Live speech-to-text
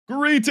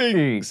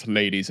Greetings,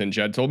 ladies and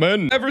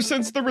gentlemen. Ever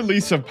since the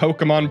release of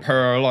Pokemon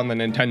Pearl on the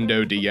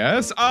Nintendo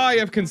DS, I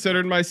have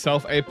considered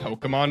myself a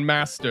Pokemon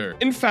master.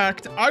 In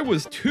fact, I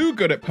was too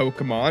good at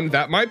Pokemon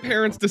that my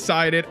parents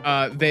decided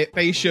that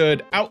they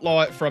should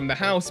outlaw it from the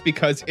house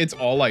because it's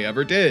all I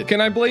ever did.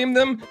 Can I blame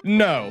them?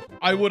 No.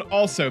 I would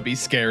also be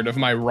scared of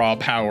my raw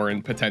power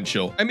and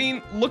potential. I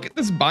mean, look at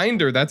this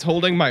binder that's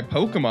holding my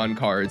Pokemon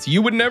cards.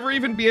 You would never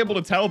even be able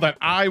to tell that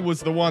I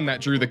was the one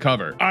that drew the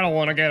cover. I don't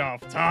want to get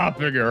off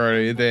topic or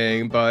anything,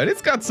 but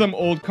it's got some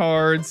old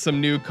cards, some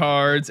new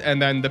cards,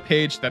 and then the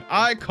page that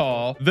I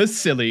call the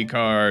silly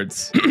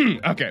cards.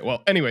 Okay,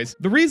 well, anyways,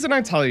 the reason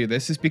I tell you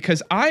this is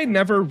because I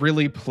never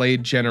really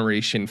played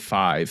Generation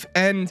 5,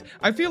 and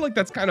I feel like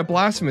that's kind of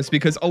blasphemous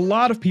because a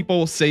lot of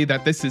people say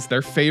that this is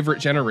their favorite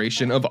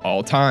generation of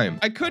all time.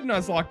 I could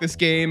Nuzlocke this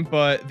game,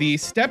 but the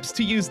steps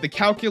to use the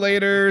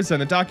calculators and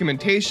the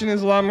documentation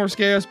is a lot more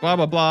scarce, blah,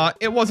 blah, blah.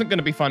 It wasn't going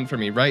to be fun for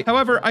me, right?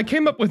 However, I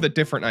came up with a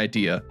different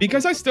idea.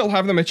 Because I still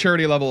have the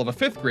maturity level of a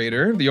 5th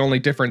grader, the only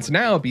difference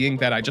now being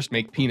that I just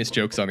make penis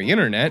jokes on the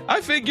internet, I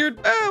figured,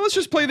 let's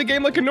just play the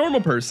game like a normal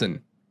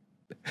person.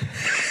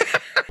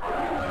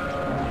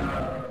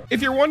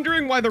 If you're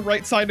wondering why the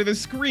right side of the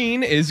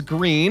screen is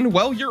green,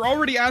 well, you're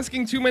already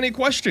asking too many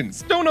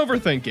questions. Don't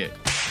overthink it.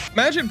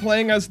 Imagine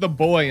playing as the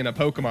boy in a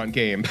Pokemon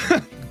game.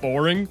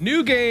 Boring.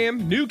 New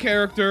game, new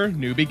character,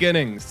 new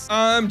beginnings.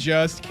 I'm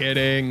just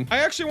kidding. I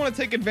actually want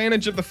to take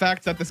advantage of the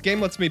fact that this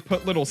game lets me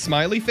put little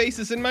smiley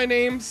faces in my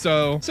name,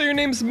 so your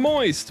name's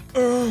Moist.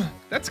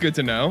 That's good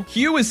to know.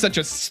 Hugh is such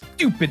a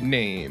stupid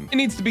name. It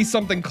needs to be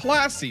something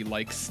classy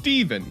like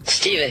Steven.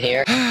 Steven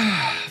here.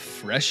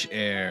 Fresh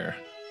air.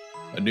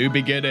 A new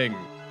beginning.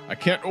 I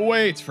can't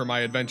wait for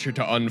my adventure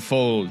to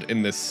unfold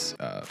in this,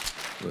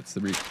 what's the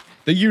region?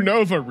 The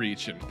Unova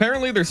region.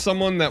 Apparently there's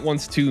someone that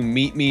wants to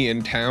meet me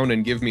in town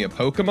and give me a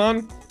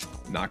Pokemon.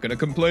 Not gonna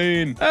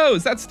complain. Oh,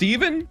 is that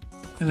Steven?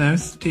 Hello,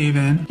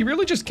 Steven. He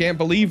really just can't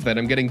believe that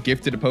I'm getting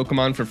gifted a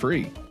Pokemon for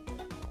free.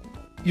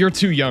 You're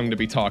too young to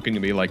be talking to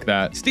me like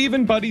that.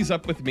 Steven buddies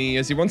up with me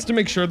as he wants to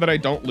make sure that I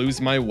don't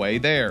lose my way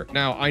there.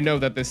 Now, I know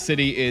that this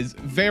city is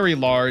very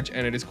large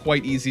and it is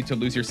quite easy to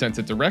lose your sense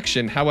of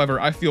direction. However,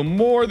 I feel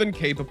more than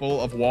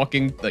capable of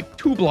walking like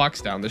 2 blocks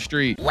down the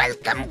street.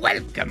 Welcome,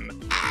 welcome.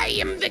 I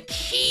am the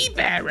key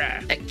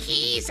bearer. The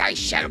keys I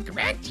shall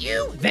grant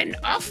you, then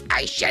off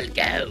I shall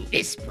go.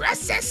 This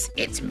process,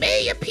 it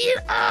may appear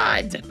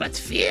odd, but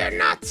fear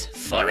not,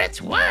 for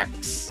it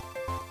works.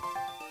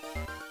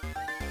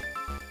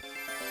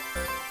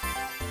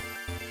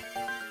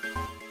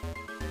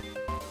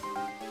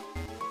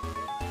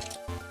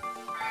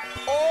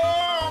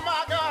 Oh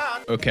my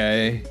God.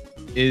 Okay,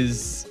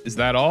 is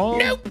that all?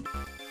 Nope.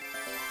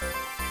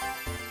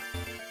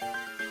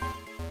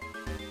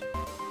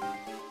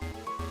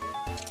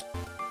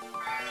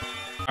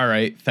 All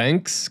right,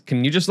 thanks.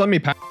 Can you just let me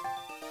pass?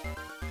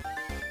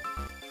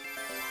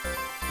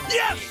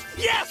 Yes,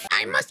 yes.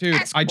 I must Dude,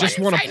 ask I just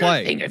want to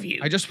play. Of you.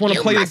 I just want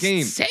to play the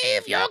game.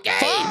 Save your game.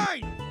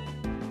 Fine.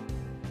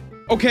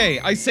 Okay,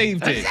 I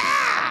saved it.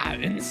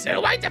 Huzzah! And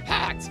so I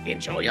depart.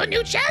 Enjoy your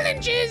new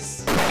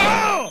challenges.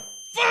 Oh,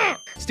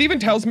 fuck! Steven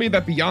tells me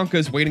that Bianca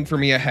is waiting for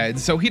me ahead,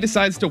 so he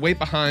decides to wait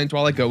behind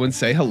while I go and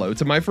say hello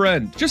to my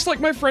friend. Just like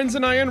my friends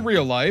and I in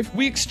real life,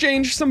 we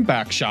exchange some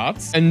back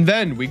shots, and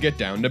then we get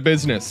down to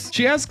business.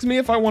 She asks me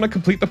if I want to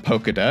complete the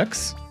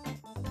Pokedex.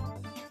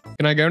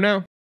 Can I go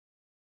now?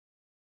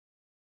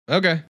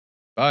 Okay.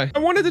 Bye. I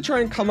wanted to try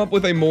and come up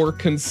with a more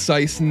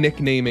concise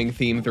nicknaming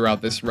theme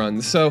throughout this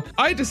run, so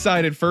I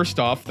decided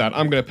first off that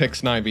I'm gonna pick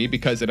Snivy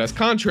because it has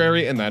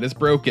contrary and that is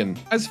broken.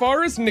 As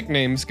far as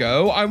nicknames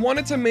go, I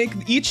wanted to make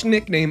each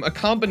nickname a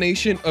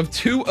combination of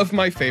 2 of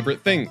my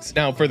favorite things.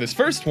 Now for this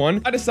first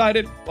one, I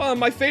decided, well,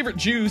 my favorite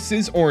juice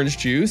is orange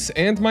juice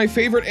and my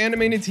favorite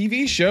animated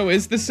TV show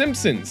is The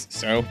Simpsons.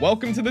 So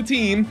welcome to the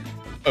team,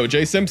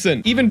 OJ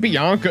Simpson. Even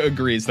Bianca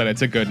agrees that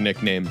it's a good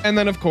nickname. And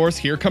then of course,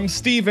 here comes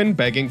Steven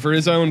begging for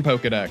his own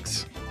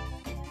Pokedex.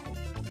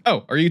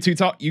 Oh, are you two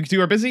you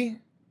two are busy?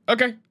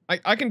 Okay,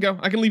 I can go.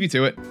 I can leave you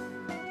to it.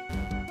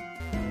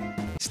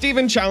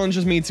 Steven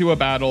challenges me to a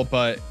battle,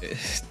 but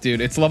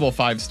dude, it's level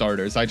 5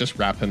 starters. I just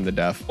rap him to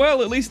death.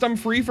 Well, at least I'm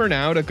free for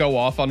now to go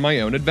off on my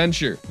own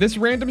adventure. This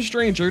random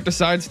stranger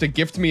decides to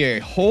gift me a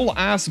whole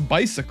ass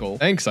bicycle.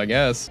 Thanks, I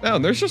guess. Oh,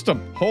 there's just a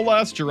whole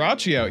ass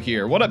Jirachi out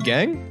here. What up,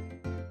 gang?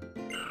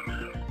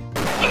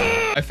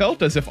 I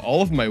felt as if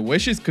all of my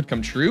wishes could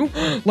come true,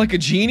 like a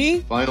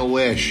genie. Final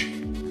wish.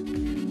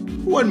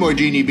 One more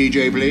genie,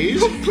 BJ,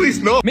 please. Please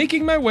no.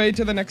 Making my way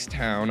to the next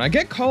town, I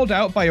get called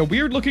out by a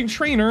weird-looking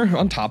trainer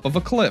on top of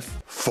a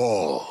cliff.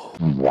 Fall.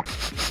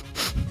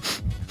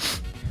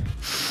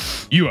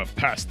 You have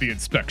passed the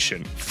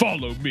inspection.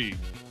 Follow me.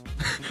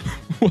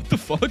 What the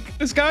fuck?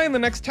 This guy in the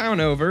next town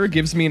over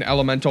gives me an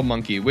elemental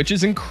monkey, which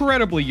is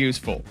incredibly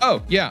useful.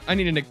 Oh, yeah, I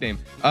need a nickname.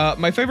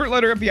 My favorite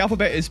letter of the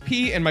alphabet is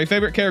P, and my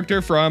favorite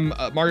character from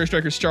Mario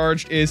Strikers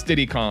Charged is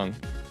Diddy Kong.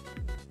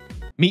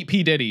 Meet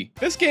P. Diddy.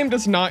 This game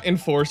does not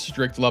enforce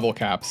strict level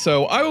caps,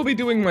 so I will be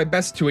doing my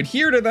best to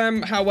adhere to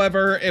them.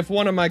 However, if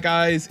one of my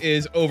guys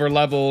is over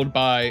leveled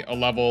by a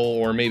level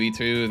or maybe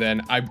two,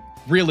 then I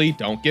really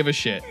don't give a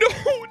shit.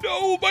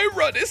 No, my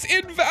run is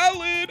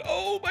invalid.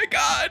 Oh my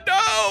God,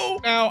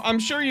 no. Now, I'm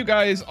sure you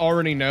guys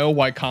already know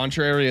why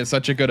Contrary is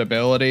such a good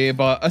ability,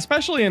 but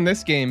especially in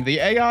this game, the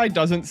AI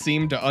doesn't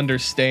seem to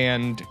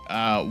understand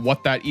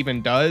what that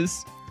even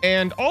does.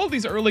 And all of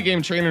these early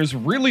game trainers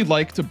really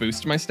like to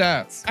boost my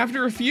stats.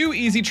 After a few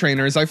easy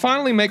trainers, I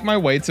finally make my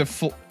way to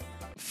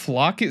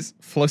Floccacy.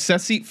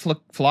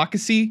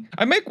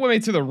 I make my way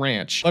to the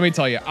ranch. Let me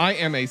tell you, I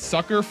am a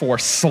sucker for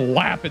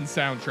slapping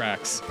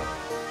soundtracks.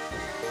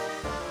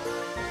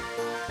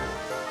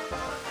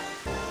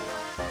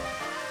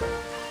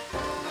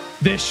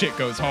 This shit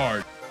goes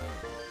hard.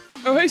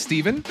 Oh, hey,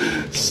 Steven.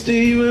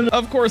 Steven.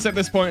 Of course, at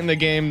this point in the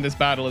game, this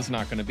battle is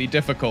not going to be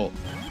difficult.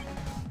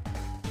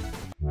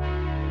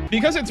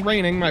 Because it's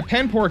raining, my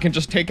Panpour can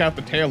just take out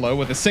the Tailo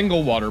with a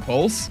single water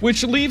pulse,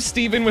 which leaves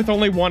Steven with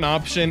only one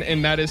option,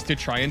 and that is to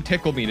try and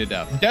tickle me to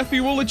death. Death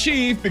you will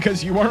achieve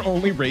because you are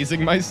only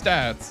raising my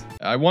stats.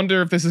 I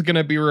wonder if this is going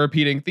to be a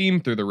repeating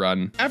theme through the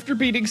run. After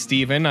beating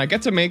Steven, I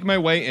get to make my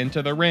way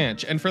into the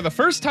ranch, and for the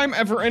first time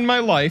ever in my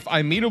life,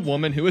 I meet a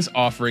woman who is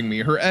offering me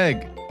her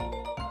egg.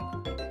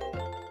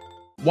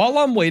 While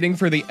I'm waiting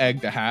for the egg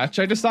to hatch,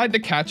 I decide to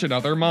catch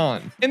another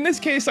Mon. In this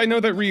case, I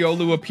know that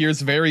Riolu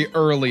appears very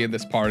early in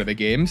this part of the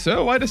game,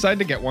 so I decide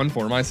to get one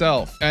for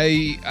myself.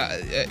 I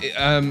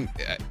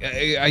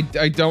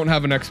don't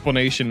have an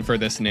explanation for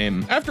this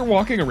name. After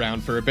walking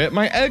around for a bit,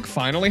 my egg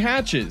finally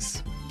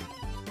hatches.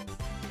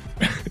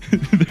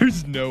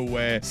 There's no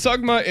way.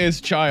 Sugma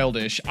is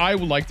childish. I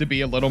would like to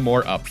be a little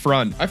more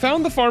upfront. I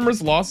found the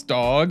farmer's lost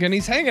dog, and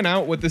he's hanging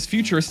out with this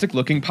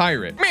futuristic-looking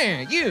pirate.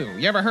 Man, you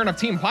ever heard of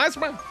Team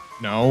Plasma?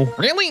 No.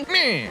 Really?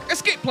 Meh.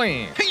 Escape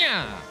plan.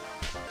 Hiya!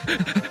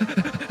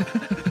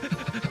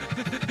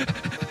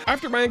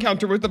 After my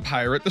encounter with the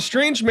pirate, the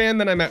strange man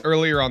that I met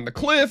earlier on the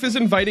cliff is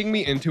inviting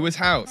me into his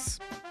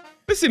house.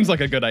 This seems like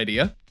a good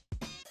idea.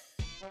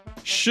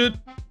 Should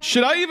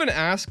I even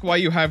ask why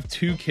you have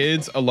 2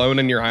 kids alone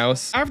in your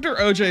house? After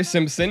O.J.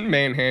 Simpson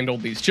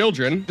manhandled these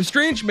children, the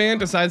strange man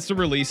decides to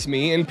release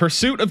me in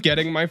pursuit of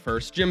getting my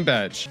first gym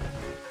badge.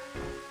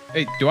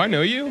 Hey, do I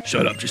know you?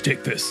 Shut up, just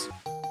take this.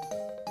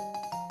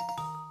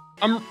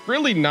 I'm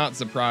really not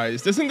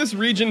surprised. Isn't this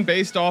region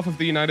based off of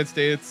the United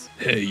States?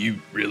 Hey, you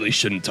really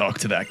shouldn't talk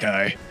to that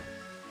guy.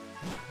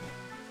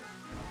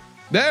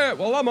 There,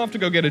 well, I'm off to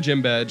go get a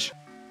gym badge.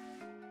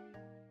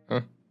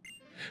 Huh?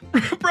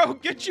 Bro,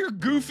 get your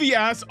goofy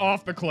ass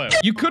off the cliff.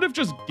 You could have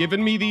just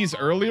given me these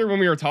earlier when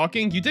we were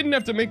talking. You didn't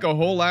have to make a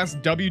whole ass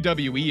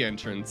WWE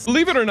entrance.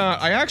 Believe it or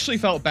not, I actually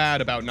felt bad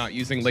about not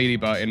using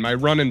Ladybug in my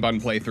run and bun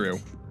playthrough.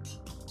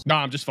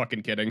 Nah, I'm just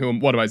fucking kidding.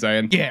 What am I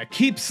saying? Yeah,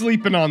 keep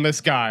sleeping on this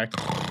guy.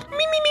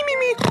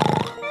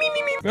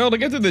 Well, to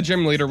get to the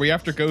gym leader, we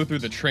have to go through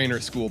the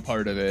trainer school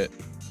part of it.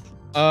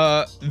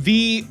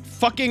 The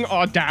fucking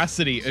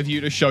audacity of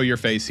you to show your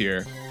face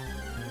here.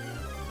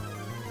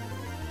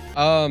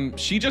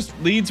 She just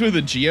leads with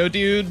a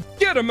Geodude.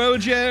 Get him,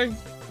 OJ.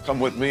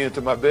 Come with me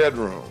into my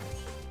bedroom.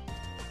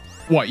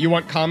 What, you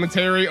want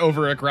commentary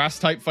over a grass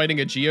type fighting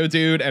a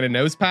Geodude and a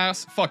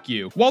Nosepass? Fuck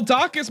you. While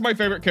Doc is my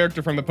favorite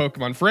character from the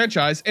Pokemon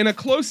franchise, in a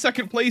close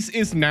second place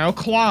is now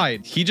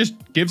Clyde. He just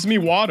gives me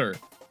water.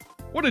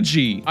 What a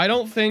G. I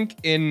don't think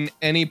in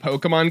any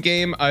Pokemon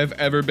game I've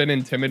ever been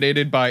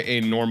intimidated by a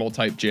normal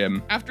type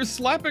gym. After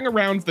slapping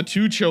around the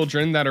 2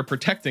 children that are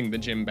protecting the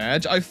gym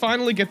badge, I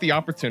finally get the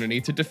opportunity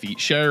to defeat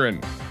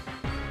Sharon.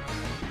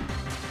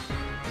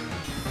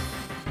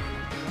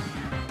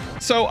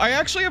 So I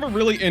actually have a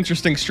really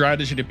interesting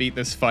strategy to beat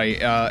this fight.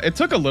 It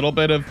took a little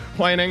bit of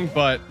planning,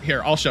 but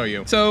here, I'll show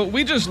you. So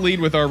we just lead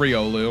with our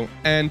Riolu,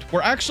 and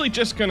we're actually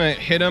just gonna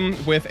hit him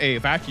with a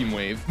vacuum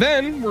wave.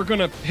 Then we're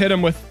gonna hit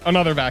him with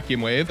another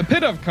vacuum wave. The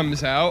Pidove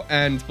comes out,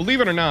 and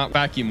believe it or not,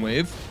 vacuum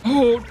wave.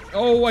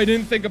 Oh, I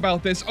didn't think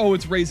about this. Oh,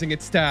 it's raising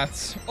its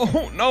stats.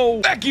 Oh no,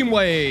 vacuum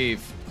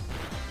wave.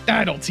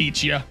 That'll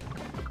teach you.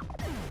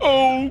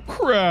 Oh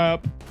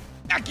crap,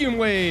 vacuum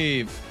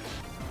wave.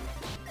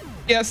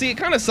 Yeah, see, it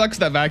kind of sucks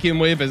that Vacuum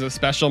Wave is a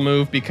special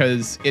move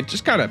because it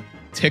just kind of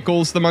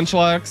tickles the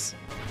Munchlax.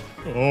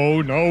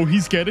 Oh no,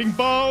 he's getting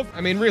buffed.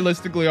 I mean,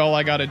 realistically, all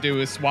I gotta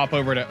do is swap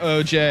over to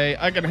OJ.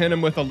 I can hit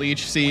him with a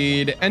Leech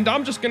Seed, and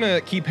I'm just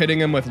gonna keep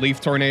hitting him with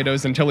Leaf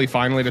Tornadoes until he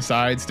finally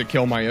decides to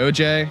kill my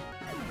OJ.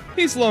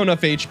 He's low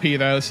enough HP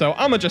though, so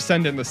I'm gonna just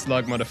send in the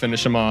Slugma to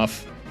finish him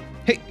off.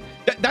 Hey,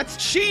 that's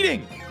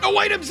cheating! No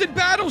items in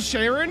battle,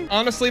 Sharon!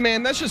 Honestly,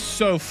 man, that's just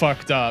so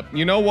fucked up.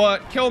 You know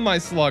what? Kill my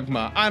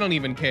Slugma. I don't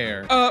even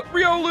care.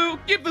 Riolu,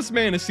 give this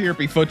man a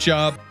syrupy foot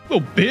job.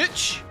 Little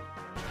bitch!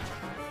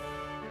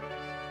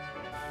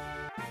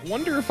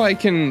 Wonder if I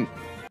can...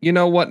 You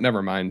know what?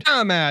 Never mind.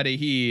 I'm out of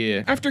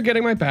here. After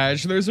getting my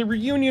badge, there's a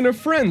reunion of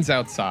friends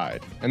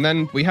outside. And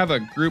then we have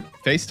a group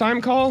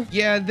FaceTime call.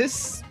 Yeah,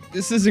 this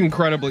This is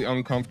incredibly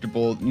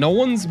uncomfortable. No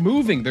one's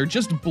moving. They're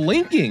just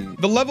blinking.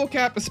 The level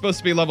cap is supposed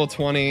to be level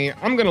 20.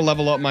 I'm gonna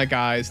level up my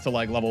guys to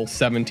like level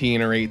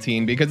 17 or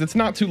 18 because it's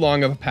not too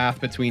long of a path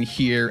between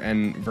here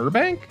and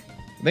Verbank.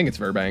 I think it's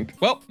Verbank.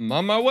 Well, I'm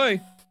on my way.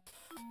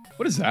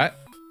 What is that?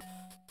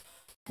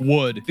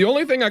 Wood. The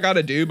only thing I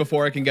gotta do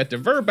before I can get to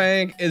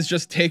Verbank is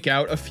just take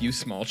out a few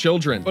small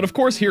children. But of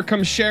course, here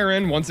comes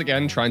Sharon once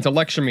again trying to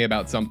lecture me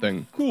about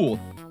something. Cool.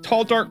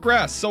 Tall dark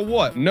grass, so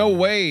what? No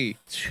way.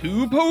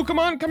 2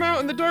 Pokemon come out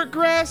in the dark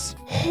grass?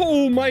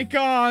 Oh my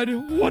god,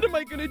 what am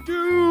I gonna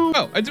do?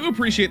 Oh, I do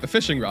appreciate the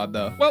fishing rod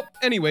though. Well,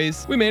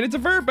 anyways, we made it to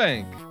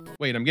Verbank.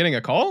 Wait, I'm getting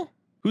a call?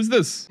 Who's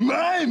this?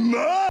 My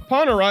mom!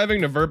 Upon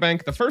arriving to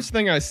Verbank, the first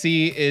thing I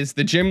see is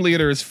the gym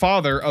leader's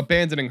father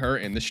abandoning her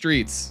in the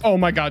streets. Oh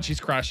my god, she's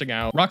crashing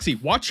out. Roxy,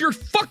 watch your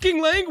fucking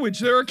language.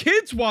 There are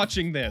kids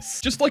watching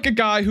this. Just like a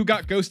guy who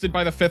got ghosted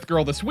by the 5th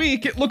girl this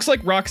week, it looks like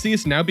Roxy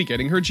is now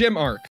beginning her gym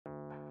arc.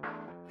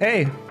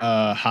 Hey,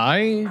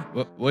 Hi?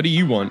 What do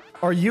you want?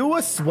 are you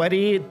a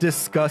sweaty,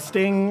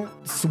 disgusting,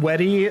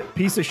 sweaty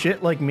piece of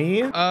shit like me?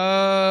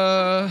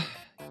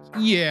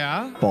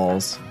 Yeah.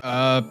 Balls.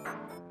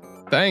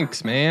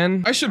 Thanks,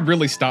 man. I should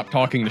really stop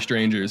talking to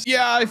strangers.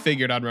 Yeah, I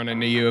figured I'd run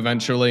into you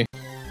eventually.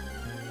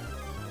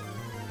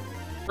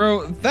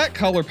 Bro, that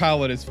color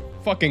palette is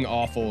fucking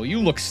awful. You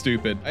look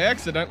stupid. I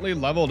accidentally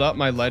leveled up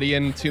my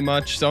Ledian too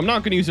much, so I'm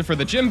not gonna use it for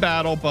the gym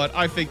battle, but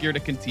I figured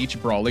it can teach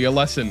Brawly a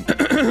lesson.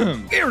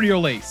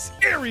 Aerial Ace,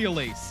 Aerial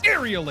Ace,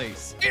 Aerial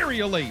Ace,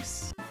 Aerial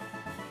Ace.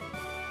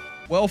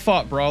 Well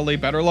fought, Brawly.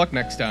 Better luck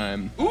next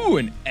time. Ooh,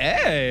 an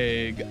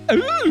egg.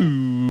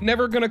 Ooh.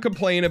 Never gonna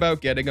complain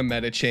about getting a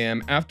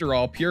Medicham. After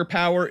all, Pure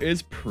Power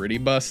is pretty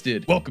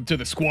busted. Welcome to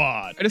the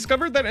squad. I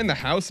discovered that in the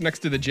house next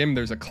to the gym,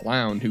 there's a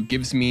clown who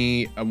gives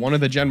me one of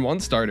the Gen 1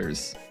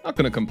 starters. Not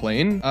gonna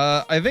complain.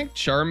 I think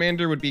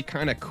Charmander would be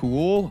kind of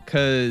cool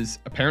because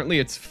apparently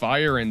it's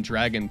fire and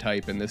dragon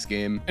type in this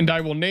game. And I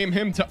will name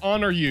him to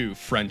honor you,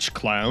 French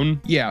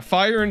clown. Yeah,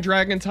 fire and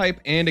dragon type,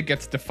 and it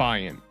gets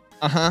Defiant.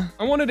 I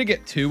wanted to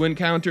get 2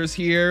 encounters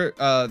here.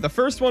 The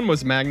first one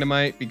was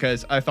Magnemite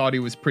because I thought he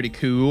was pretty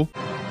cool.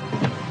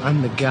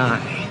 I'm the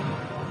guy.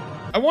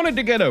 I wanted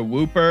to get a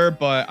Wooper,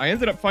 but I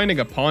ended up finding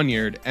a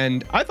Poniard,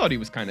 and I thought he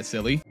was kind of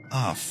silly.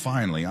 Ah,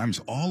 finally, I'm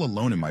all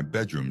alone in my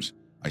bedrooms.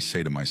 I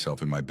say to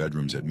myself in my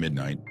bedrooms at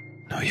midnight.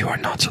 No, you are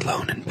not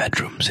alone in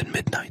bedrooms at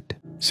midnight,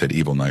 said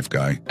Evil Knife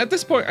Guy. At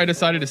this point, I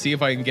decided to see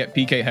if I can get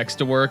PK Hex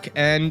to work,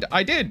 and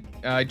I did.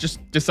 I just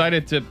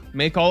decided to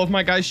make all of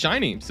my guys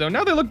shiny, so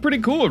now they look pretty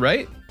cool,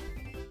 right?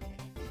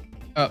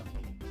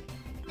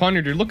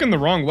 Poniard, you're looking the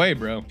wrong way,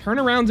 bro. Turn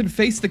around and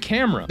face the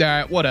camera. All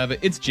right, whatever,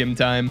 it's gym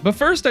time. But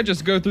first, I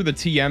just go through the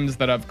TMs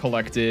that I've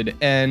collected,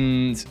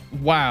 and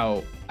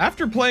wow.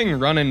 After playing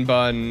Run and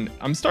Bun,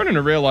 I'm starting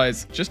to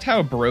realize just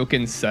how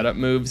broken setup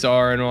moves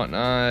are and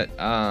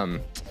whatnot.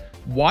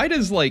 Why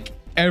does, like,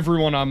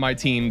 everyone on my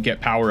team get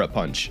Power-Up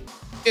Punch?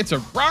 It's a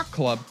Rock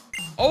Club.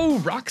 Oh,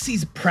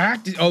 Roxy's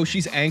practice. Oh,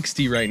 she's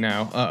angsty right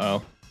now.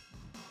 Uh-oh.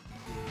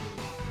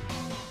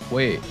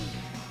 Wait.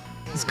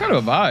 It's kind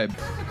of a vibe.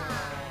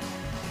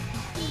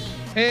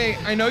 Hey,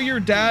 I know your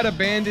dad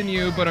abandoned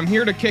you, but I'm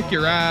here to kick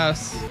your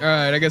ass. All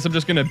right, I guess I'm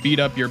just gonna beat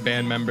up your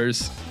band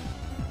members.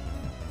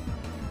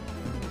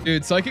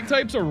 Dude, psychic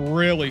types are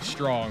really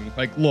strong.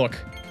 Like, look.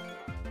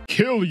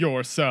 Kill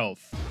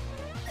yourself.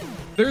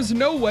 There's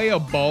no way a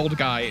bald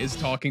guy is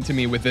talking to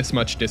me with this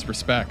much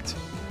disrespect.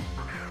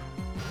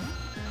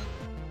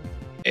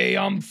 Hey,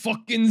 I'm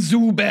fucking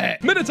Zubat.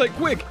 Meditite,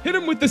 quick! Hit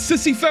him with the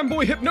sissy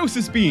femboy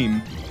hypnosis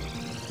beam.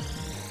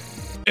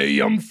 Hey,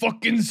 I'm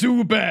fucking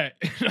Zubat.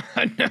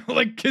 I now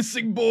like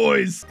kissing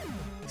boys.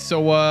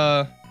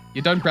 So,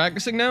 you done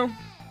practicing now?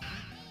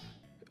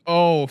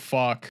 Oh,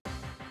 fuck.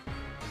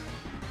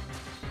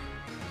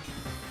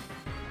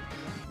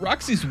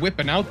 Roxy's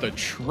whipping out the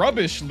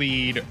Trubbish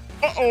lead.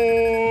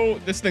 Uh-oh.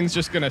 This thing's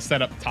just gonna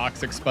set up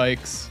Toxic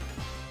Spikes.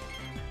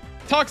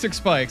 Toxic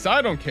Spikes,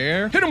 I don't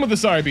care. Hit him with the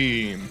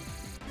Psybeam.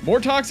 More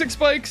Toxic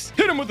Spikes?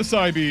 Hit him with the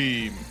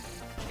Psybeam.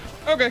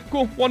 Okay,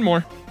 cool. One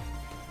more.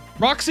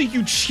 Roxy,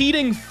 you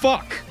cheating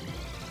fuck.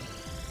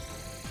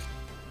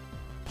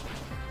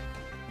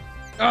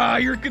 Ah,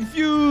 you're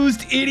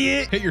confused,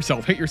 idiot. Hit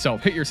yourself, hit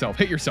yourself, hit yourself,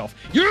 hit yourself.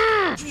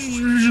 Yeah!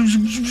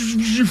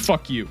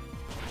 Fuck you.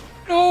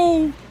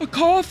 No, a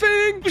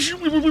coughing?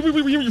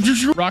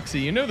 Roxy,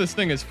 you know this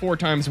thing is 4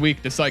 times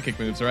weak to psychic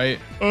moves, right?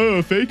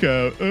 Oh, fake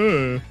out.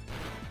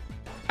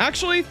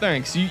 Actually,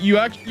 thanks. You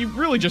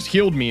really just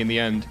healed me in the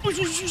end.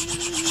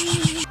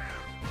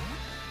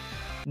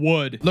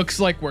 Wood. Looks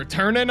like we're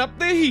turning up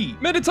the heat.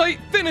 Meditite,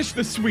 finish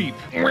the sweep.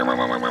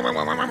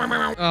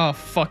 Oh,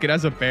 fuck, it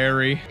has a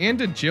berry.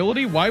 And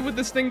agility? Why would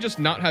this thing just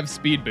not have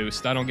speed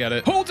boost? I don't get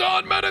it. Hold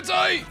on,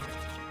 Meditite!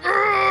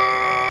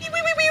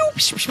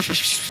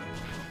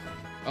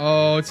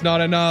 Oh, it's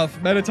not enough.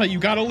 Meditite, you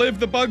gotta live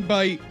the bug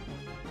bite.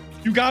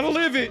 You gotta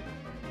live it.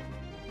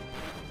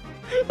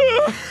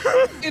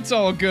 It's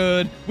all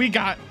good. We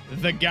got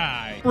the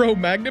guy. Bro,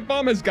 Magnet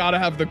Bomb has gotta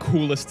have the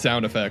coolest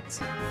sound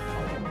effects.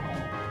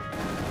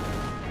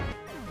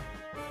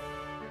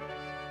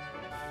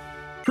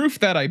 Proof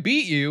that I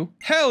beat you?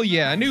 Hell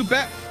yeah, new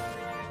bet.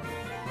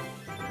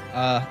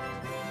 I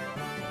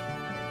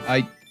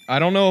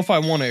don't know if I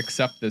want to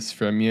accept this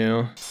from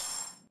you.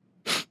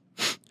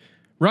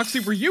 Roxy,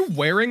 were you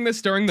wearing this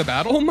during the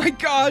battle? Oh my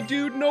god,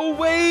 dude, no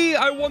way!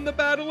 I won the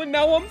battle and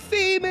now I'm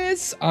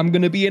famous! I'm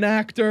gonna be an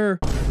actor.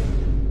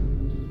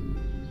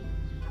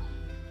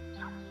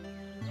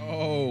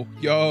 Oh,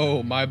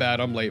 yo, my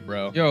bad, I'm late,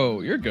 bro.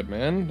 Yo, you're good,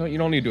 man. You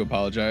don't need to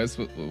apologize.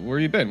 Where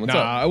you been? What's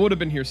up? I would have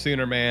been here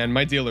sooner, man.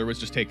 My dealer was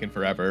just taking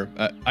forever.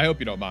 I hope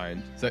you don't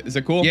mind. Is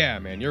it cool? Yeah,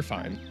 man, you're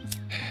fine.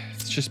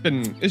 It's just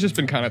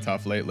been kind of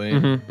tough lately.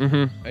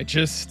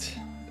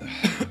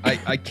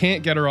 I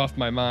can't get her off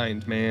my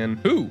mind, man.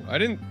 Who? I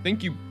didn't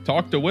think you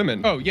talked to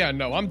women. Oh yeah,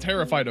 no, I'm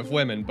terrified of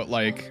women, but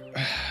like,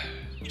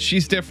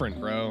 she's different,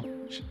 bro.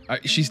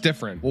 She's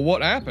different. Well,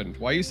 what happened?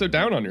 Why are you so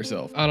down on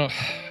yourself?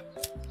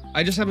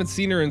 I just haven't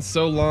seen her in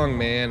so long,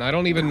 man. I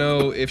don't even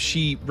know if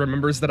she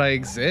remembers that I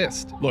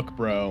exist. Look,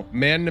 bro,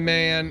 man to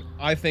man,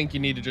 I think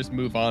you need to just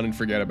move on and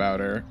forget about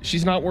her.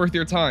 She's not worth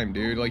your time,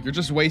 dude. Like, you're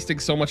just wasting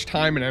so much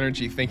time and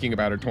energy thinking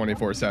about her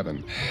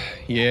 24/7.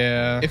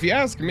 Yeah, if you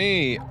ask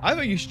me, I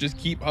think you should just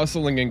keep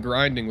hustling and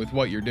grinding with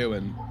what you're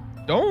doing.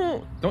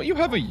 Don't you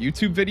have a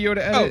YouTube video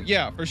to edit? Oh,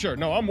 yeah, for sure.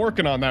 No, I'm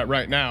working on that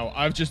right now.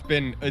 I've just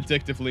been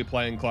addictively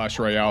playing Clash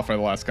Royale for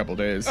the last couple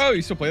days. Oh,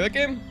 you still play that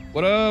game?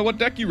 What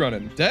deck you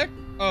running? Deck?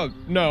 Oh,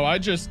 no, I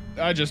just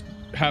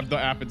have the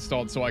app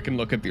installed so I can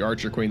look at the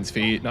Archer Queen's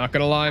feet. Not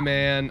gonna lie,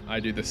 man, I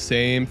do the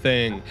same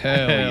thing.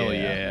 Hell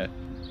yeah.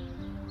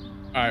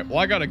 All right, well,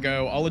 I gotta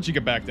go. I'll let you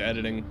get back to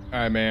editing.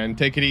 All right, man,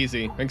 take it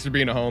easy. Thanks for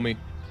being a homie.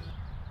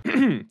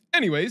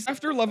 Anyways,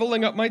 after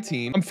leveling up my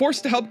team, I'm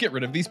forced to help get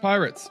rid of these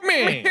pirates.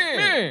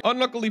 Man.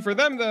 Unluckily for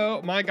them,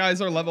 though, my guys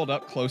are leveled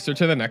up closer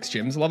to the next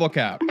gym's level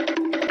cap.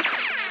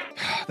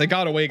 They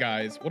got away,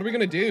 guys. What are we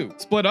gonna do?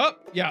 Split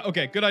up? Yeah,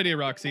 okay, good idea,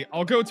 Roxy.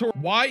 I'll go to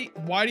why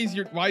is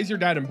your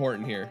dad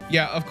important here?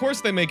 Yeah, of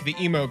course they make the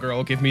emo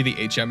girl give me the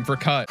HM for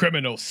cut.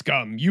 Criminal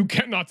scum, you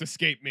cannot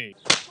escape me.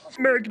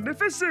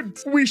 Magnificent!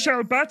 We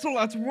shall battle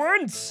at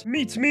once.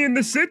 Meet me in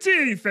the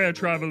city, fair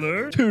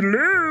traveler.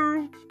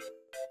 Toodaloo!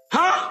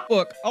 Huh?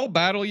 Look, I'll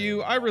battle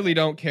you. I really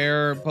don't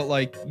care, but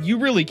like, you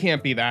really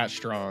can't be that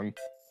strong.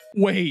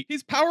 Wait,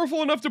 he's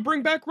powerful enough to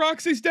bring back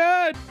Roxy's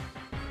dad.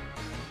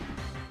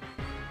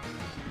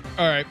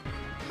 All right,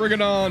 bring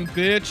it on,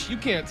 bitch. You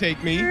can't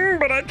take me.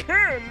 But I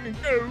can.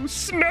 Oh,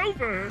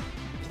 Snover.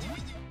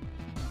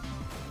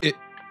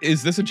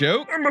 Is this a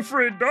joke? I'm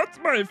afraid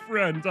not, my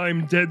friend.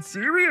 I'm dead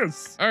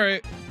serious. All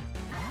right.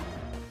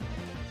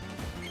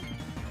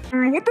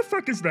 What the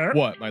fuck is that?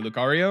 What, my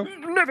Lucario?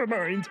 Never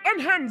mind.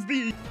 Unhands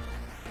the...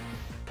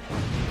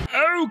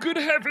 Oh, good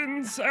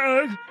heavens.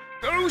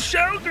 Oh,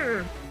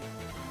 Shelter.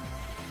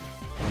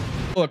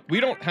 Look, we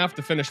don't have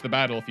to finish the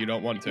battle if you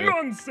don't want to.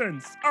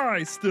 Nonsense!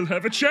 I still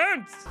have a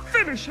chance!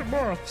 Finish him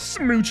off,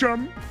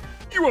 Smoochum!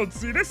 You won't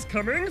see this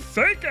coming!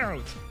 Fake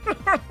out!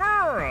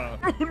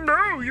 Oh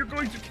no, you're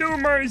going to kill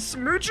my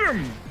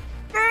Smoochum!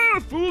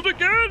 Ah, fooled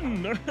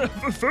again!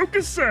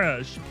 Focus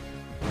sash!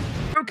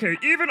 Okay,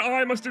 even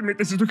I must admit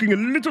this is looking a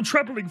little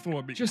troubling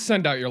for me. Just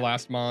send out your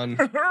last mon.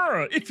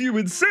 If you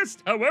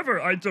insist,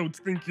 however, I don't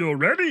think you're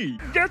ready.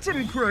 Get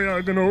him,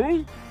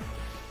 Cryogonal!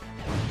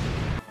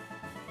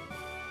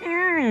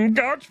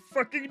 God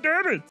fucking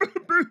damn it!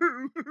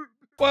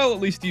 Well, at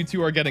least you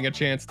two are getting a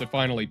chance to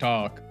finally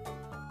talk.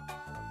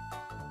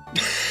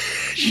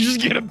 You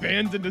just get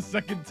abandoned a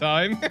second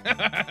time.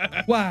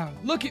 Wow,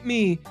 look at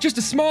me. Just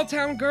a small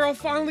town girl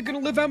finally gonna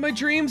live out my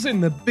dreams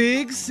in the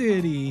big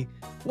city.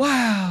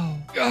 Wow.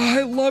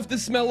 I love the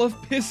smell of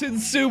piss and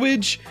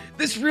sewage.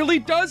 This really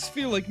does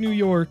feel like New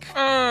York.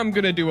 I'm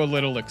gonna do a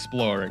little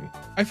exploring.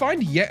 I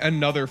find yet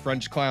another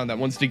French clown that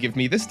wants to give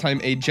me, this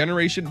time, a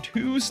Generation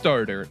 2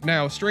 starter.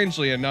 Now,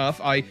 strangely enough,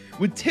 I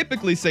would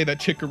typically say that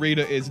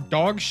Chikorita is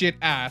dog shit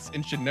ass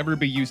and should never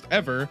be used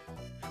ever.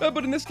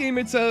 But in this game,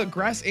 it's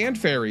grass and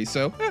fairy,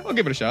 so I'll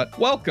give it a shot.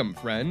 Welcome,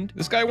 friend.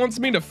 This guy wants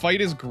me to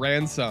fight his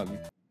grandson.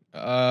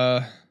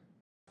 To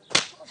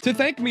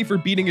thank me for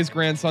beating his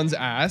grandson's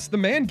ass, the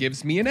man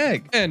gives me an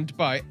egg. And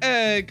by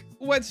egg,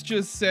 let's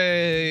just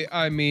say,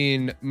 I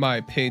mean,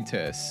 my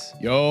Paintus.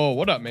 Yo,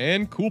 what up,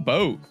 man? Cool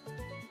boat.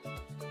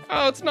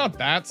 Oh, it's not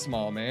that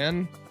small,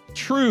 man.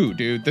 True,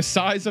 dude. The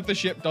size of the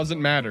ship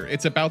doesn't matter.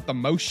 It's about the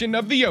motion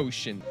of the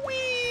ocean. Whee!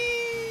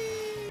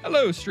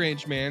 Hello,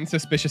 strange man,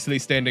 suspiciously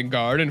standing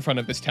guard in front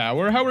of this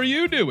tower. How are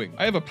you doing?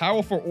 I have a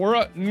powerful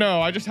aura.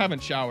 No, I just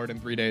haven't showered in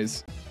 3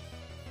 days.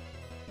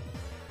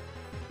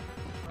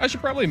 I should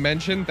probably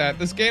mention that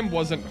this game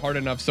wasn't hard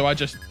enough, so I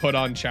just put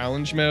on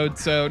challenge mode.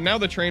 So now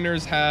the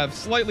trainers have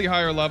slightly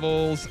higher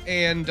levels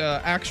and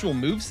actual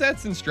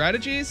movesets and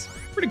strategies.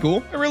 Pretty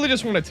cool. I really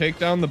just want to take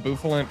down the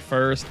Bouffalant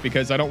first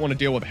because I don't want to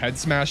deal with head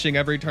smashing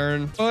every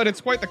turn. But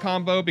it's quite the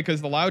combo because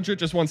the Loudred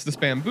just wants to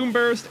spam Boom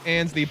Burst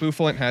and the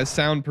Bouffalant has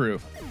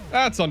Soundproof.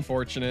 That's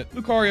unfortunate.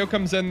 Lucario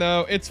comes in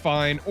though. It's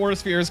fine. Aura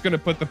Sphere is going to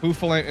put the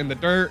Bouffalant in the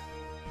dirt.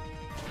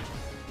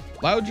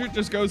 Loudred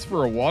just goes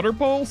for a Water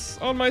Pulse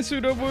on my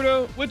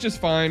Sudowoodo, which is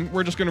fine.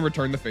 We're just going to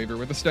return the favor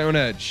with a Stone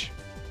Edge.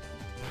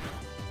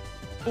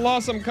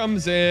 Blossom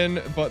comes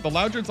in, but the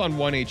Loudred's on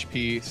 1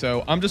 HP,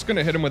 so I'm just going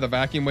to hit him with a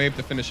Vacuum Wave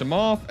to finish him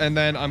off, and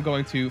then I'm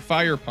going to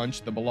Fire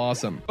Punch the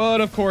Blossom.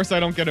 But of course, I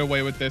don't get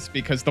away with this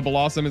because the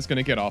Blossom is going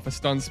to get off a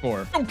Stun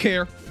Spore. Don't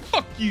care.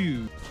 Fuck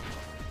you.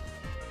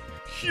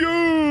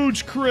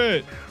 Huge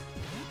crit.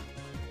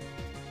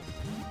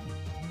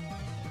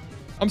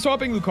 I'm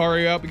swapping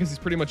Lucario out because he's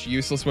pretty much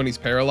useless when he's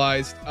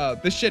paralyzed.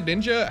 This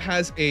Shedinja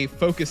has a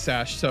Focus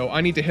Sash, so I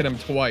need to hit him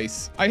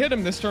twice. I hit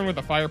him this turn with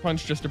a Fire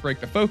Punch just to break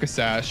the Focus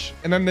Sash,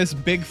 and then this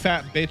big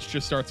fat bitch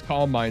just starts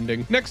Calm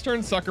Minding. Next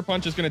turn, Sucker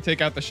Punch is going to take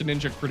out the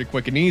Shedinja pretty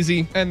quick and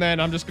easy, and then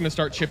I'm just going to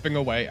start chipping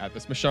away at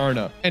this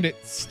Musharna. And it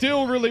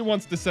still really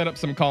wants to set up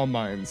some Calm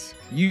Minds.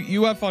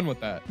 You have fun with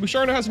that.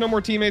 Musharna has no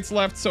more teammates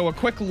left, so a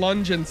quick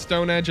lunge and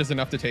Stone Edge is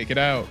enough to take it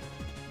out.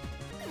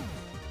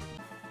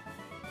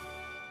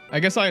 I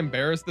guess I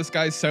embarrassed this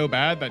guy so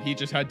bad that he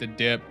just had to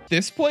dip.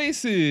 This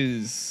place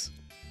is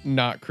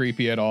not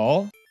creepy at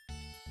all.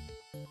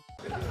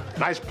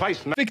 Nice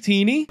place.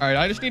 Victini. All right,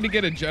 I just need to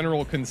get a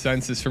general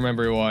consensus from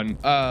everyone.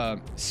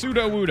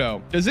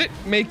 Sudowoodo. Does it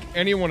make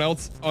anyone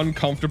else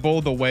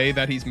uncomfortable the way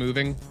that he's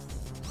moving?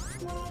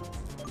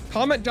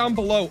 Comment down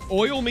below,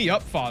 oil me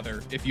up,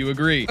 father, if you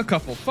agree. A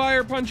couple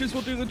Fire Punches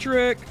will do the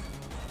trick.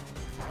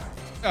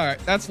 All right,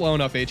 that's low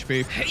enough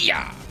HP.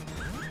 Hiya!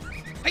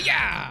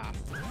 Hiya!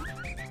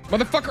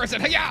 Motherfucker, I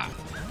said, hiya!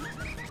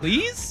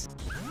 Please?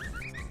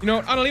 You know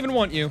what? I don't even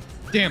want you.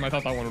 Damn, I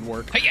thought that one would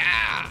work.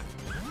 Hiya!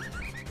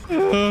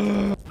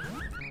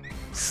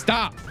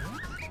 Stop.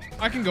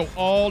 I can go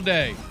all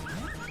day.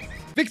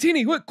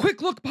 Victini, what?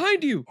 Quick, look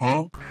behind you.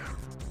 Huh?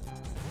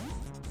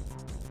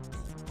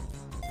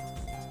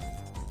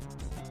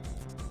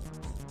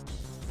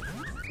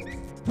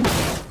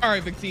 All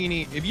right,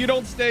 Victini, if you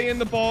don't stay in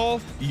the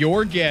ball,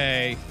 you're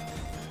gay.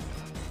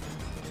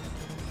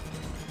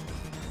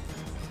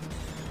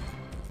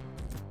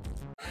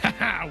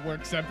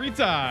 Works every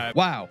time.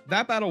 Wow,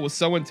 that battle was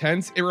so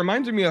intense. It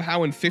reminded me of how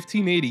in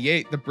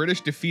 1588, the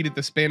British defeated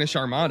the Spanish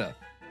Armada.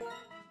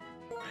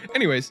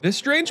 Anyways, this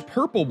strange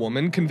purple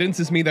woman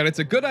convinces me that it's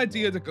a good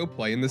idea to go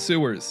play in the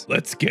sewers.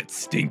 Let's get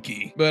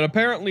stinky. But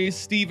apparently,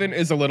 Steven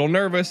is a little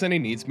nervous and he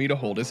needs me to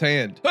hold his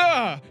hand.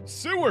 Ah,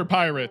 sewer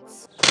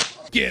pirates.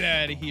 Get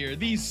out of here.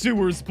 These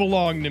sewers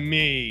belong to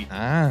me.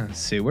 Ah,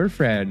 sewer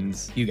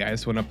friends. You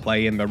guys want to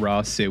play in the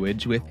raw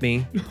sewage with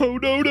me? No.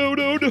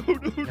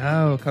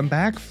 Oh, come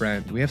back,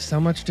 friend. We have so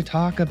much to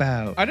talk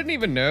about. I didn't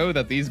even know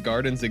that these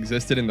gardens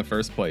existed in the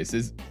first place.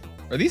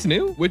 Are these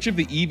new? Which of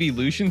the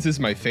evolutions is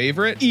my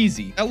favorite?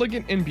 Easy.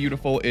 Elegant and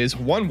beautiful is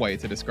one way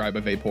to describe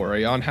a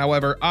Vaporeon.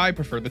 However, I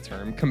prefer the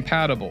term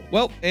compatible.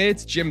 Well,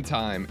 it's gym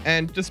time.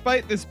 And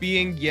despite this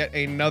being yet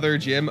another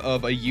gym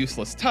of a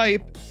useless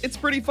type, it's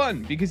pretty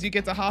fun because you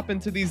get to hop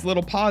into these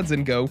little pods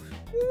and go,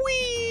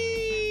 whee!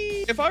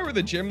 If I were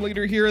the gym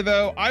leader here,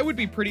 though, I would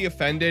be pretty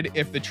offended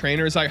if the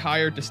trainers I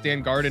hired to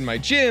stand guard in my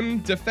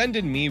gym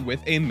defended me with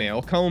a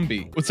male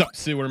Combee. What's up,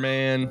 sewer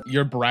man?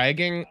 You're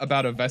bragging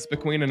about a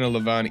Vespiquen and a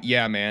Levani.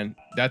 Yeah, man,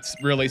 that's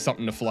really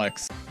something to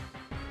flex.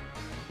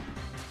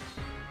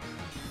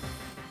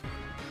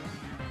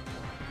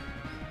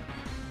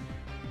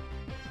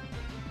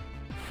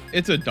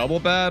 It's a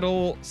double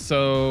battle,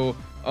 so...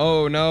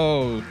 Oh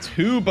no,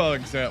 2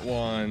 bugs at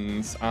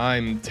once.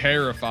 I'm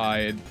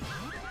terrified.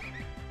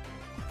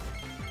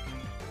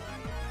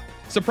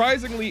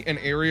 Surprisingly, an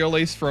Aerial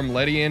Ace from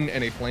Ledian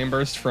and a Flame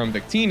Burst from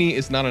Victini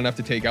is not enough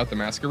to take out the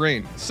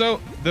Masquerain.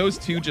 So those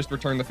two just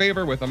return the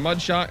favor with a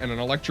Mud Shot and an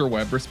Electro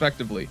Web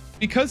respectively.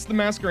 Because the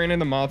Masquerain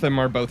and the Mothim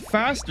are both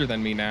faster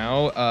than me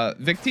now,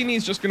 Victini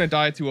is just going to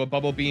die to a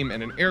Bubble Beam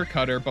and an Air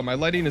Cutter, but my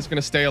Ledian is going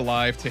to stay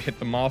alive to hit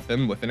the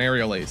Mothim with an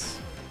Aerial Ace.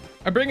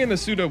 I bring in the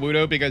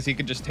Sudowoodo because he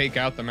can just take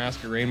out the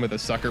Masquerain with a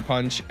Sucker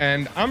Punch,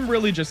 and I'm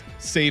really just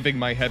saving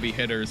my heavy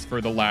hitters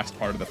for the last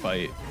part of the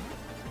fight.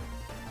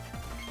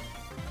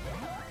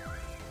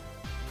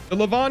 The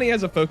Levani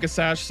has a Focus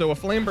Sash, so a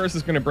Flame Burst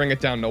is going to bring it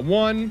down to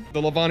 1.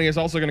 The Levani is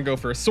also going to go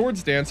for a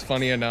Swords Dance,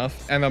 funny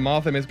enough, and the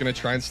Mothim is going to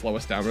try and slow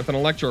us down with an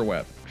Electro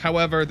Web.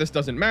 However, this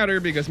doesn't matter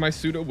because my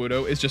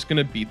Sudowoodo is just going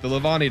to beat the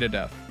Levani to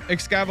death.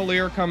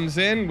 Excavalier comes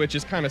in, which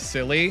is kind of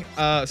silly.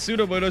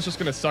 Sudowoodo is just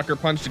going to Sucker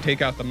Punch to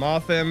take out the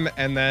Mothim,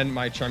 and then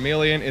my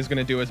Charmeleon is going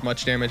to do as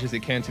much damage as he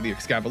can to the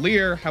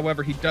Excavalier.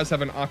 However, he does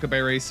have an Aqua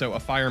Berry, so a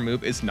Fire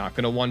move is not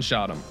going to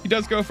one-shot him. He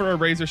does go for a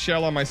Razor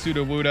Shell on my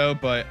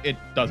Sudowoodo, but it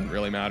doesn't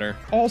really matter.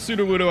 All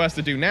Sudowoodo has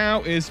to do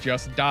now is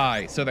just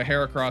die. So the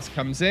Heracross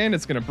comes in,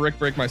 it's going to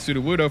break my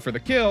Sudowoodo for the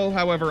kill.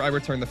 However, I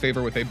return the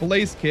favor with a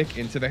Blaze Kick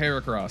into the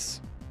Heracross.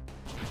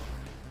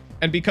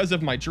 And because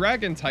of my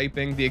Dragon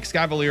typing, the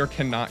Excavalier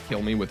cannot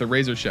kill me with a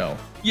Razor Shell.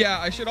 Yeah,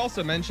 I should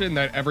also mention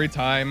that every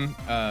time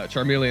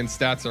Charmeleon's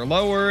stats are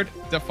lowered,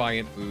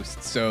 Defiant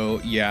boosts.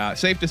 So yeah,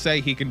 safe to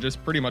say he can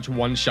just pretty much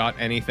one-shot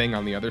anything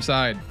on the other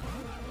side.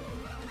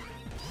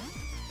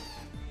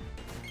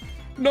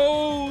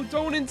 No,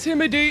 don't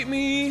intimidate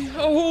me.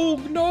 Oh,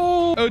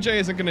 no. OJ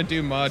isn't going to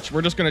do much.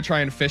 We're just going to try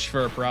and fish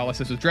for a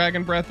paralysis with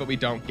Dragon Breath, but we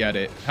don't get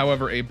it.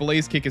 However, a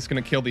Blaze Kick is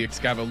going to kill the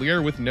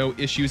Excavalier with no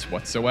issues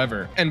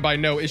whatsoever. And by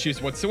no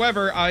issues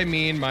whatsoever, I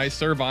mean my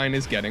Servine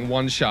is getting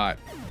one shot.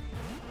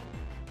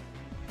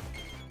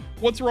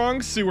 What's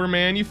wrong, Sewer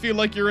Man? You feel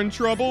like you're in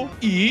trouble?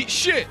 Eat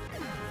shit.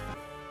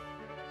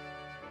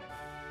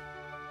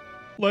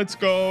 Let's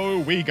go.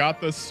 We got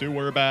the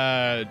sewer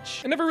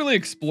badge. I never really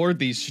explored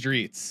these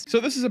streets. So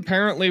this is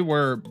apparently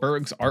where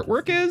Berg's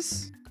artwork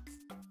is?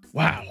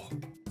 Wow.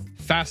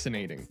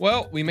 Fascinating.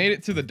 Well, we made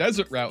it to the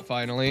desert route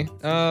finally.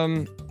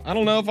 I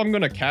don't know if I'm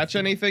gonna catch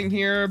anything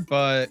here,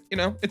 but you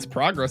know, it's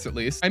progress at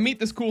least. I meet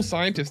this cool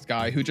scientist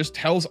guy who just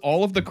tells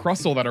all of the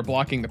Crustle that are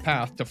blocking the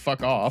path to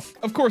fuck off.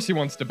 Of course he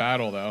wants to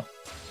battle though.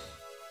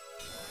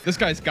 This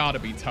guy's gotta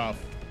be tough.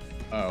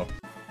 Oh.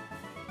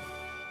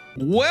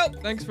 Well,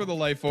 thanks for the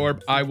life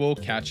orb. I will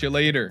catch you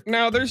later.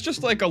 Now, there's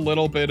just like a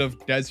little bit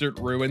of desert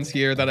ruins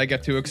here that I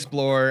get to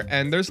explore,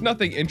 and there's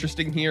nothing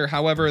interesting here.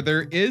 However,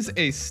 there is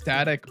a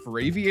static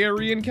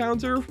Braviary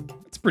encounter.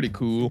 It's pretty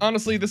cool.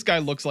 Honestly, this guy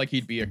looks like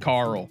he'd be a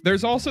Carl.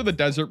 There's also the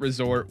Desert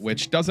Resort,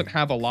 which doesn't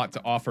have a lot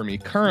to offer me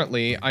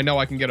currently. I know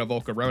I can get a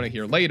Volcarona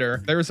here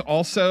later. There's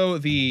also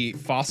the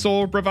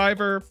Fossil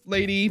Reviver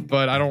lady,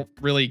 but I don't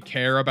really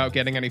care about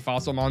getting any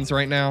Fossil Mons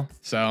right now.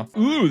 So,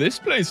 ooh, this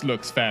place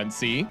looks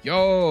fancy.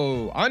 Yo.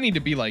 I need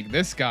to be like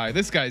this guy.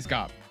 This guy's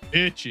got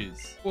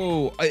bitches.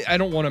 Whoa, I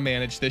don't want to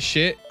manage this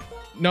shit.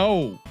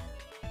 No.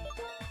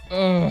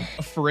 Ugh.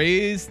 A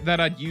phrase that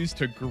I'd use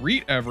to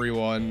greet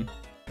everyone.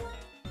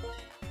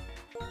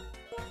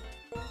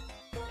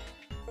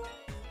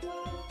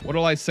 What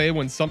do I say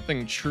when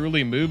something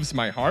truly moves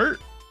my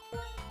heart?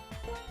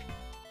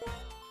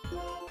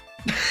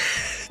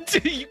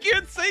 You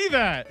can't say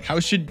that. How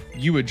should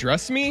you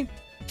address me?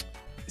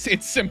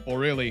 It's simple,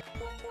 really.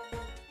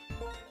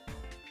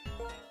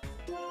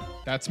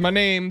 That's my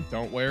name.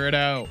 Don't wear it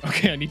out.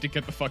 Okay, I need to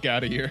get the fuck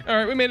out of here. All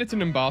right, we made it to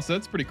Nimbasa.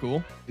 That's pretty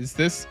cool. Is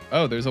this...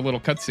 Oh, there's a little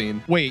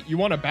cutscene. Wait, you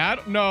want a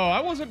battle? No, I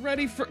wasn't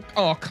ready for...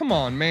 Oh, come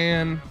on,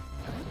 man.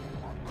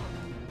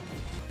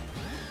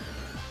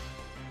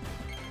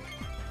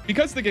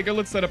 Because the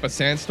Gigalith set up a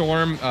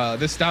sandstorm,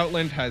 this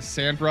Stoutland has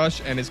Sand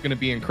Rush and is going to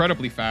be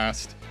incredibly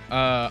fast.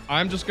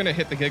 I'm just going to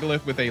hit the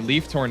Gigalith with a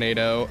Leaf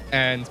Tornado.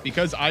 And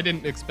because I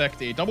didn't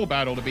expect a double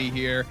battle to be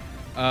here,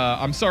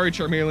 I'm sorry,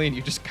 Charmeleon,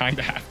 you just kind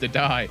of have to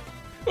die.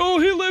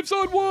 Oh, he lives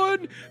on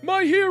one!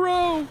 My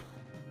hero!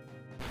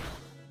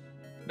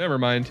 Never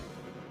mind.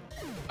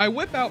 I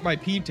whip out my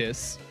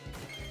Pincus.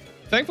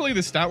 Thankfully, the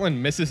Stoutland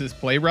misses his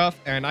play rough,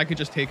 and I could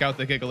just take out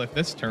the Gigalith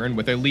this turn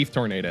with a Leaf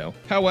Tornado.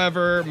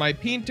 However, my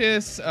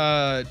Pincus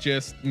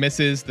just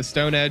misses the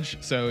Stone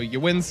Edge, so you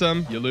win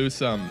some, you lose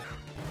some.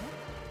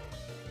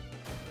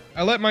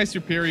 I let my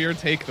Superior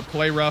take the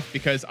play rough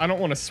because I don't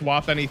want to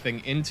swap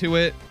anything into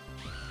it.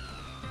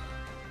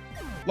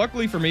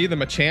 Luckily for me, the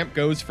Machamp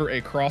goes for a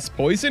Cross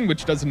Poison,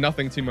 which does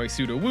nothing to my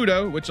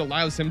Sudowoodo, which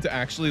allows him to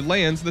actually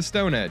land the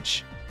Stone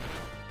Edge.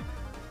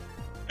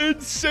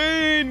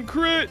 Insane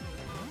crit!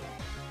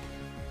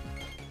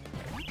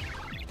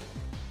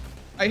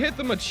 I hit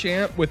the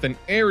Machamp with an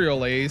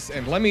Aerial Ace,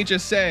 and let me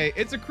just say,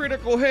 it's a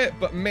critical hit,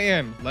 but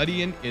man,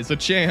 Ledian is a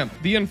champ.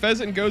 The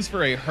Unfezant goes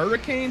for a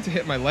Hurricane to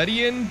hit my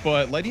Ledian,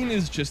 but Ledian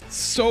is just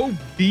so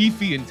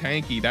beefy and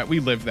tanky that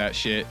we live that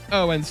shit.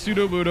 Oh, and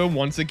Sudowoodo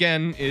once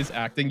again is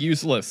acting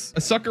useless.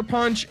 A Sucker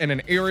Punch and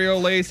an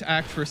Aerial Ace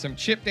act for some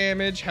chip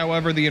damage,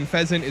 however, the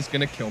Unfezant is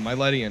gonna kill my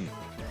Ledian.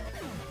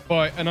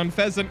 But an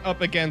Unfezant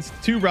up against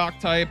two rock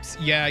types,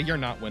 yeah, you're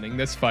not winning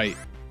this fight.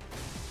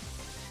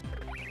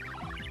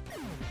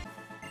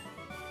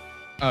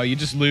 Oh, you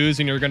just lose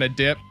and you're gonna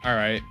dip? All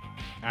right,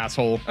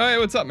 asshole. Hey,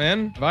 what's up,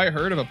 man? Have I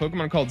heard of a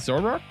Pokemon called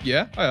Zoroark?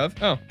 Yeah, I have.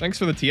 Oh, thanks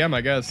for the TM, I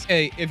guess.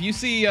 Hey, if you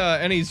see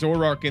any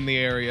Zoroark in the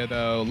area,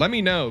 though, let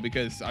me know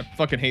because I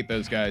fucking hate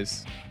those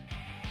guys.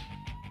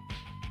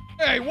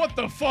 Hey, what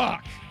the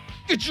fuck?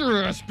 Get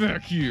your ass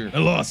back here. I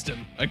lost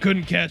him. I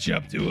couldn't catch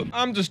up to him.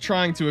 I'm just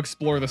trying to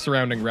explore the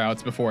surrounding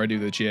routes before I do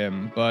the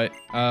gym. But,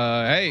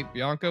 hey,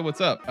 Bianca,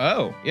 what's up?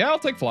 Oh, yeah, I'll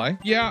take Fly.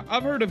 Yeah,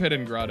 I've heard of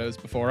hidden grottos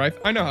before.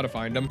 I know how to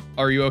find them.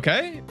 Are you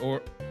okay?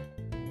 Or...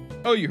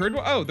 Oh, you heard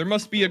one? Oh, there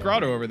must be a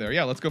grotto over there.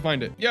 Yeah, let's go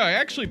find it. Yeah, I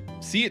actually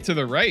see it to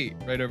the right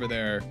over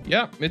there.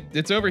 Yeah,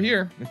 it's over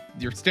here.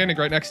 You're standing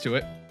right next to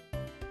it.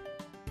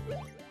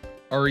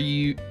 Are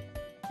you...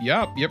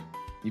 Yep.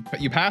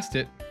 You passed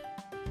it.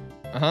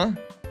 Uh-huh.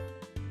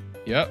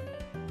 Yep.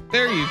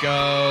 There you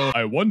go.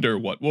 I wonder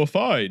what we'll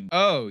find.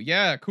 Oh,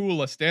 yeah,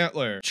 cool, a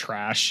Stantler.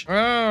 Trash. Oh,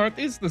 aren't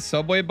these the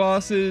subway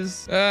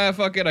bosses?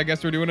 Fuck it, I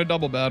guess we're doing a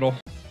double battle.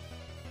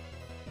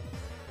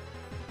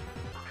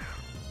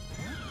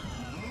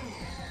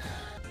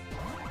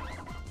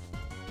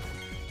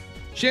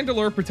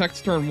 Chandelure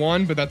protects turn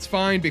 1, but that's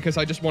fine because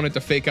I just wanted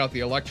to fake out the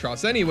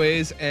Electros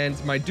anyways,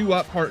 and my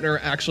duo partner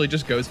actually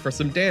just goes for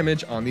some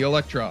damage on the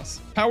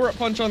Electros. Power-up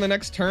punch on the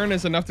next turn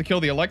is enough to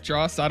kill the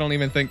Electros. I don't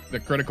even think the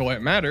critical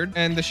hit mattered.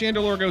 And the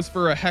Chandelure goes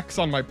for a Hex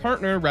on my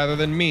partner rather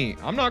than me.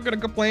 I'm not gonna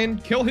complain.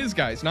 Kill his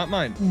guys, not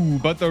mine. Ooh,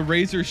 but the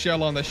Razor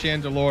Shell on the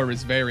Chandelure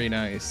is very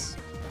nice.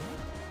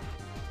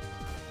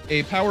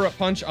 A power-up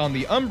punch on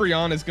the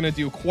Umbreon is gonna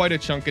do quite a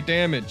chunk of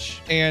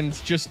damage. And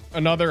just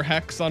another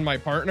Hex on my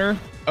partner.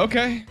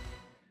 Okay.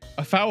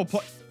 A foul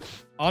play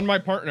on my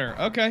partner.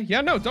 Okay. Yeah,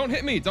 no, don't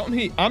hit me. Don't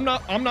hit. I'm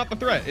not the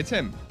threat. It's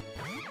him.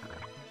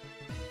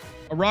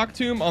 A Rock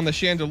Tomb on the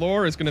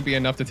Chandelure is going to be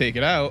enough to take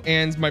it out,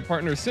 and my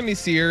partner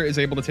Simisear is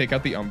able to take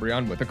out the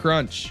Umbreon with a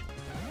crunch.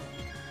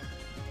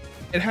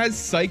 It has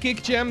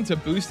Psychic Gem to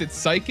boost its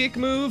Psychic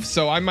move,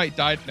 so I might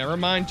die. Never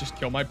mind, just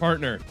kill my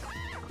partner.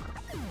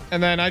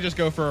 And then I just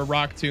go for a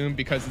Rock Tomb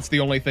because it's the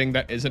only thing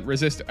that isn't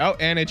resistant. Oh,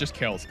 and it just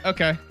kills.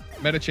 Okay,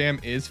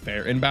 Medicham is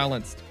fair and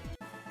balanced.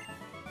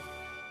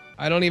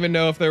 I don't even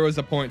know if there was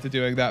a point to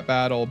doing that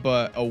battle,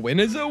 but a win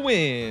is a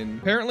win.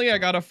 Apparently, I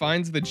gotta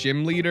find the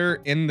gym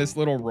leader in this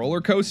little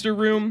roller coaster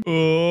room.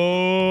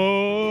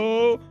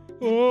 Oh,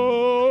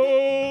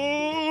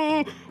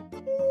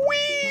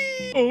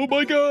 wee! Oh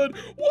my God,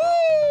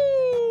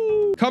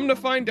 whoa! Come to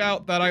find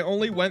out that I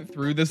only went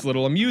through this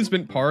little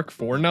amusement park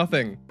for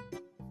nothing.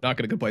 Not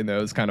gonna complain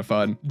though, it's kind of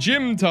fun.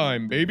 Gym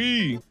time,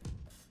 baby.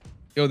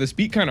 Yo, this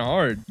beat kind of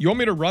hard. You want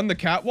me to run the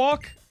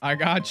catwalk? I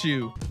got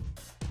you.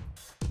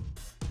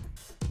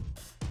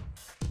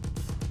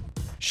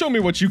 Show me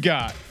what you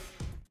got.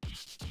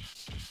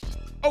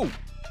 Oh,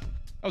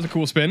 that was a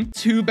cool spin.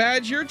 Too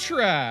bad you're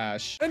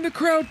trash. And the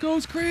crowd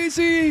goes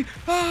crazy.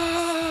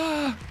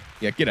 Ah!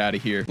 Yeah, get out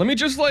of here. Let me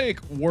just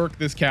like work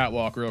this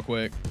catwalk real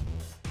quick.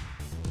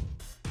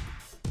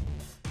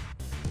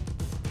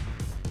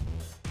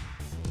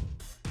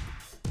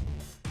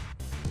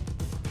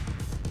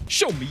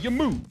 Show me your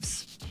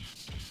moves.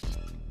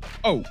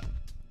 Oh,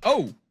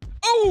 oh,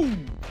 oh.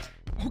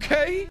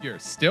 Okay, you're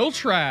still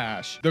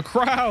trash. The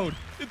crowd,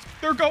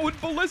 they're going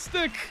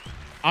ballistic.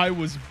 I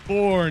was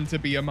born to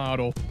be a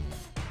model.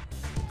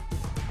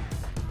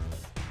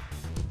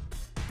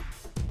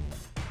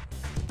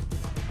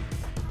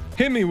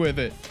 Hit me with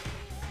it.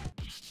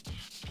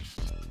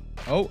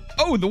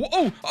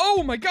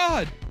 Oh my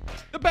God.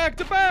 The back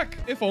to back.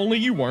 If only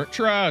you weren't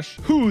trash.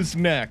 Who's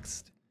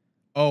next?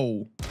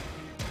 Oh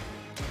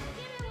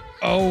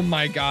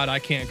my God, I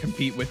can't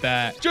compete with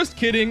that. Just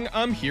kidding,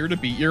 I'm here to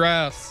beat your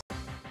ass.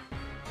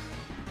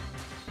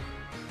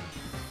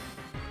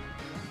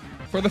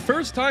 For the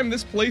first time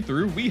this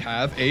playthrough, we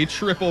have a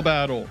triple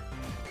battle.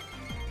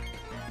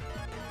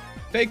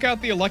 Fake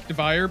out the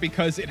Electivire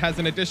because it has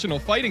an additional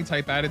fighting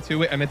type added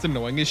to it and it's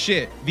annoying as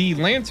shit. The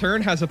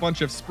Lantern has a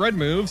bunch of spread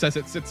moves as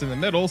it sits in the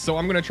middle, so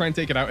I'm gonna try and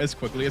take it out as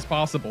quickly as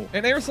possible.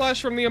 An Air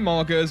Slash from the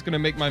Amalga is gonna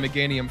make my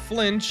Meganium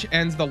flinch,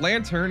 and the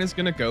Lantern is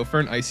gonna go for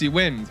an Icy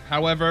Wind.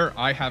 However,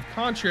 I have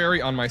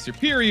Contrary on my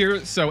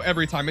Superior, so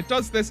every time it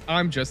does this,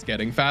 I'm just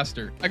getting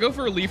faster. I go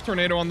for a Leaf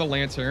Tornado on the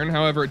Lantern,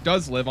 however, it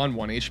does live on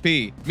 1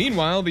 HP.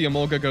 Meanwhile, the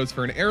Amalga goes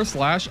for an Air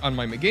Slash on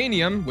my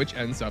Meganium, which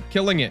ends up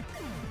killing it.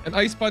 An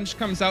Ice Punch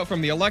comes out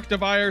from the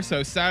Electivire,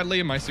 so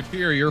sadly, my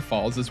Superior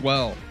falls as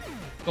well.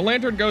 The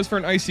Lantern goes for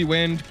an Icy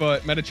Wind,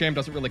 but Medicham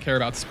doesn't really care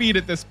about speed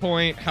at this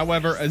point.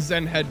 However, a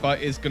Zen Headbutt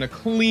is going to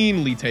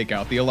cleanly take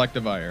out the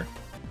Electivire.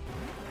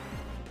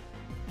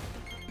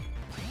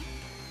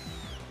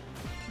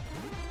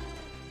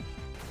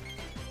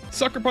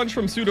 Sucker Punch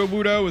from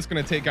Sudowoodo is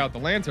going to take out the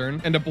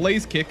Lantern, and a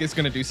Blaze Kick is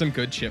going to do some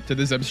good chip to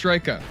the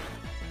Zebstrika.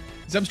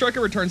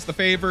 Zebstrika returns the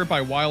favor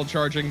by wild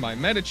charging my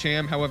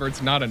Medicham, however,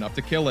 it's not enough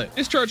to kill it.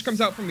 Discharge comes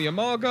out from the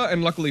Amalga,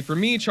 and luckily for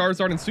me,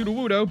 Charizard and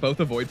Sudowoodo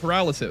both avoid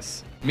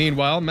paralysis.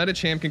 Meanwhile,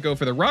 Medicham can go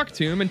for the Rock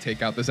Tomb and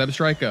take out the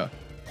Zebstrika.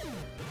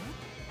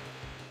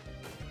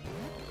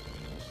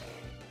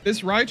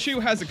 This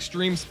Raichu has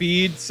extreme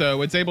speed,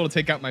 so it's able to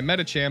take out my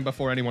Medicham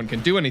before anyone can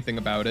do anything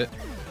about it.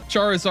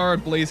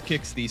 Charizard Blaze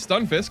Kicks the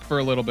Stunfisk for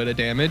a little bit of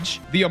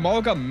damage. The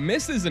Amalga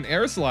misses an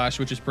Air Slash,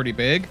 which is pretty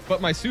big, but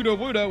my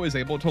Sudowoodo is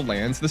able to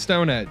land the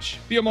Stone Edge.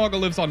 The Amalga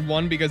lives on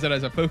 1 because it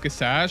has a Focus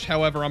Sash,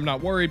 however, I'm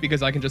not worried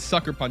because I can just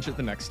Sucker Punch it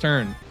the next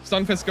turn.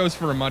 Stunfisk goes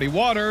for a Muddy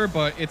Water,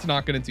 but it's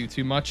not going to do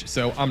too much,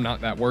 so I'm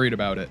not that worried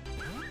about it.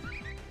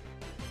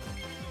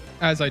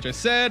 As I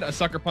just said, a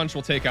Sucker Punch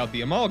will take out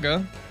the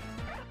Amalga.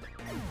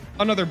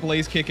 Another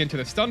Blaze Kick into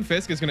the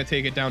Stunfisk is going to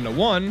take it down to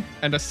 1,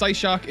 and a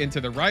Psyshock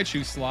into the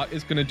Raichu slot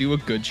is going to do a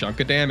good chunk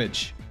of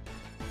damage.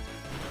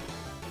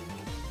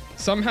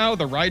 Somehow,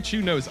 the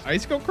Raichu knows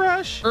Icicle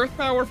Crash? Earth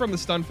Power from the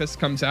Stunfisk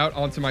comes out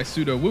onto my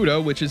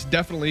Sudowoodo, which is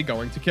definitely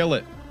going to kill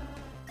it.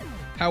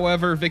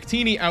 However,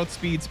 Victini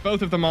outspeeds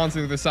both of the mons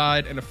to the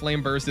side, and a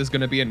Flame Burst is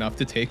going to be enough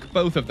to take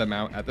both of them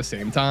out at the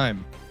same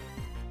time.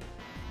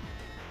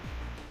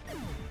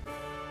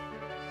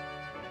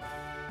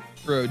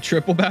 Bro,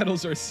 triple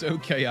battles are so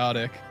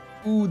chaotic.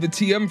 Ooh, the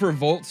TM for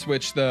Volt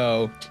Switch,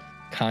 though.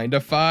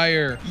 Kinda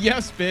fire.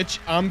 Yes, bitch,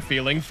 I'm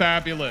feeling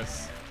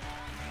fabulous.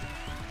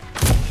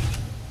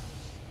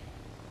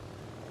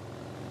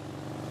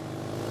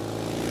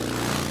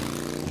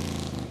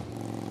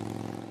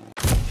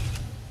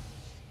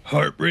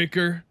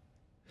 Heartbreaker?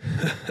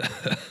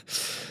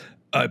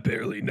 I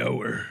barely know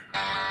her.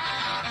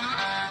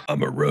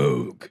 I'm a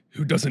rogue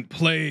who doesn't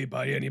play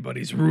by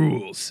anybody's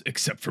rules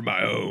except for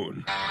my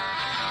own.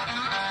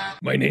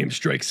 My name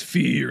strikes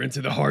fear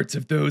into the hearts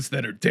of those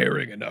that are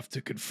daring enough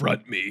to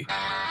confront me.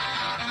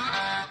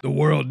 The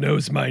world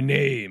knows my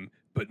name,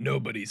 but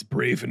nobody's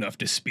brave enough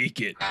to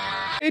speak it.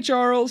 Hey,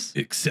 Charles.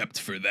 Except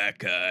for that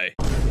guy.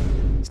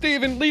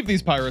 Steven, leave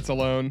these pirates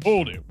alone.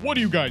 Hold it, what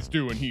are you guys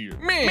doing here?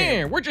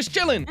 Man, we're just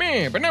chilling.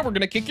 Man, but now we're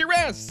gonna kick your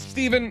ass.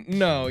 Steven,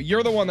 no,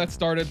 you're the one that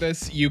started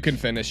this. You can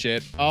finish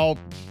it. I'll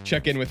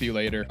check in with you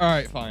later. All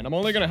right, fine. I'm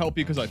only gonna help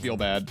you because I feel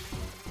bad.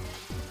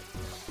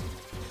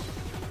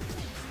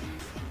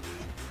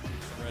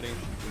 Ready?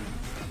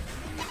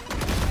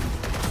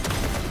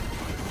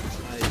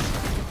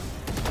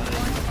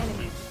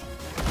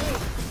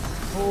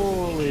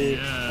 Holy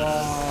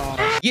fuck.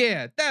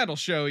 Yeah, that'll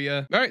show you.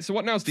 All right, so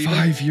what now, Steven?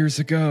 5 years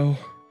ago,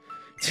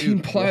 Team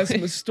Dude,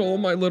 Plasma stole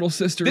my little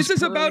sister's This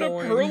is about a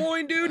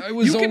purloin, dude? I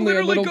was you can only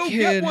a literally little go kid.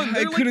 get one. I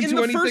They're like couldn't in do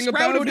the anything first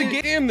round of about the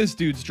it. game. This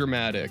dude's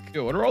dramatic.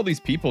 Yo, what are all these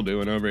people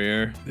doing over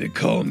here? They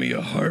call me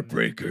a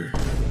heartbreaker,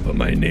 but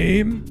my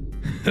name?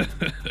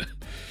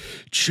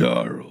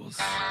 Charles.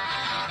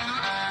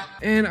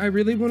 And I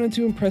really wanted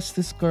to impress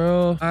this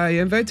girl. I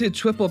invented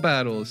triple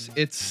battles.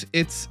 It's a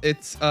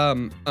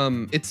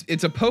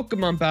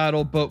Pokemon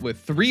battle, but with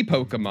 3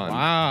 Pokemon.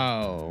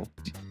 Wow.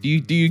 Do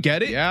you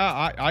get it?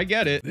 Yeah, I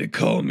get it. They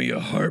call me a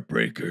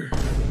heartbreaker,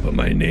 but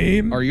my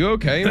name? Are you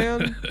okay,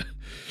 man?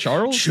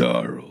 Charles?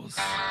 Charles.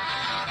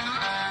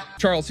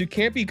 Charles, you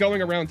can't be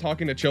going around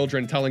talking to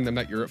children telling them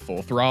that you're at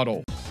full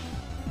throttle.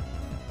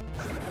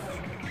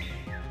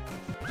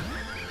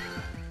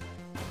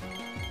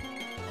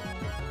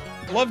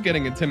 I love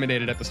getting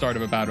intimidated at the start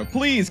of a battle.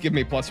 Please give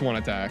me +1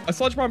 attack. A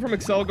Sludge Bomb from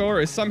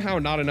Excelgor is somehow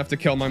not enough to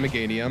kill my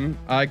Meganium.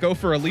 I go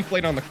for a Leaf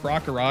Blade on the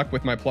Krokorok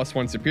with my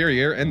 +1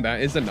 superior, and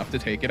that is enough to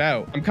take it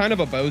out. I'm kind of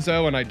a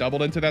bozo, and I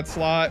doubled into that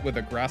slot with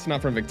a Grass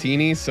Knot from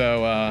Victini,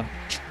 so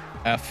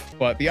F.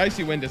 But the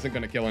Icy Wind isn't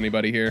gonna kill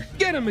anybody here.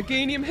 Get him,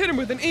 Meganium! Hit him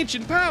with an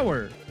Ancient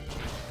Power!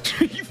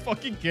 Are you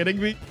fucking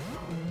kidding me?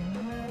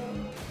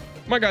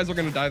 My guys are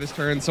going to die this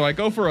turn, so I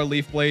go for a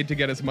Leaf Blade to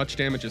get as much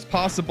damage as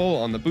possible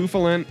on the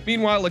Bouffalant.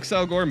 Meanwhile,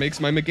 Excelgor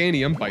makes my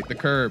Meganium bite the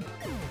curb.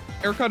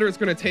 Air Cutter is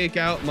going to take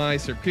out my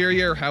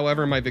Superior,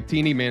 however, my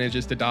Victini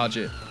manages to dodge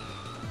it.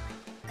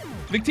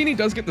 Victini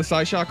does get the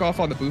Psyshock off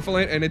on the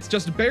Bouffalant, and it's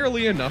just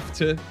barely enough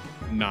to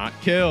not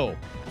kill.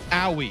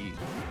 Owie.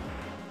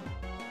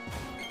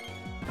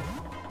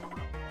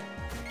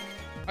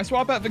 I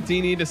swap out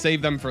Victini to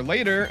save them for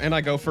later, and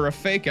I go for a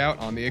Fake Out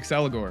on the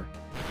Excelgor.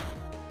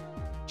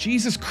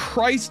 Jesus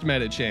Christ,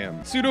 Medicham.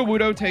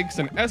 Sudowoodo takes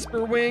an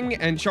Esper Wing,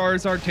 and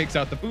Charizard takes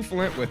out the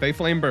Bouffalant with a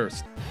Flame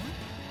Burst.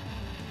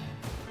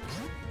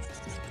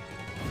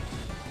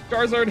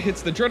 Charizard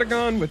hits the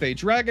Druddigon with a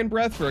Dragon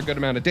Breath for a good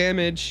amount of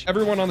damage.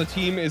 Everyone on the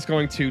team is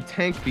going to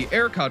tank the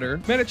Air Cutter.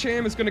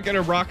 Medicham is going to get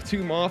a Rock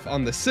Tomb off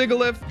on the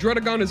Sigilyph.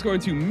 Druddigon is going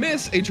to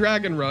miss a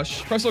Dragon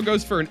Rush. Crustle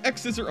goes for an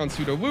X-Scissor on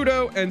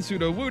Sudowoodo, and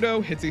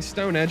Sudowoodo hits a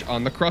Stone Edge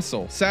on the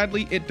Crustle.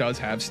 Sadly, it does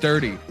have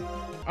Sturdy.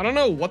 I don't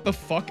know what the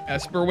fuck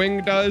Esper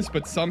Wing does,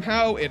 but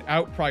somehow it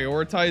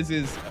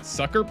out-prioritizes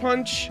Sucker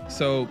Punch,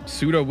 so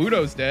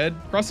Sudowoodo's dead.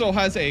 Crustle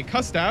has a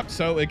Custap,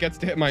 so it gets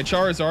to hit my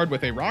Charizard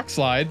with a Rock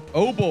Slide.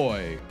 Oh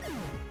boy.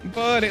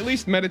 But at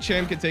least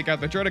Medicham can take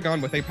out the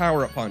Druddigon with a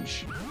Power-Up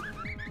Punch.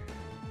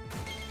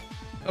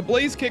 A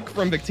Blaze Kick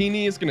from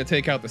Victini is going to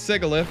take out the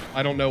Sigilyph.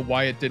 I don't know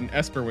why it didn't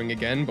Esper Wing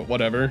again, but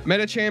whatever.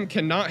 Medicham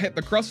cannot hit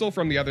the Crustle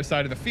from the other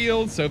side of the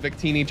field, so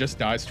Victini just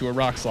dies to a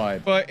Rock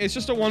Slide. But it's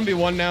just a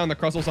 1v1 now, and the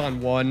Crustle's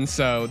on 1,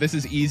 so this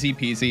is easy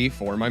peasy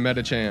for my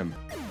Medicham.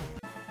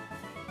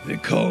 They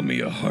call me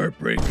a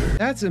heartbreaker.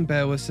 That's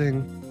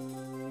embarrassing.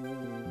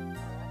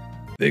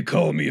 They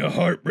call me a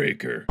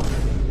heartbreaker,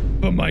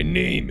 but my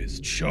name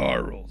is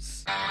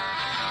Charles.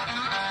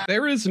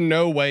 There is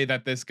no way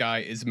that this guy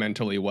is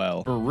mentally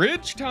well.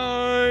 Bridge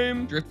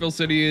time! Driftville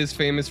City is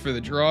famous for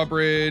the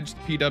drawbridge,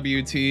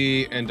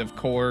 PWT, and of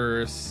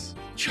course,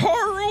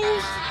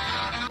 Charles!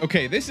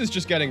 Okay, this is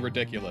just getting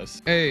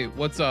ridiculous. Hey,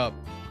 what's up?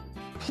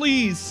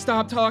 Please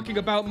stop talking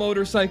about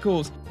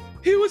motorcycles.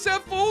 He was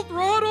at full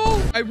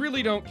throttle! I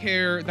really don't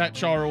care that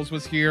Charles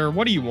was here.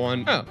 What do you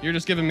want? Oh, you're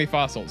just giving me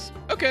fossils.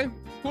 Okay,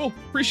 cool.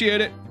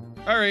 Appreciate it.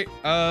 All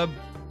right,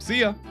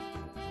 see ya.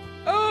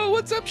 Oh,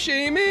 what's up,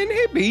 Shaman?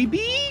 Hey,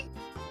 baby.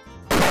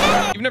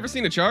 You've never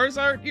seen a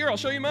Charizard? Here, I'll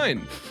show you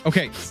mine.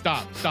 Okay,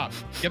 stop.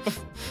 Get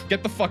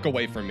the fuck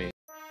away from me.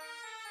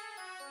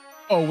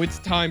 Oh, it's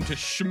time to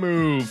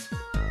schmoove.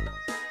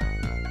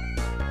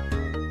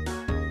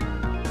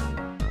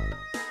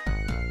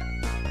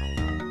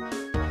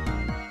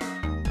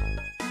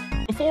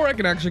 Before I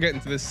can actually get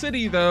into the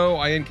city, though,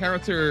 I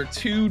encounter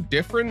 2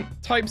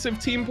 different types of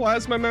Team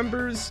Plasma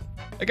members.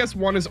 I guess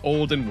one is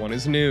old and one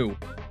is new.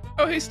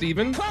 Oh, hey,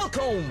 Steven.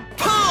 Welcome.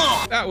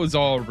 That was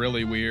all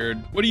really weird.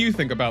 What do you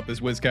think about this,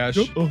 Wizcash?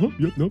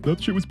 Yep, no,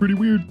 that shit was pretty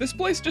weird. This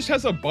place just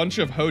has a bunch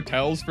of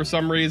hotels for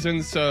some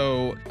reason,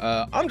 so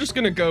I'm just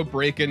gonna go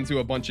break into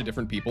a bunch of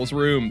different people's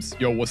rooms.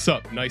 Yo, what's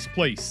up? Nice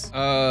place.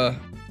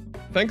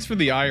 Thanks for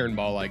the iron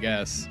ball, I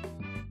guess.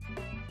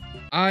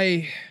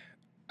 I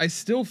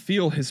still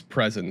feel his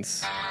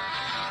presence.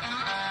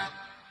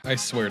 I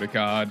swear to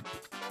God.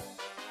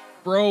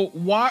 Bro,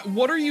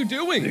 what are you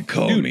doing? They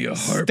call Dude, me a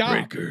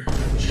heartbreaker.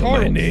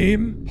 Charles, My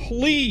name?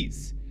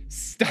 please,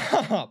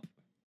 stop.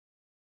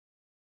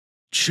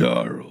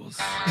 Charles.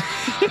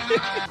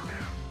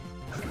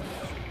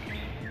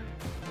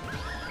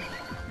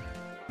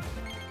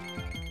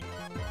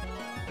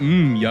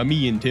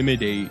 Yummy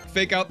intimidate.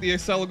 Fake out the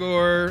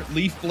Excelgor,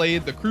 Leaf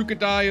Blade the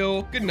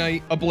Crocodile, good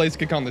night. A Blaze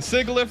Kick on the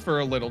Sigilyph for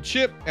a little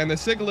chip, and the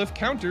Sigilyph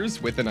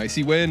counters with an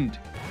Icy Wind.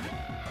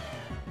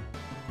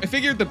 I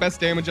figured the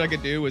best damage I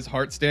could do is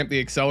Heart Stamp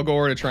the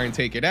Excelgor to try and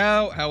take it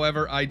out,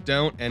 however I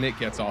don't, and it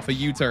gets off a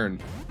U-turn.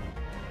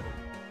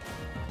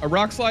 A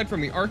Rock Slide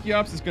from the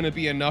Archeops is going to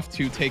be enough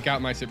to take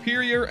out my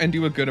Superior and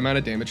do a good amount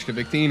of damage to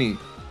Victini.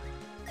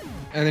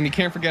 And then you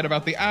can't forget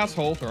about the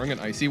asshole throwing an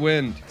Icy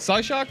Wind.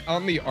 Psyshock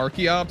on the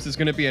Archeops is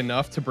going to be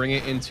enough to bring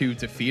it into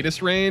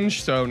Defeatist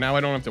range, so now I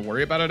don't have to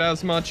worry about it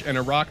as much, and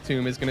a Rock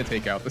Tomb is going to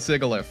take out the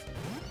Sigilyph.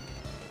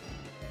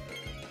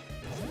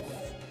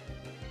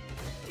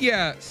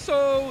 Yeah,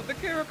 so the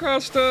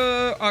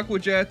Caracosta Aqua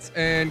Jets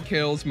and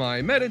kills my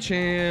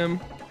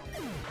Medicham,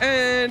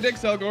 and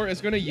Excelgor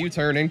is going to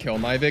U-turn and kill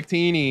my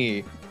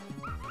Victini.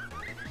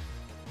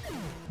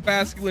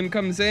 Basculin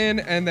comes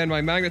in, and then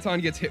my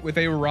Magneton gets hit with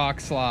a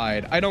Rock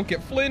Slide. I don't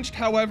get flinched,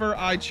 however,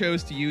 I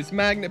chose to use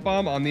Magnet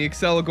Bomb on the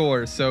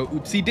Excelgor, so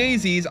oopsie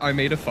daisies, I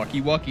made a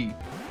fucky wucky.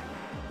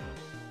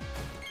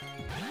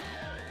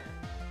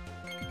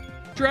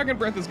 Dragon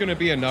Breath is going to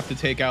be enough to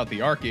take out the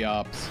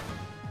Archeops.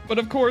 But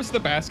of course, the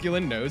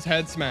Basculin knows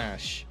Head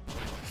Smash.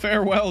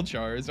 Farewell,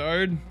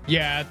 Charizard.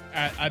 Yeah,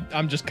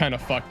 I'm just kind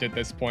of fucked at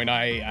this point.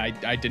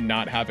 I did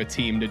not have a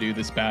team to do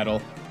this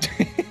battle.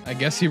 I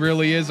guess he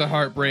really is a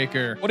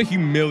heartbreaker. What a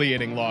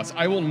humiliating loss.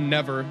 I will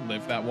never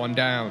live that one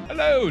down.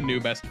 Hello, new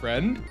best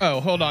friend.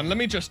 Oh, hold on. Let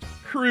me just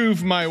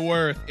prove my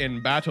worth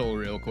in battle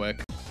real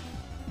quick.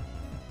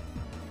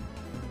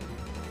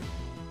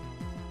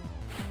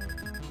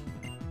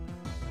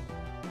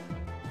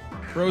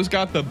 Bro's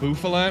got the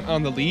Bouffalant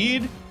on the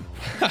lead.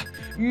 Ha!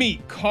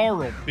 Meet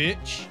Carl,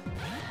 bitch.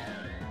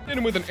 Hit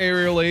him with an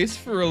Aerial Ace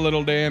for a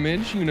little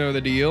damage. You know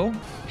the deal.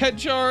 Head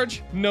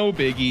charge, no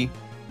biggie.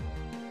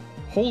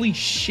 Holy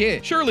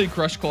shit. Surely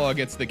Crush Claw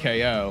gets the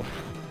KO.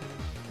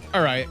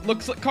 All right,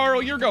 looks like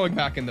Carl, you're going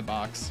back in the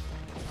box.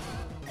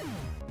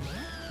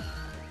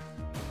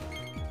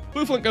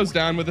 Bouffalant goes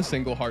down with a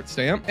single Heart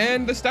Stamp,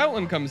 and the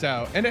Stoutland comes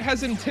out, and it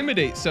has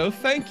Intimidate, so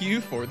thank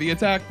you for the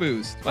attack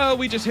boost. Well,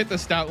 we just hit the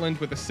Stoutland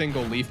with a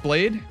single Leaf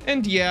Blade,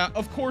 and yeah,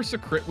 of course a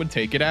crit would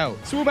take it out.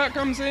 Swoobat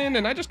comes in,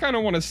 and I just kind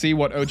of want to see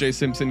what OJ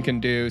Simpson can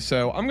do,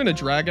 so I'm going to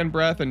Dragon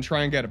Breath and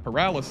try and get a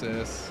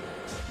Paralysis.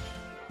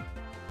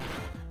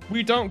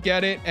 We don't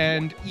get it,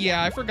 and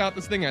yeah, I forgot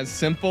this thing has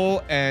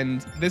Simple,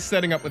 and this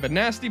setting up with a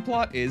Nasty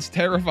Plot is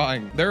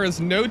terrifying. There is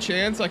no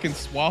chance I can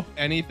swap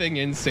anything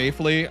in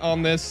safely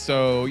on this,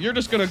 so you're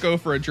just gonna go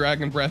for a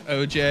Dragon Breath,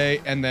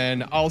 OJ, and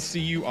then I'll see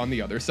you on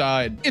the other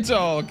side. It's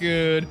all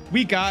good.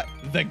 We got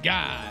the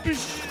guy.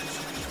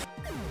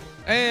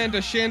 And a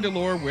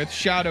Chandelure with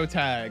Shadow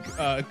Tag.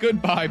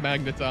 Goodbye,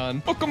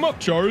 Magneton. Hook him up,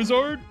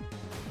 Charizard.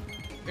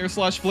 Air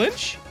Slash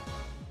Flinch.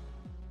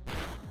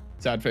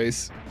 Sad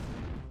face.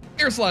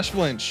 Air Slash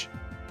Flinch.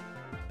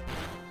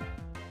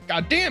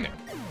 God damn it.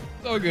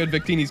 So good.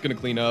 Victini's gonna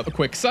clean up. A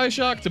quick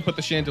Psyshock to put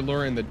the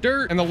Chandelure in the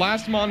dirt. And the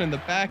last mon in the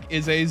back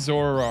is a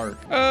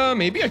Zoroark.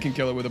 Maybe I can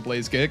kill it with a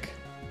Blaze Kick.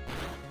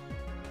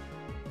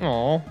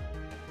 Aw.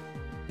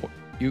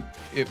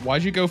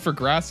 Why'd you go for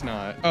Grass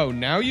Knot? Oh,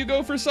 now you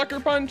go for Sucker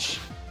Punch?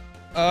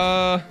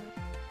 Yeah,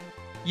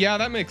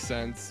 that makes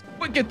sense.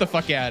 But get the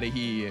fuck out of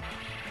here.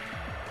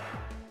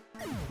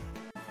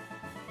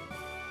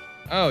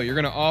 Oh, you're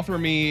gonna offer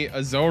me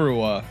a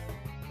Zorua.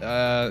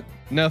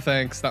 No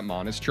thanks, that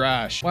mon is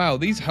trash. Wow,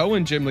 these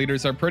Hoenn gym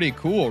leaders are pretty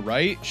cool,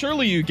 right?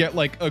 Surely you get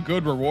like a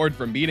good reward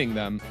from beating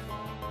them.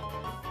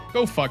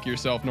 Go fuck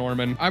yourself,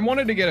 Norman. I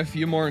wanted to get a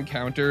few more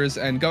encounters,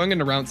 and going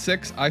into round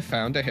 6, I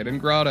found a hidden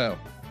grotto.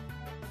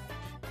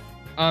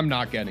 I'm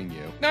not getting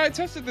you. Now, I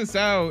tested this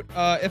out.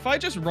 If I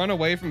just run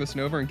away from the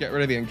Snover and get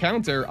rid of the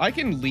encounter, I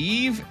can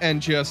leave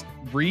and just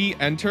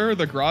re-enter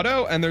the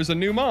grotto, and there's a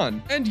new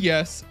mon. And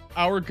yes,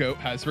 our goat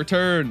has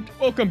returned.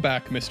 Welcome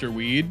back, Mr.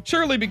 Weed.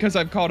 Surely because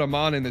I've caught a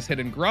mon in this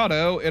hidden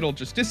grotto, it'll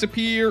just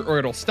disappear or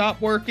it'll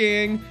stop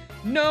working.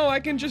 No, I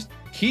can just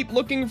keep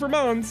looking for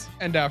mons.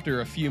 And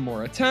after a few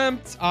more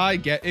attempts, I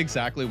get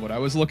exactly what I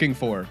was looking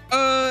for.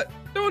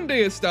 Don't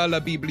 ¿Dónde está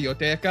la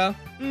biblioteca?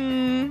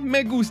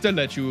 Me gusta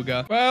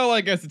lechuga. Well,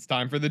 I guess it's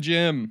time for the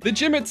gym. The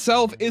gym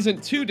itself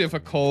isn't too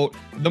difficult.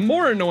 The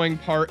more annoying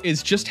part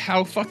is just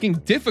how fucking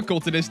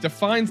difficult it is to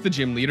find the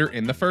gym leader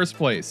in the first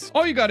place.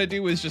 All you gotta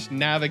do is just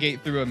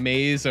navigate through a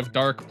maze of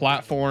dark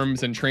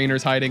platforms and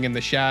trainers hiding in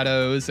the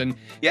shadows, and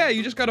yeah,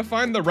 you just gotta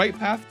find the right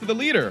path to the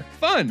leader.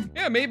 Fun.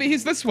 Yeah, maybe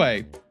he's this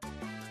way.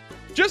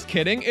 Just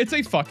kidding, it's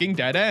a fucking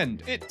dead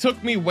end. It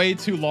took me way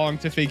too long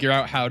to figure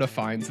out how to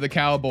find the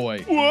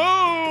cowboy.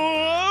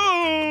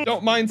 Whoa!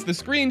 Don't mind the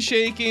screen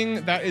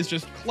shaking, that is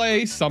just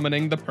Clay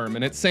summoning the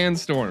permanent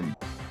sandstorm.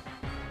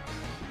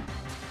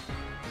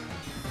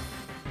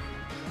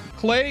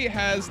 Clay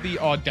has the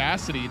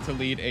audacity to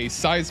lead a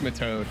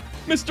seismitoad.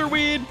 Mr.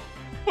 Weed,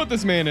 put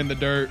this man in the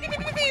dirt.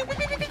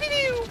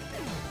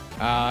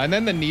 And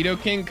then the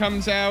Nidoking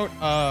comes out.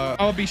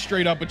 I'll be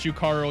straight up with you,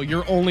 Carl.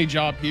 Your only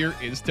job here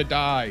is to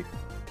die.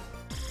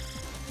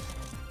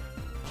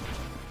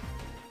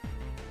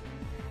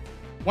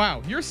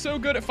 Wow, you're so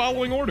good at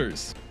following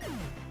orders.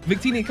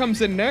 Victini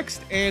comes in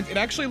next, and it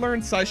actually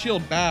learns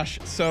Psyshield Bash,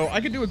 so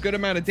I can do a good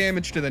amount of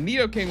damage to the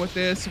Nidoking with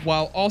this,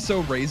 while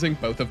also raising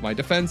both of my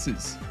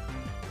defenses.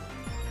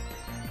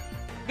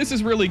 This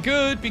is really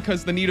good,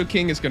 because the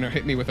Nidoking is going to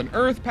hit me with an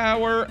Earth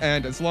Power,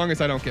 and as long as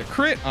I don't get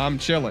crit, I'm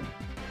chilling.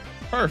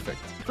 Perfect.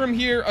 From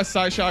here, a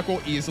Psyshock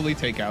will easily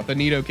take out the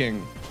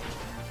Nidoking.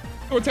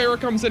 Torterra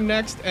comes in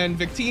next, and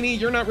Victini,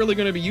 you're not really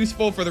going to be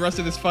useful for the rest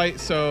of this fight,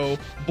 so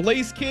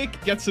Blaze Kick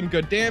gets some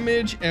good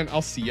damage, and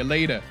I'll see you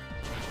later.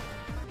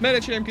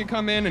 Medicham can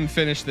come in and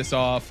finish this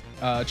off.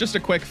 Just a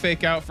quick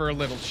fake out for a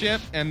little chip,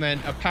 and then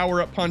a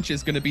power-up punch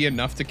is going to be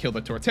enough to kill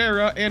the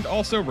Torterra, and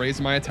also raise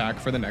my attack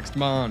for the next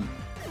Mon.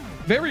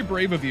 Very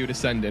brave of you to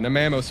send in a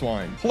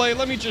Mamoswine. Play,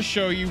 let me just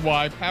show you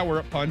why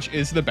Power-Up Punch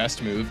is the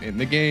best move in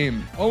the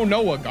game. Oh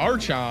no, a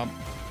Garchomp.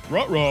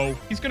 Ruh-roh.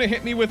 He's gonna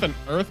hit me with an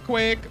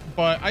Earthquake,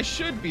 but I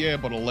should be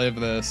able to live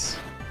this.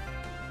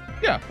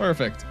 Yeah,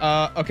 perfect.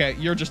 Okay,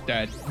 you're just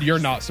dead. You're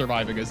not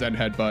surviving a Zen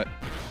Headbutt.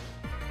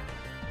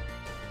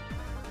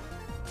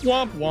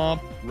 Womp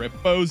womp, rip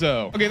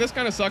bozo. Okay, this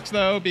kind of sucks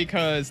though,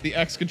 because the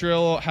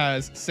Excadrill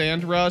has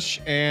Sand Rush,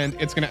 and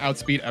it's gonna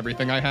outspeed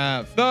everything I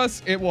have.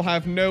 Thus, it will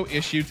have no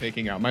issue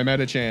taking out my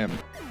Medicham.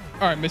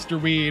 All right,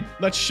 Mr. Weed,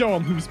 let's show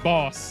him who's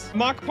boss.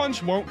 Mach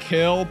Punch won't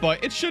kill,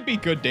 but it should be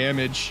good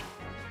damage.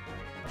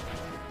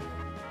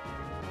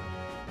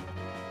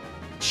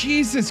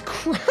 Jesus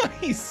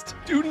Christ!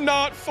 Do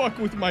not fuck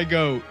with my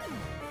goat.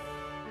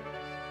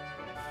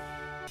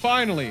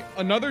 Finally,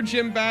 another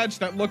gym badge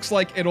that looks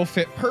like it'll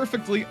fit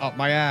perfectly up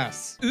my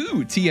ass.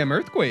 Ooh, TM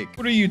Earthquake.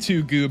 What are you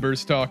two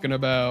goobers talking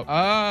about?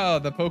 Ah,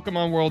 the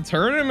Pokemon World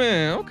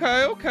Tournament.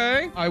 Okay,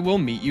 okay. I will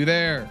meet you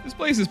there. This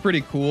place is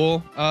pretty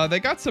cool. They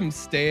got some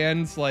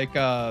stands, like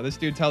this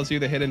dude tells you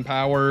the hidden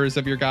powers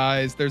of your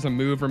guys. There's a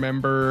move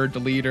remember,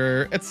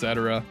 deleter,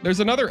 etc.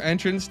 There's another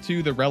entrance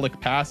to the Relic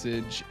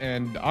Passage,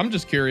 and I'm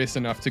just curious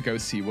enough to go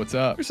see what's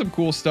up. There's some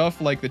cool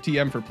stuff like the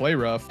TM for Play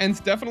Rough, and it's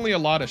definitely a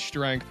lot of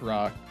Strength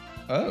Rock.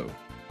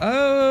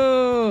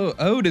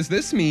 Oh, does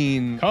this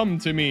mean? Come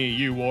to me,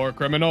 you war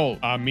criminal.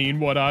 I mean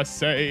what I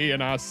say,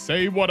 and I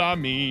say what I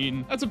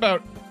mean. That's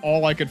about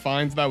all I could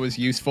find that was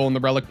useful in the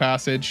Relic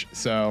Passage.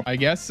 So I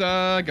guess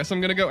I'm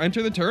gonna go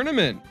enter the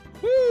tournament.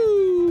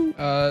 Woo!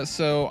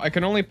 So I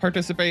can only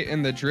participate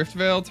in the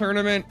Driftvale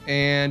tournament,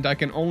 and I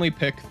can only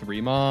pick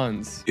 3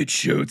 Mons. It's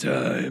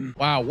showtime.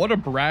 Wow, what a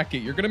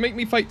bracket. You're gonna make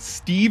me fight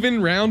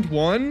Steven round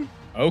 1?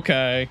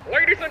 Okay.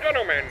 Ladies and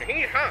gentlemen,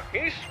 he's hot,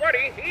 he's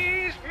sweaty,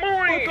 he's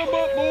moist. Welcome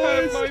up,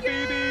 boys, my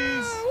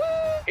babies.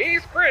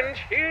 He's cringe,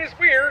 he's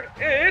weird,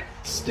 it's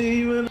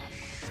Steven.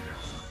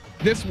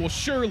 This will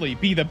surely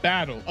be the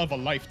battle of a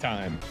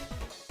lifetime.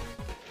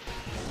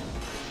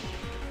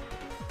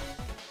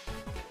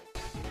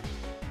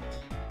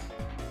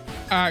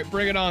 All right,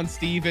 bring it on,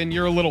 Steven.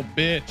 You're a little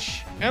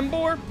bitch.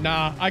 Emboar?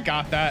 Nah, I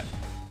got that.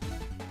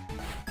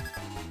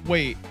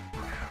 Wait.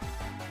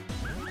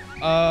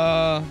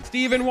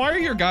 Steven, why are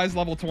your guys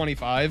level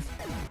 25?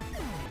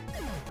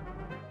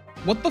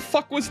 What the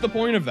fuck was the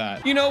point of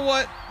that? You know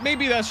what?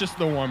 Maybe that's just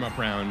the warm-up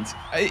round.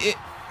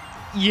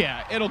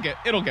 Yeah, it'll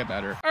get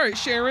better. All right,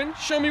 Sharon,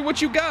 show me what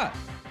you got.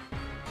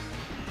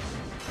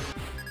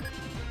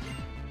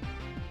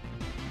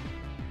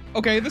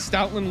 Okay, the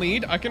Stoutland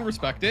lead. I can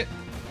respect it.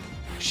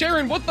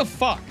 Sharon, what the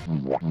fuck?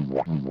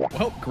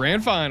 Well,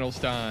 grand finals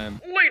time.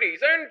 ladies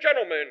and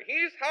gentlemen,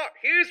 he's hot,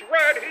 he's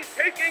red, he's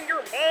taking your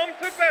mom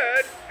to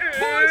bed.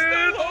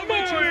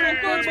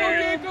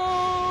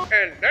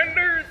 And then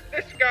there's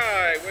this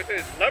guy with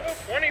his level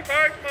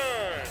 25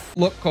 Mon.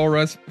 Look,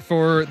 Colrus,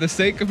 for the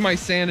sake of my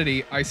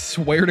sanity, I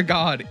swear to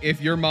God,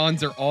 if your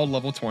Mons are all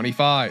level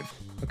 25.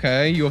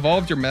 Okay, you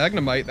evolved your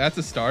Magnemite, that's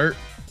a start.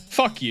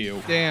 Fuck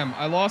you. Damn,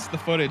 I lost the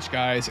footage,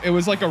 guys. It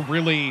was like a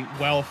really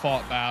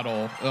well-fought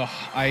battle. Ugh,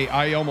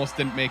 I almost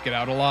didn't make it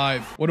out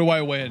alive. What do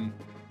I win?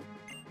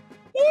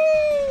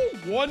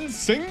 Woo! One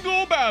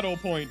single battle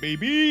point,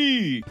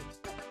 baby!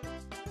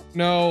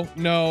 No,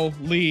 no,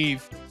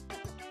 leave.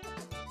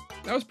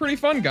 That was pretty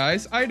fun,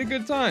 guys. I had a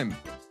good time.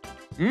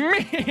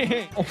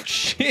 Oh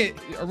shit.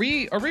 Are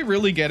we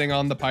really getting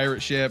on the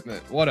pirate ship?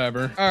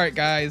 Whatever. All right,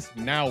 guys.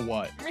 Now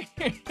what?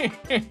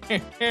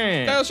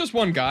 That was just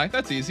one guy.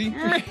 That's easy.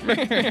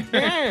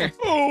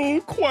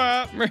 Oh,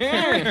 quap.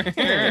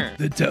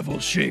 The devil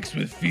shakes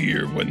with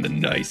fear when the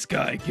nice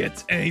guy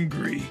gets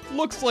angry.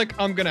 Looks like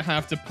I'm gonna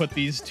have to put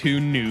these two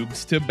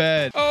noobs to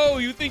bed. Oh,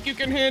 you think you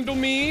can handle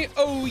me?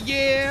 Oh,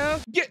 yeah?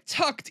 Get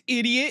tucked,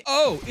 idiot.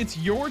 Oh, it's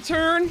your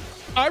turn?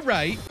 All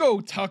right,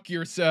 go tuck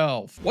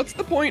yourself. What's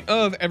the point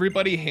of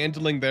everybody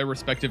handling their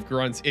respective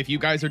grunts if you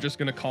guys are just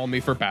gonna call me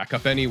for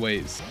backup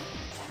anyways?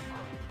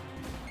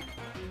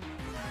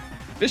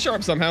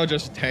 Bisharp somehow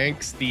just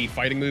tanks the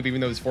fighting move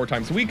even though he's 4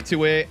 times weak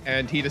to it,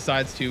 and he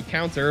decides to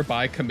counter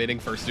by committing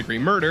first-degree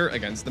murder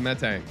against the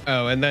Metang.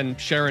 Oh, and then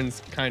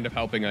Sharon's kind of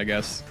helping, I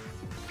guess.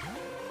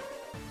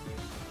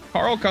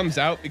 Carl comes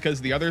out because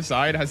the other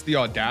side has the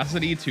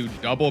audacity to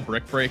double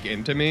brick break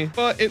into me,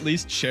 but at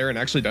least Sharon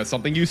actually does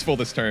something useful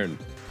this turn.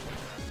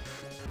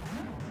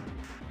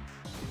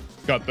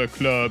 Got the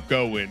club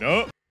going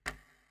up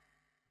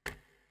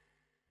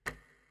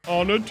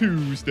on a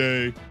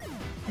Tuesday.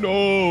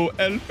 No,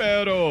 El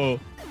Perro.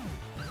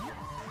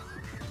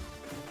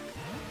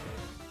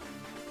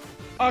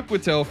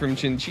 Aquatel from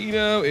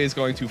Chinchino is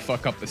going to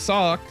fuck up the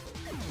sock,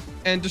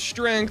 and to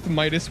Strength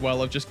might as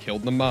well have just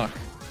killed the muck.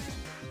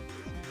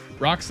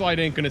 Rock Slide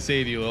ain't gonna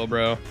save you, little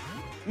bro.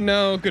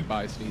 No,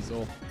 goodbye,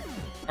 Sneasel.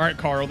 All right,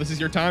 Carl, this is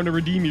your time to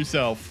redeem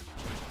yourself.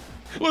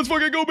 Let's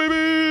fucking go,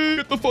 baby!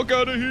 Get the fuck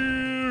out of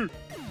here!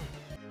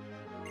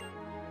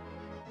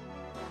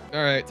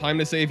 All right, time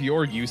to save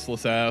your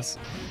useless ass.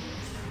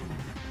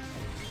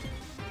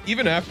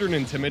 Even after an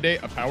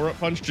Intimidate, a power-up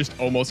punch just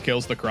almost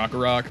kills the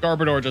Krokorok.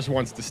 Garbodor just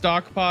wants to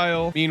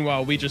stockpile.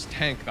 Meanwhile, we just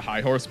tank the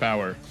high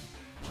horsepower.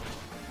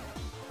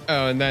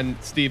 Oh, and then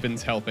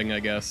Steven's helping, I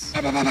guess.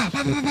 Get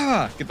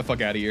the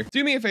fuck out of here.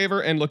 Do me a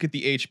favor and look at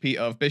the HP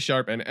of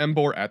Bisharp and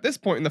Emboar at this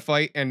point in the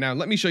fight, and now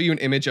let me show you an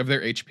image of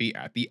their HP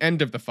at the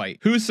end of the fight.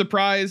 Who's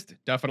surprised?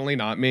 Definitely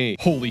not me.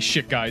 Holy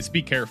shit, guys,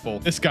 be careful.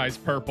 This guy's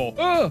purple.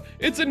 Oh,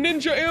 it's a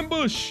ninja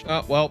ambush.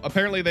 Well,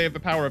 apparently they have the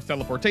power of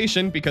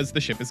teleportation because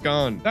the ship is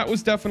gone. That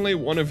was definitely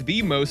one of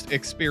the most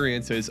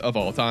experiences of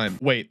all time.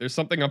 Wait, there's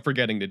something I'm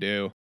forgetting to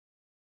do.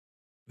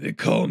 They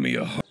call me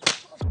a...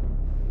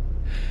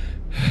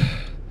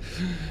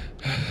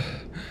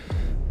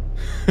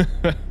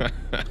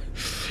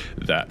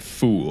 That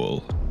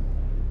fool.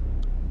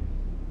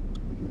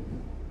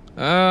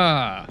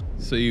 Ah,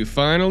 so you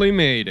finally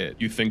made it.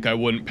 You think I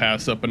wouldn't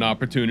pass up an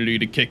opportunity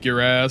to kick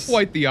your ass?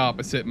 Quite the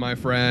opposite, my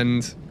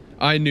friend.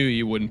 I knew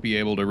you wouldn't be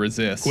able to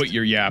resist. Quit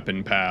your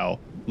yapping, pal.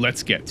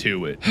 Let's get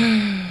to it.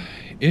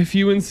 If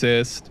you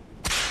insist.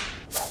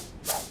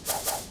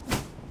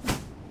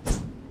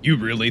 You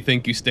really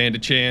think you stand a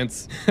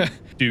chance?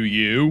 Do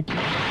you?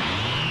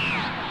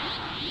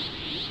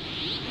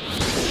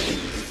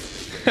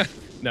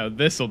 Now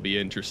this'll be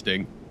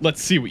interesting. Let's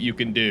see what you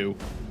can do.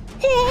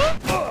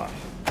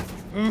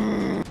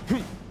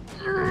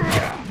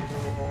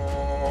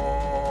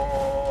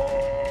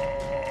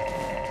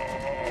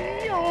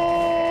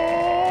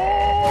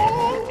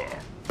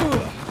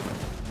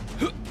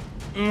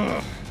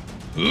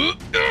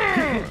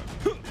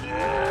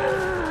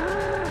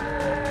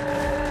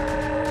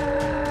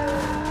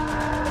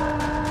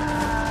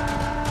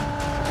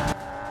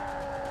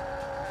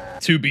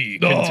 To be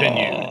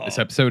continued. This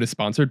episode is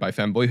sponsored by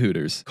Femboy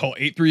Hooters. Call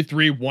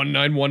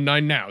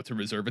 833-1919 now to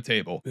reserve a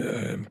table.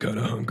 I'm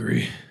kinda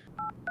hungry.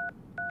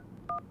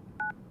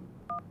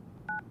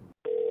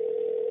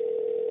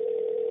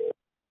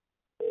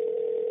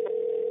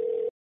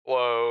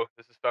 Hello,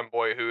 this is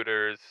Femboy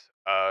Hooters.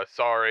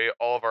 Sorry,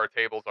 all of our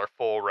tables are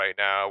full right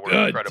now. We're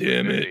God incredibly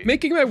damn it. busy.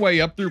 Making my way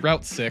up through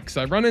Route 6,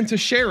 I run into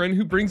Sharon,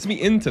 who brings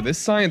me into this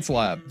science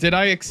lab. Did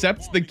I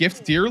accept the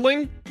gift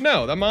dearling?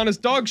 No, that man is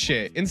dog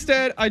shit.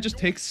 Instead, I just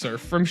take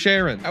Surf from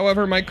Sharon.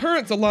 However, my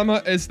current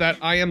dilemma is that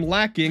I am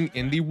lacking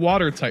in the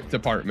water type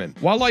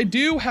department. While I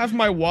do have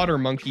my water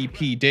monkey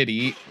P.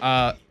 Diddy,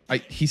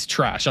 he's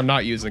trash. I'm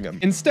not using him.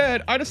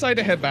 Instead, I decide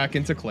to head back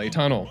into Clay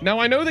Tunnel. Now,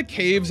 I know the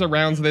caves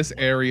around this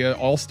area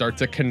all start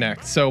to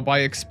connect, so by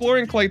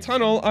exploring Clay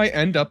Tunnel, I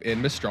end up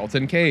in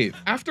Mistralton Cave.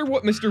 After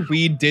what Mr.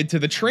 Weed did to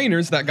the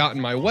trainers that got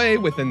in my way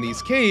within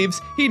these caves,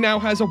 he now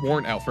has a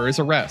warrant out for his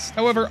arrest.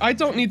 However, I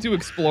don't need to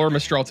explore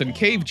Mistralton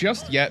Cave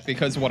just yet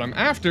because what I'm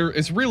after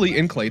is really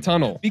in Clay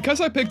Tunnel. Because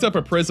I picked up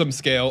a prism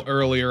scale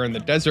earlier in the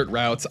desert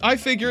routes, I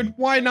figured,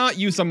 why not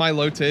use a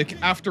Milotic?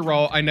 After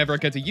all, I never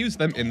get to use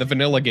them in the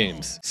vanilla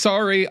games.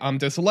 Sorry, I'm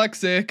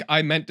dyslexic.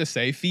 I meant to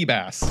say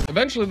Feebas.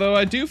 Eventually, though,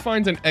 I do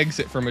find an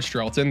exit from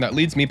Mistralton that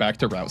leads me back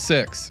to Route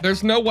 6.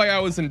 There's no way I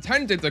was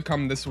intended to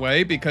come this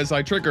way because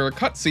I trigger a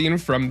cutscene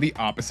from the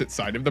opposite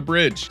side of the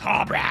bridge.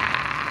 Cobra!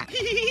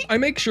 I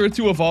make sure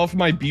to evolve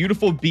my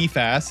beautiful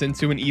Beefass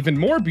into an even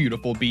more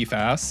beautiful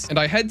Beefass, and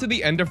I head to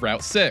the end of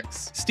Route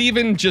 6.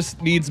 Steven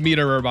just needs me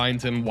to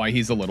remind him why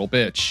he's a little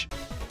bitch.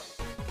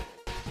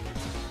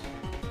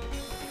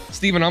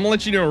 Steven, I'm gonna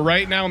let you know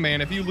right now,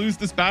 man, if you lose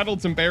this battle,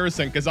 it's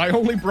embarrassing, because I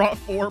only brought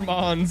 4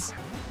 Mons.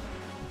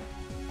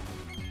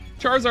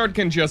 Charizard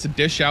can just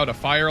dish out a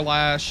Fire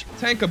Lash,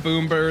 tank a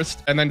Boom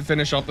Burst, and then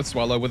finish off the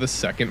Swellow with a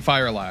second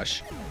Fire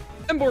Lash.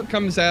 Emboar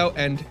comes out,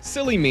 and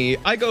silly me,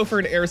 I go for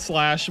an Air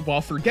Slash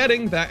while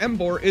forgetting that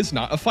Emboar is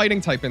not a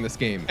fighting type in this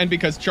game. And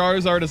because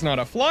Charizard is not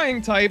a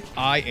flying type,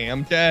 I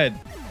am dead.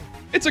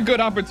 It's a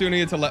good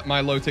opportunity to let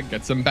Milotic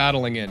get some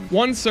battling in.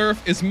 One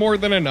Surf is more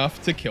than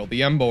enough to kill the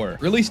Emboar.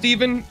 Really,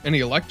 Steven? An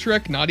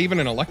Electric? Not even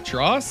an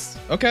Electros?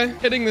 Okay.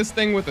 Hitting this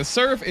thing with a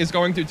Surf is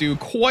going to do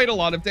quite a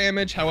lot of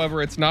damage,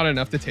 however, it's not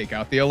enough to take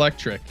out the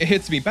Electric. It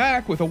hits me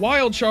back with a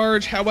Wild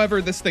Charge,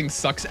 however, this thing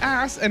sucks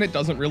ass and it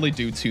doesn't really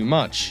do too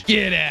much.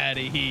 Get out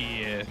of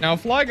here. Now,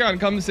 Flygon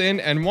comes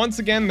in, and once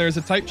again, there's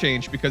a type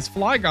change because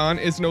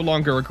Flygon is no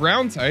longer a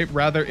ground type,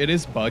 rather it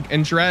is Bug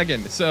and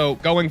Dragon. So,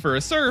 going for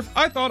a Surf,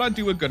 I thought I'd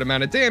do a good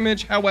amount of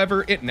damage,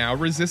 however, it now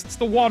resists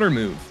the water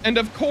move. And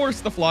of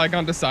course, the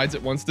Flygon decides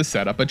it wants to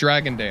set up a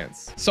Dragon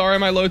Dance. Sorry,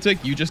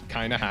 Milotic, you just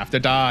kinda have to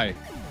die.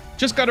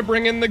 Just gotta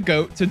bring in the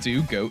goat to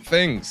do goat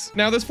things.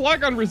 Now, this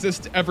Flygon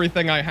resists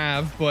everything I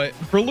have, but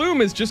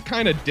Breloom is just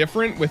kinda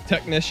different with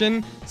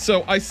Technician,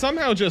 so I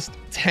somehow just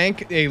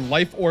tank a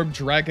Life Orb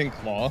Dragon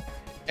Claw,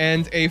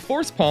 and a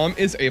Force Palm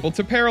is able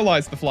to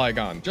paralyze the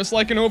Flygon. Just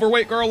like an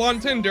overweight girl on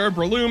Tinder,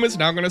 Breloom is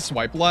now gonna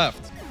swipe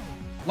left.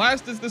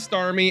 Last is the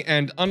Starmie,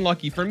 and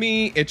unlucky for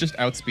me, it just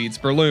outspeeds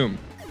Breloom.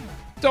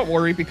 Don't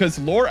worry, because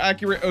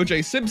lore-accurate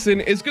OJ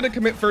Simpson is gonna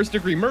commit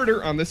first-degree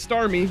murder on this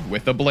Starmie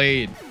with a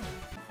blade.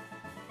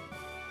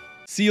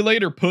 See you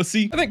later,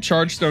 pussy. I think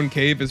Chargestone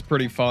Cave is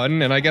pretty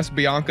fun, and I guess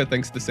Bianca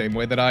thinks the same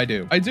way that I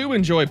do. I do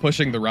enjoy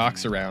pushing the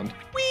rocks around.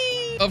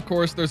 Whee! Of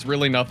course, there's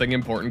really nothing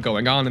important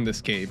going on in this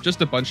cave,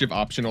 just a bunch of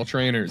optional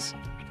trainers.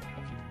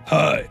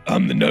 Hi,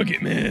 I'm the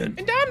Nugget Man.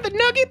 And I'm the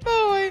Nugget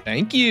Boy.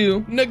 Thank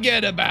you.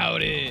 Nugget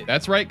about it.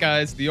 That's right,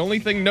 guys. The only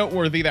thing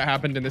noteworthy that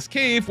happened in this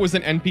cave was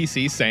an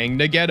NPC saying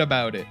Nugget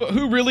about it. But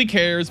who really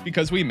cares,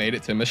 because we made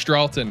it to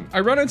Mistralton.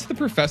 I run into the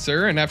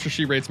professor, and after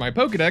she rates my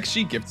Pokedex,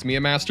 she gifts me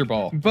a Master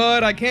Ball.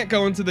 But I can't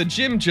go into the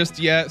gym just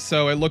yet,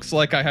 so it looks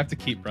like I have to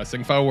keep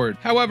pressing forward.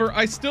 However,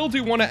 I still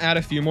do want to add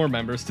a few more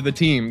members to the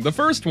team. The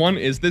first one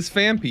is this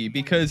Phanpy,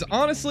 because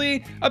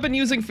honestly, I've been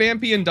using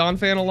Phanpy and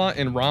Donphan a lot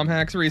in ROM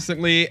hacks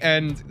recently,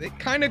 and it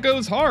kind of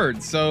goes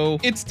hard, so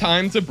it's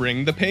time to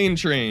bring the Pain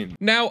Train.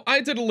 Now,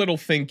 I did a little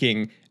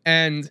thinking,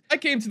 and I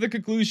came to the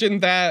conclusion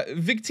that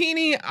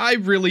Victini I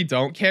really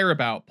don't care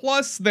about,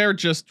 plus they're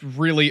just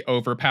really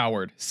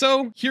overpowered.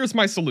 So here's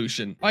my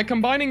solution. By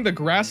combining the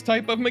grass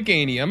type of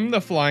Meganium,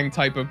 the flying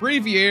type of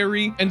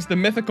Braviary, and the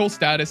mythical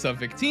status of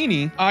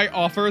Victini, I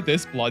offer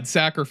this blood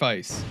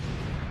sacrifice.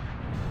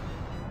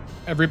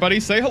 Everybody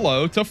say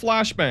hello to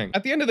Flashbang.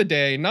 At the end of the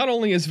day, not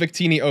only is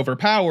Victini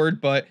overpowered,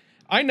 but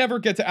I never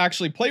get to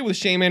actually play with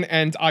Shaman,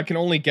 and I can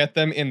only get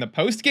them in the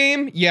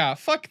post-game? Yeah,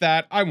 fuck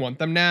that. I want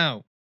them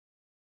now.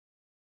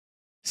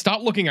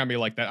 Stop looking at me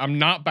like that. I'm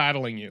not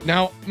battling you.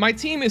 Now, my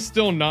team is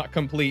still not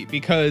complete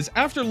because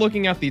after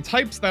looking at the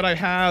types that I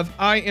have,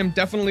 I am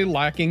definitely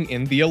lacking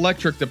in the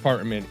electric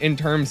department in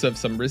terms of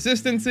some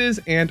resistances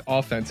and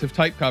offensive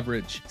type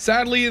coverage.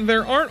 Sadly,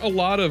 there aren't a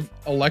lot of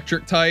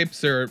electric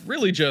types or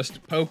really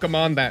just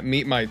Pokemon that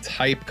meet my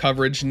type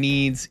coverage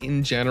needs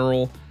in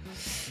general.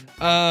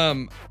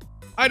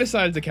 I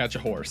decided to catch a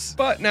horse.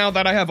 But now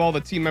that I have all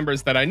the team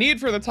members that I need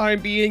for the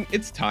time being,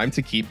 it's time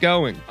to keep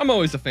going. I'm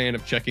always a fan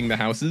of checking the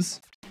houses.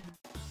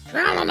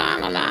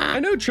 I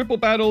know triple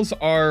battles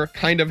are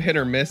kind of hit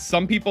or miss.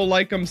 Some people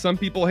like them, some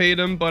people hate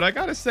them, but I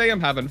gotta say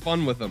I'm having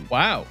fun with them.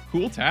 Wow,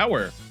 cool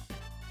tower.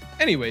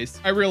 Anyways,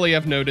 I really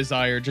have no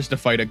desire just to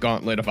fight a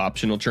gauntlet of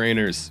optional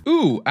trainers.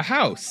 Ooh, a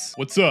house.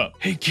 What's up?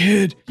 Hey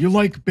kid, you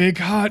like big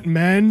hot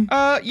men?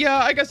 Yeah,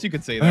 I guess you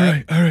could say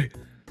that. All right.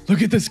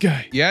 Look at this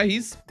guy. Yeah,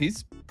 he's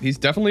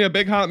definitely a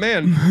big hot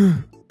man.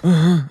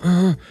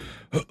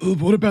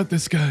 What about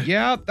this guy?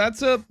 Yeah,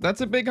 that's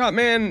a big hot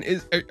man.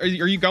 Are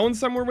you going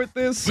somewhere with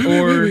this?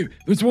 Wait.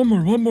 There's one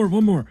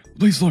more.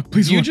 Please look.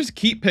 Do you just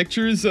keep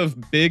pictures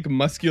of big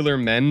muscular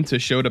men to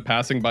show to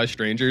passing by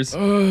strangers?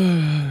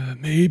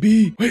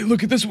 Maybe. Wait,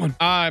 look at this one.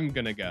 I'm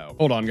gonna go.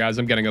 Hold on, guys.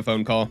 I'm getting a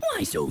phone call.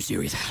 Why so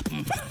serious?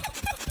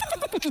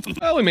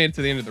 Well, we made it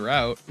to the end of the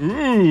route.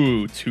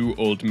 Ooh, 2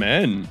 old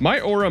men. My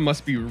aura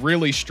must be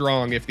really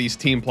strong if these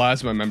Team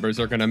Plasma members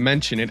are gonna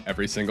mention it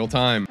every single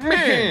time.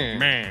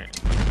 Meh.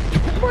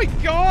 Oh my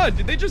god,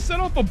 did they just set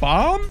off a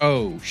bomb?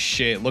 Oh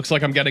shit, looks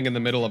like I'm getting in the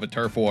middle of a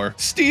turf war.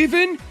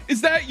 Steven,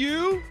 is that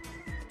you?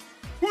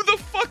 Who the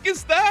fuck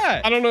is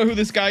that? I don't know who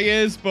this guy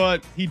is,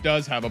 but he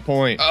does have a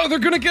point. Oh, they're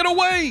gonna get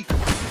away.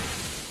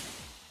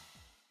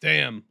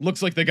 Damn,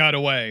 looks like they got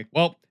away.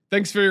 Well,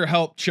 thanks for your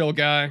help, chill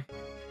guy.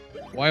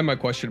 Why am I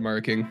question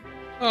marking?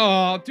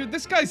 Oh, dude,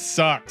 this guy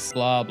sucks.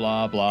 Blah,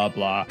 blah, blah,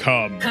 blah.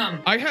 Come.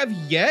 I have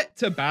yet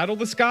to battle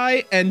this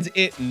guy and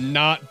it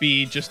not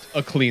be just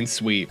a clean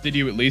sweep. Did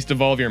you at least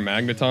evolve your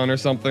Magneton or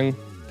something?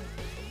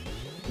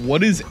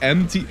 What is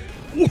MT?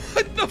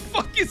 What the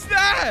fuck is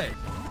that?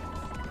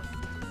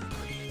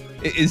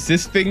 Is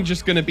this thing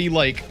just gonna be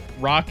like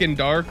Rock and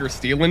Dark or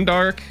Steel and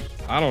Dark?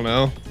 I don't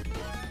know.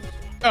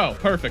 Oh,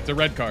 perfect, a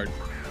red card.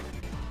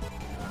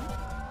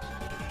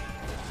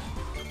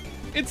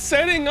 It's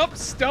setting up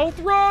stealth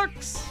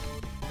rocks.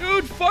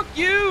 Dude, fuck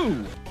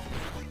you.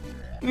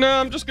 No,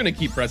 I'm just gonna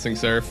keep pressing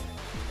surf.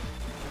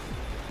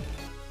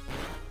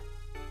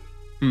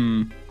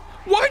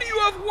 Why do you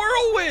have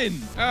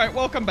whirlwind? All right,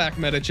 welcome back,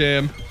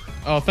 Metacham.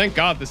 Oh, thank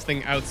God this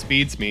thing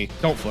outspeeds me.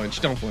 Don't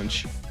flinch, don't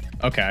flinch.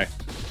 Okay.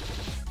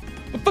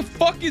 What the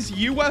fuck is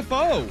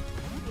UFO?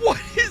 What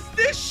is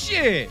this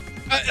shit?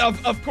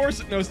 Of course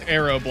it knows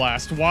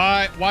Aeroblast.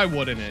 Why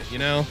wouldn't it, you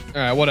know?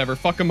 All right, whatever.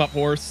 Fuck him up,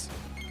 horse.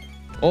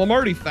 Well, I'm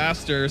already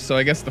faster, so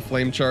I guess the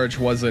flame charge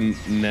wasn't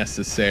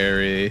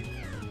necessary.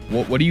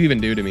 What do you even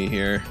do to me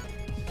here?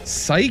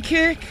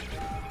 Psychic?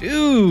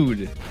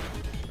 Dude.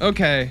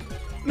 Okay.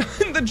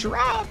 The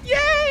drop.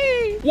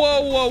 Yay!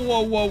 Whoa, whoa,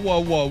 whoa, whoa,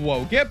 whoa, whoa,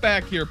 whoa. Get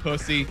back here,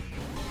 pussy.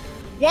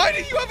 Why do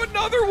you have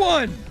another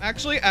one?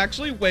 Actually,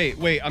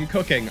 wait. I'm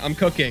cooking.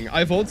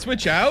 I volt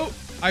switch out.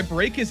 I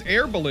break his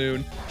air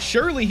balloon.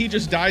 Surely he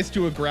just dies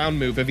to a ground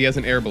move if he has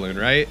an air balloon,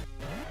 right?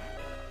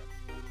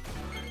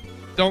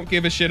 Don't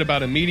give a shit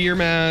about a meteor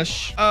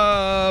mash.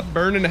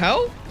 Burn in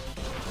hell?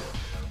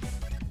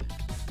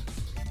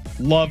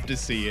 Love to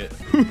see it.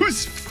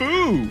 Who's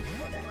Foo?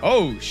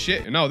 Oh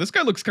shit, no, this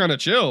guy looks kind of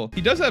chill.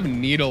 He does have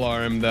needle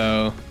arm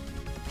though.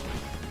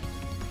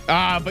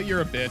 Ah, but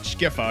you're a bitch.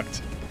 Get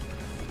fucked.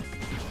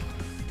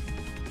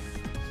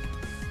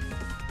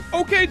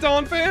 Okay,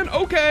 Donphan,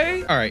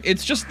 okay. All right,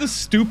 it's just the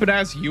stupid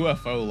ass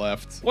UFO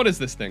left. What is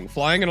this thing?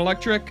 Flying and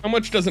electric? How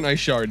much does an ice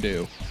shard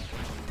do?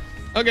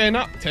 Okay,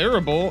 not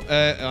terrible.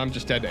 I'm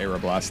just dead to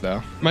Aeroblast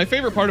though. My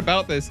favorite part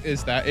about this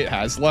is that it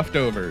has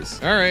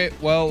leftovers. All right,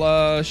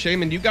 well,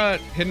 Shaman, you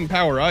got hidden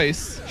power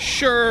ice.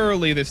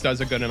 Surely this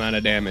does a good amount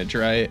of damage,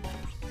 right?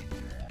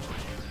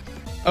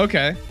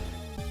 Okay.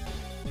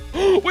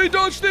 We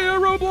dodged the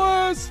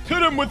Aeroblast!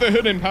 Hit him with the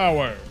hidden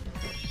power.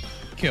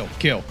 Kill.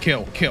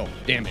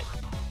 Damn it.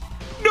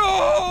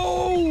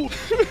 No!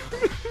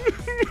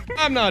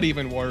 I'm not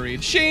even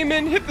worried.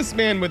 Shaman, hit this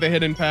man with a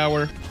hidden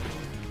power.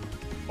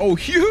 Oh,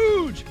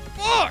 huge!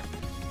 Fuck!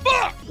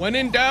 When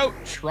in doubt,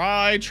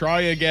 try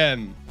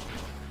again.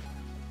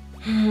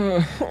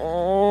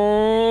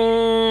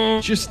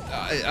 Just,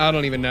 I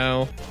don't even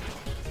know.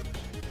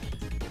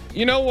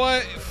 You know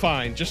what?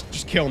 Fine,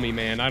 just kill me,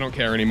 man. I don't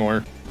care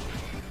anymore.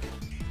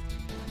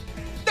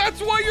 That's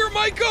why you're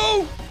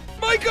Maiko!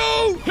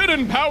 Maiko!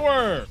 Hidden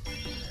power!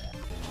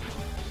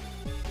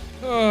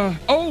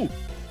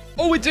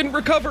 Oh, it didn't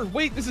recover.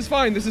 Wait, this is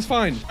fine.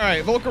 All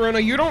right,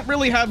 Volcarona, you don't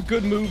really have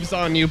good moves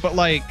on you, but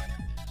like,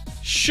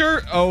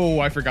 sure. Oh,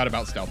 I forgot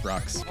about Stealth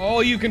Rocks.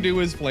 All you can do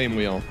is Flame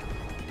Wheel.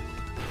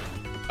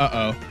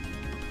 Uh-oh.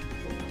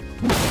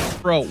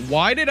 Bro,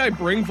 why did I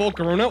bring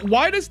Volcarona?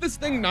 Why does this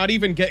thing not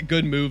even get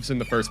good moves in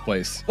the first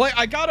place? Like,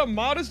 I got a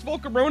modest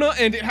Volcarona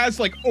and it has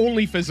like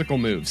only physical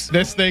moves.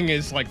 This thing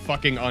is like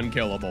fucking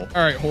unkillable.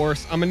 All right,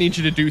 horse, I'm gonna need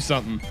you to do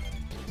something.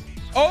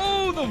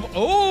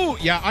 Oh,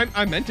 yeah,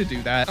 I meant to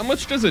do that. How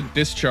much does a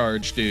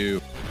discharge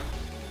do?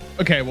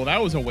 Okay, well,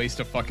 that was a waste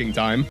of fucking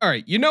time. All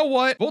right, you know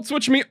what? Volt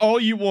switch me all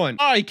you want.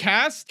 I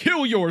cast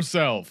Kill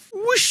Yourself.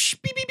 Whoosh,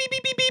 beep, beep, beep,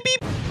 beep, beep, beep,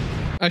 beep.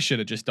 I should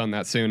have just done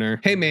that sooner.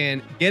 Hey,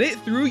 man, get it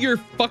through your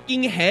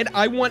fucking head.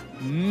 I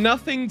want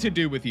nothing to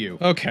do with you.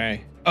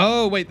 Okay.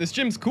 Oh, wait, this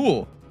gym's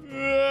cool.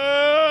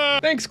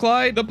 Thanks,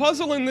 Clyde. The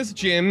puzzle in this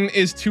gym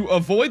is to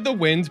avoid the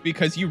wind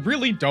because you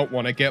really don't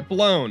want to get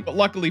blown. But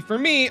luckily for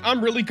me,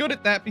 I'm really good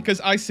at that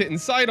because I sit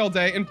inside all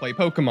day and play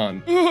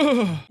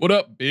Pokemon. What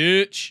up,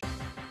 bitch?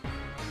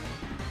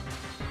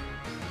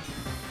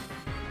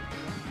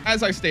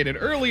 As I stated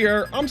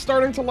earlier, I'm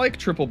starting to like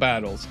triple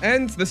battles,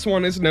 and this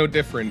one is no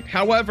different.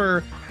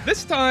 However,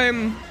 this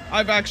time,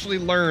 I've actually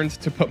learned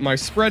to put my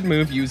spread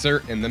move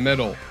user in the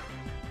middle.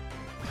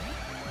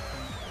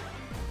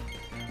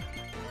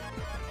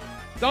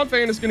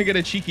 Donphan is going to get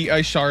a cheeky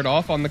Ice Shard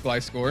off on the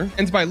Gliscor,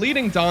 and by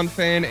leading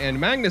Donphan and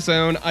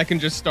Magnezone, I can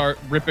just start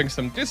ripping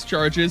some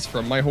discharges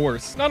from my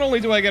horse. Not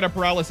only do I get a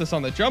paralysis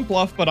on the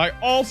Jumpluff, but I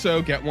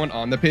also get one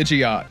on the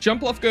Pidgeot.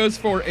 Jumpluff goes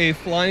for a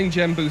Flying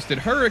Gem boosted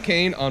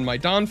Hurricane on my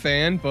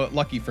Donphan, but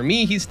lucky for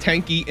me, he's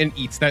tanky and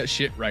eats that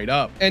shit right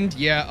up. And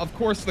yeah, of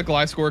course the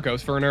Gliscor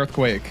goes for an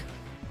Earthquake.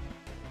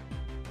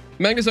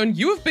 Magnezone,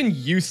 you have been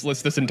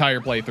useless this entire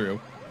playthrough.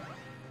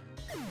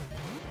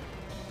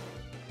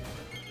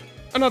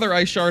 Another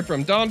Ice Shard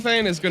from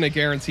Donphan is going to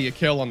guarantee a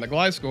kill on the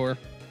Gliscor.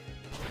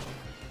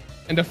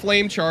 And a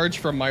Flame Charge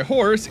from my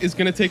horse is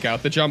going to take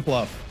out the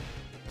Jumpluff.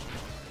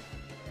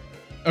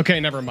 Okay,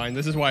 never mind.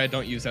 This is why I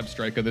don't use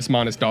Zebstrika. This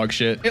mon is dog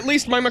shit. At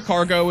least my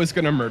Macargo is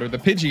going to murder the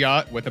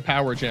Pidgeot with a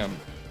Power Gem.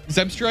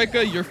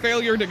 Zebstrika, your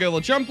failure to kill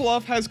a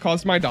Jumpluff has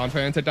caused my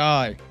Donphan to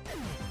die.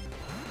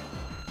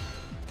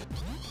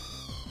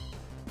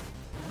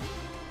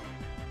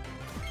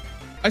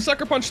 I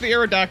Sucker Punch the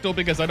Aerodactyl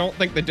because I don't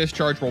think the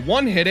discharge will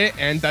one-hit it,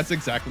 and that's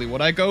exactly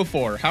what I go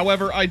for.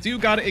 However, I do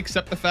gotta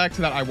accept the fact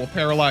that I will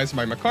paralyze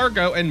my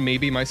Macargo and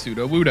maybe my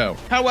Sudowoodo.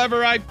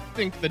 However, I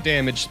think the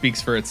damage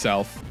speaks for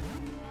itself.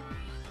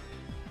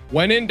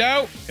 When in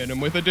doubt, hit him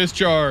with a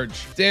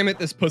discharge. Damn it,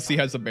 this pussy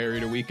has a berry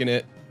to weaken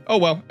it. Oh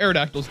well,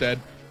 Aerodactyl's dead.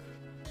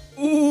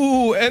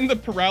 Ooh, Oh, and the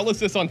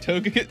paralysis on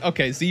Togekiss.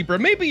 Okay, Zebra,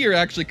 maybe you're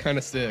actually kind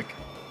of sick.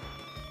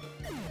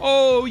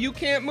 Oh, you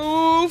can't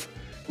move?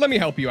 Let me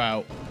help you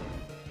out.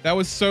 That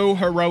was so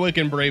heroic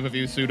and brave of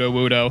you,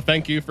 Sudowoodo.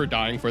 Thank you for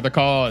dying for the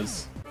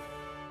cause.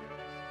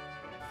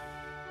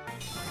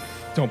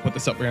 Don't put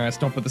this up my ass.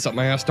 Don't put this up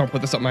my ass. Don't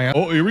put this up my ass.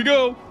 Oh, here we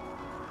go.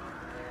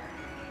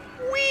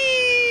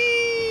 Whee!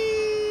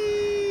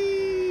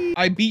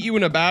 I beat you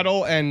in a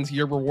battle and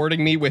you're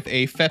rewarding me with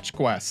a fetch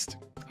quest.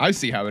 I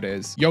see how it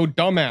is. Yo,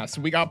 dumbass,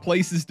 we got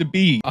places to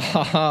be.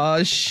 Ah,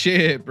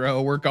 shit,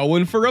 bro. We're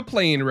going for a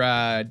plane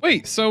ride.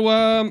 Wait, so,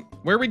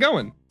 where are we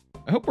going?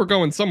 I hope we're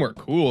going somewhere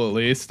cool, at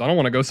least. I don't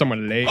want to go somewhere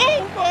late.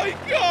 Oh my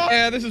god!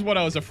 Yeah, this is what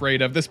I was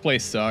afraid of. This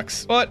place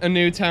sucks. But a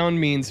new town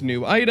means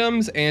new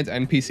items and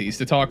NPCs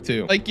to talk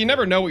to. Like, you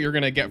never know what you're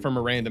gonna get from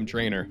a random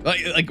trainer.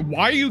 Like,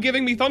 why are you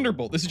giving me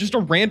Thunderbolt? This is just a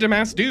random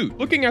ass dude.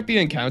 Looking at the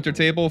encounter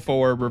table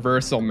for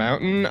Reversal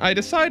Mountain, I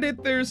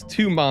decided there's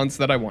 2 mons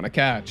that I want to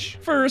catch.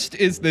 First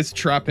is this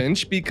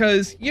Trapinch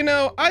because, you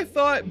know, I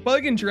thought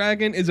Bug and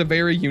Dragon is a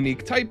very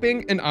unique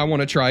typing and I want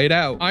to try it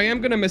out. I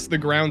am gonna miss the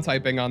ground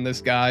typing on this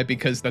guy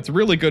because that's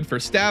really good for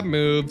stab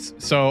moves,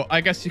 so I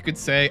guess you could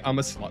say I'm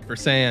a slut for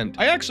sand.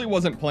 I actually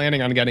wasn't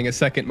planning on getting a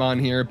second mon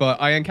here, but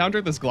I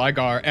encountered this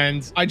Gligar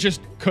and I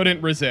just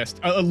couldn't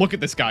resist. Look at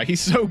this guy. He's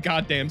so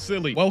goddamn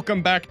silly.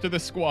 Welcome back to the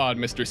squad,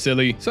 Mr.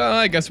 Silly. So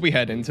I guess we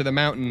head into the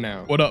mountain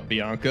now. What up,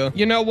 Bianca?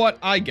 You know what?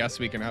 I guess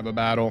we can have a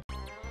battle.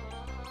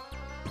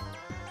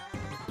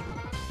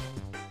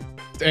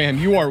 Damn,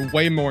 you are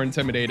way more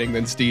intimidating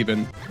than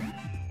Steven.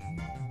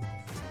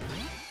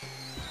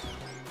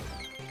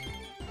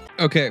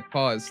 Okay,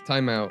 pause,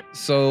 timeout.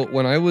 So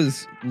when I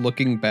was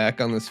looking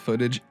back on this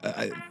footage,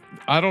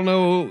 I don't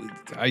know,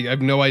 I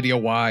have no idea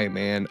why,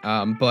 man.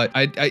 But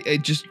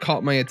it just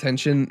caught my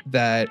attention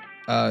that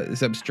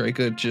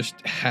Zebstrika just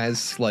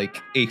has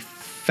like a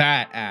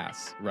fat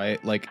ass,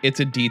 right? Like it's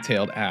a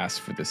detailed ass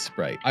for this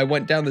sprite. I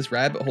went down this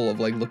rabbit hole of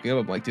like looking up,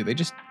 I'm like, do they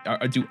just,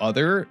 do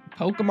other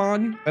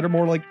Pokemon that are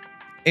more like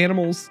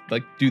animals,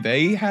 like do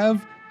they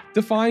have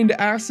defined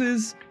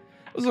asses?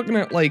 I was looking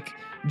at like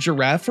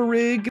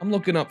Girafarig. I'm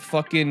looking up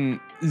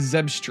fucking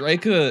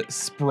Zebstrika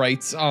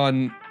sprites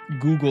on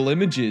Google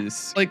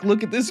Images. Like,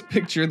 look at this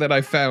picture that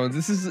I found.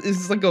 This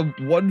is like a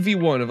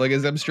 1v1 of like a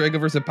Zebstrika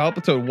versus a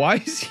Palpitoad. Why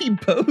is he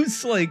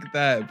pose like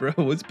that, bro?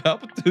 It's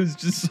Palpitoad's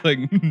just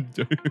like,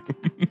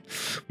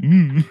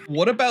 damn.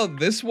 What about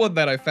this one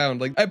that I found?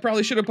 Like, I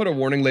probably should have put a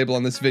warning label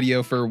on this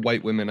video for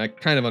white women. I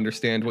kind of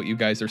understand what you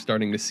guys are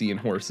starting to see in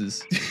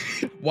horses.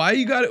 Why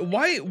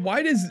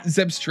does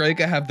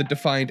Zebstrika have the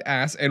defined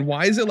ass and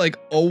why is it like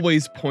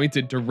always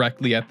pointed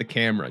directly at the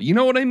camera? You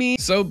know what I mean?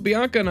 So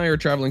Bianca and I are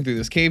traveling through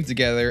this cave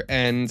together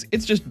and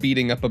it's just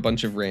beating up a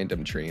bunch of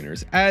random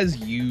trainers as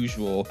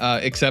usual,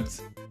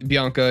 except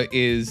Bianca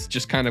is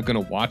just kind of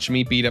gonna watch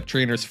me beat up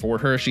trainers for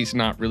her. She's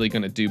not really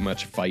gonna do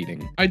much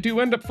fighting. I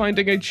do end up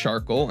finding a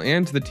Charcoal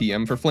and the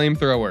TM for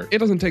Flamethrower. It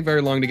doesn't take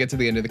very long to get to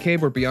the end of the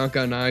cave where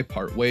Bianca and I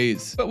part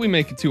ways, but we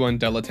make it to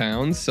Undella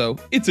Town, so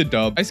it's a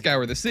dub. I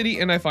scour the city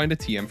and I find a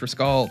TM for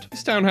Scald.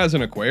 This town has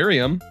an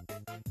aquarium.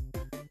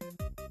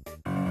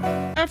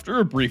 After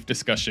a brief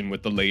discussion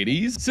with the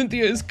ladies,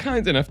 Cynthia is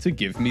kind enough to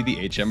give me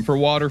the HM for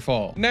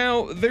Waterfall.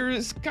 Now,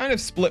 there's kind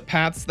of split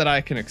paths that I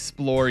can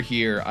explore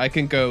here. I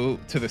can go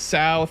to the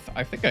south.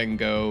 I think I can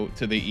go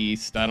to the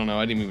east. I don't know.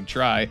 I didn't even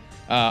try.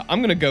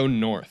 I'm gonna go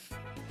north.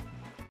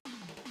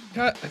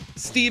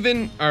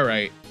 Steven, all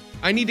right.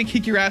 I need to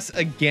kick your ass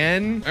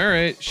again. All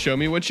right, show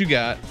me what you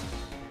got.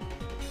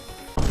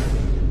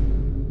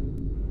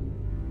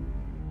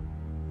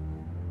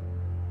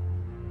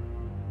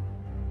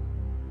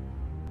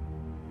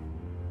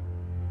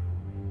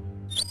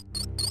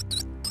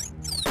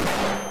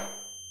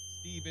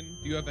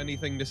 Do you have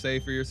anything to say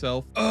for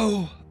yourself?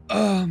 Oh,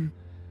 I'm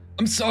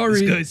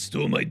sorry. This guy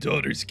stole my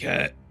daughter's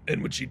cat,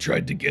 and when she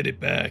tried to get it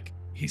back,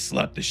 he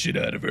slapped the shit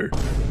out of her.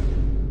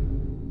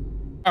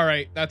 All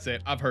right, that's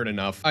it. I've heard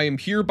enough. I am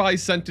hereby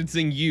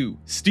sentencing you,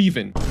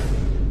 Steven,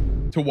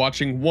 to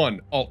watching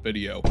one alt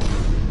video.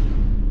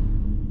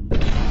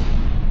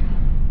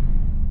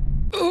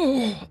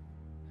 Oh,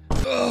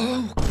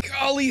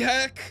 golly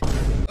heck.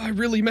 I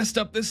really messed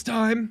up this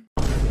time.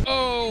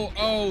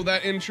 Oh,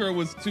 that intro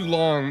was too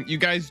long. You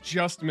guys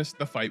just missed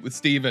the fight with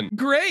Steven.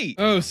 Great.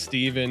 Oh,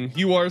 Steven,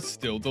 you are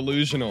still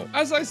delusional.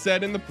 As I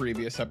said in the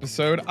previous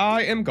episode,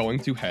 I am going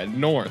to head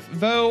north,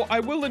 though I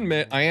will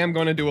admit I am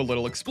going to do a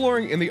little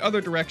exploring in the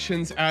other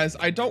directions as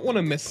I don't want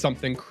to miss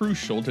something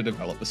crucial to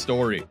develop the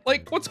story.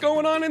 Like, what's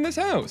going on in this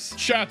house?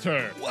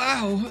 Shatter.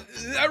 Wow,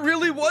 that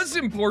really was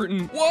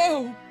important.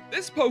 Whoa,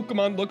 this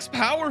Pokemon looks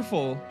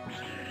powerful.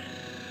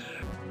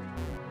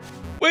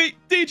 Wait,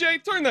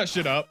 DJ, turn that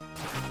shit up.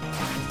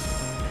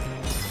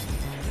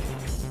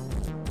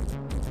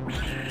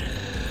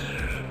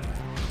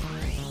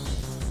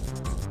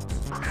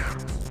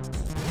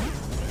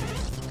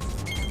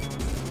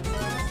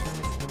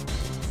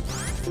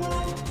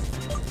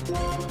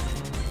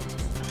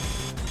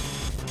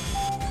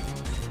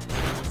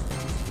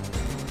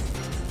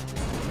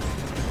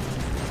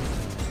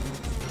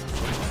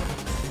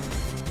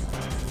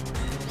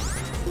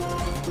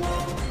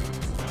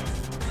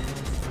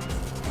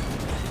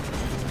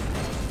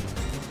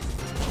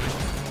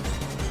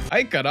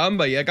 Ay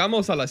caramba,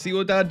 llegamos a la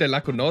ciudad de la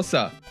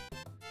Conosa.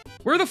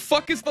 Where the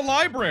fuck is the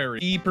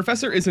library? The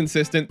professor is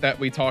insistent that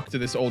we talk to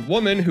this old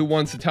woman who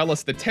wants to tell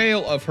us the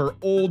tale of her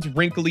old,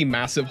 wrinkly,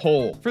 massive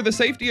hole. For the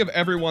safety of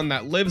everyone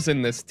that lives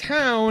in this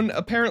town,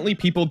 apparently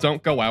people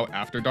don't go out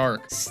after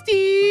dark.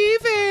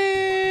 Steven!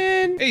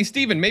 Hey,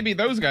 Steven, maybe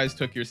those guys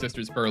took your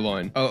sister's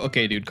purloin. Oh,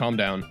 okay, dude, calm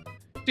down.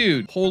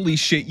 Dude, holy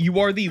shit, you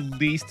are the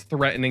least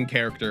threatening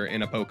character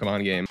in a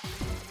Pokemon game.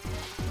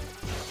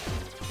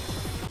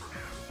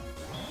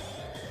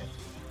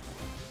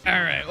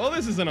 Alright, well,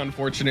 this is an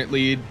unfortunate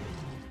lead.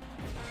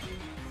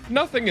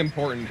 Nothing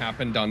important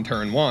happened on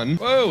turn 1.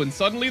 Whoa, and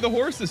suddenly the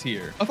horse is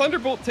here. A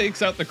Thunderbolt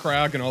takes out the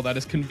Krag and all that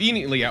is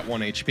conveniently at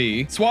 1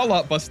 HP.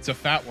 Swalot busts a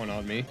fat one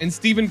on me, and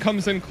Steven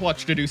comes in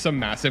clutch to do some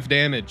massive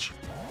damage.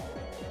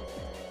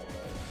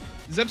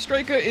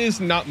 Zebstrika is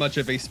not much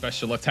of a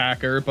special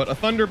attacker, but a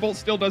Thunderbolt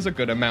still does a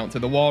good amount to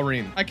the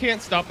Walrein. I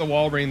can't stop the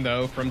Walrein,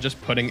 though, from just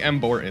putting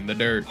Emboar in the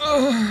dirt.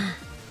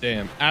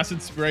 Damn,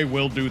 Acid Spray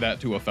will do that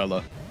to a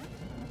fella.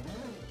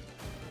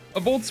 A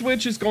Volt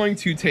Switch is going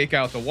to take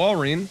out the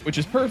Walrein, which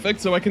is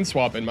perfect so I can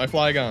swap in my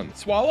Flygon.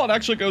 Swalot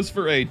actually goes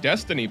for a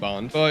Destiny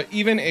Bond, but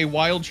even a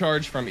Wild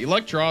Charge from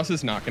Electros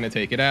is not going to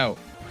take it out.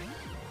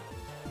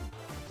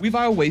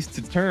 Weavile wastes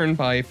its turn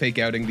by fake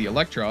outing the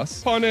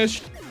Electros.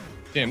 Punished.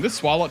 Damn, this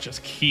Swalot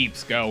just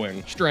keeps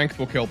going. Strength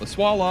will kill the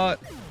Swalot.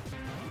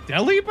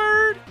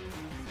 Delibird?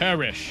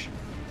 Perish.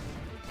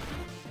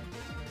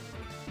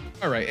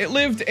 Alright, it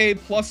lived a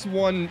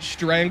 +1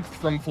 strength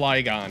from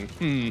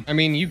Flygon. I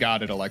mean, you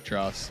got it,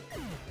 Electros.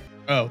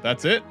 Oh,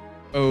 that's it?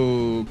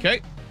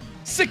 Okay.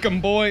 Sick 'em,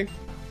 boy.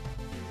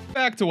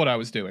 Back to what I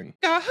was doing.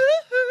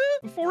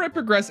 Before I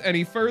progress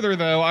any further,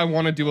 though, I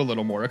want to do a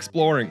little more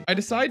exploring. I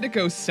decide to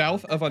go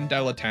south of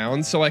Undella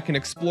Town so I can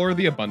explore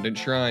the Abundant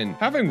Shrine.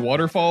 Having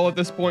Waterfall at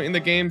this point in the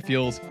game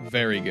feels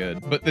very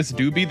good. But this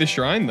do be the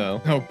shrine,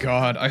 though. Oh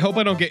god, I hope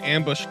I don't get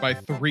ambushed by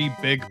 3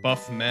 big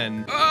buff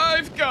men.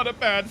 I've got a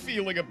bad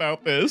feeling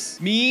about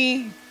this.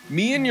 Me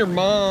and your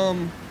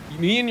mom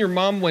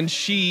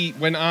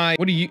when I,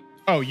 what do you,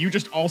 oh, you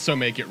just also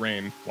make it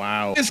rain.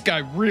 Wow. This guy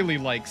really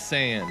likes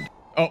sand.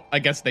 Oh, I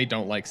guess they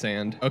don't like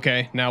sand.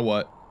 Okay, now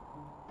what?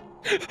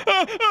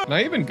 Can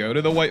I even go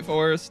to the White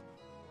Forest?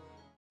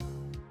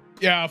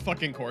 Yeah,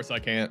 fucking course I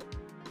can't.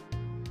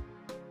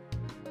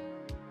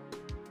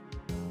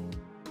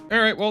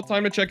 Alright, well,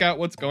 time to check out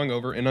what's going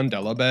over in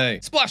Undella Bay.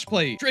 Splash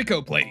Plate,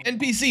 Draco Plate,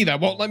 NPC that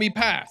won't let me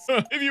pass.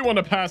 If you want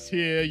to pass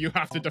here, you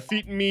have to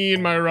defeat me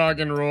and my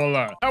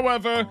Roggenrola.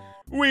 However,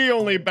 we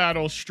only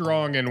battle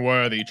strong and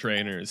worthy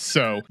trainers,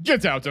 so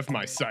get out of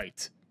my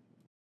sight.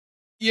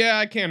 Yeah,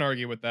 I can't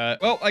argue with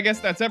that. Well, I guess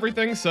that's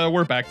everything, so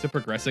we're back to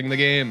progressing the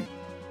game.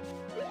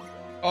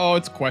 Oh,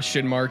 it's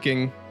question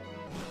marking.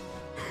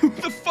 Who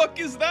the fuck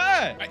is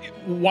that?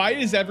 Why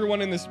is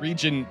everyone in this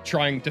region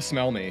trying to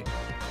smell me?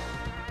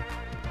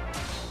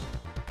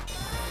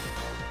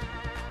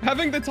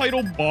 Having the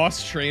title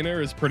Boss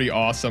Trainer is pretty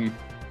awesome.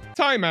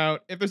 Timeout.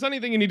 If there's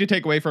anything you need to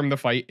take away from the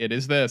fight, it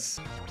is this.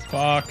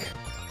 Fuck.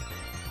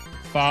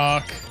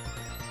 Fuck.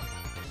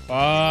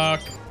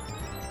 Fuck.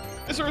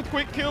 This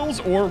Earthquake kills,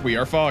 or we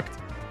are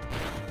fucked.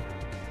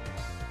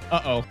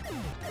 Uh-oh.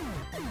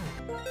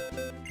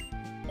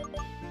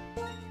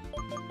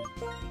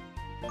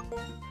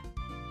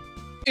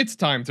 It's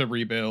time to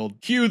rebuild.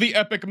 Cue the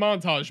epic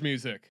montage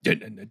music.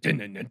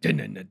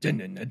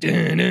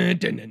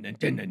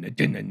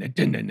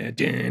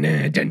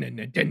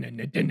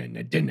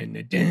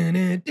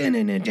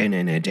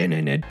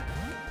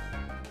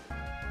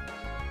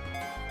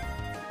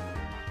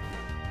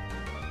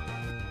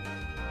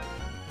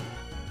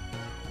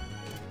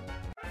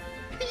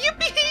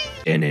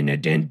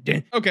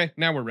 Okay,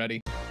 now we're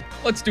ready.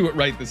 Let's do it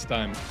right this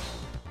time.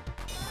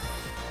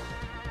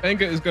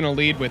 Benga is going to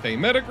lead with a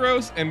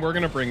Metagross, and we're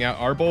going to bring out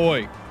our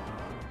boy.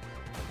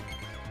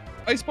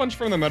 Ice Punch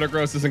from the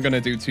Metagross isn't going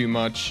to do too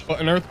much, but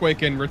an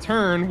Earthquake in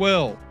return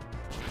will.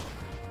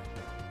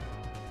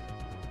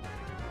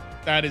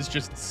 That is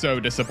just so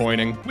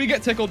disappointing. We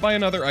get tickled by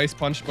another Ice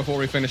Punch before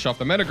we finish off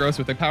the Metagross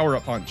with a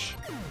Power-Up Punch.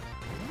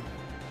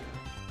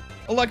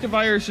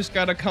 Electivire's just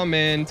got to come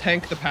in,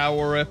 tank the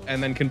Power-Up,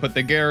 and then can put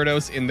the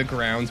Gyarados in the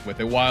ground with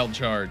a Wild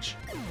Charge.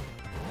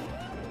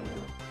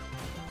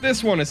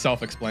 This one is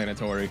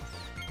self-explanatory.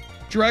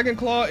 Dragon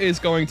Claw is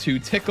going to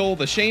tickle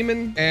the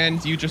Shaman,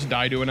 and you just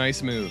die to an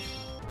ice move.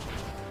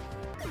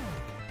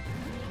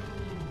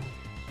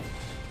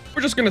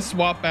 We're just gonna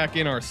swap back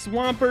in our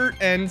Swampert,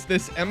 and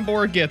this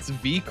Emboar gets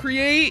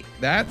V-Create.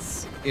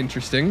 That's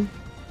interesting.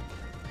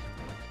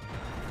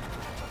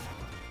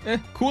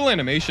 Cool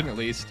animation at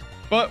least.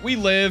 But we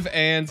live,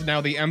 and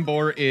now the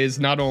Emboar is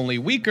not only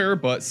weaker,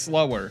 but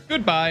slower.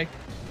 Goodbye.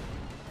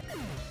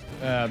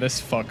 This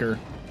fucker.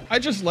 I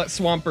just let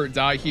Swampert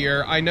die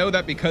here. I know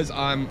that because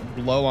I'm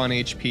low on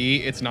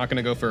HP, it's not going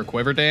to go for a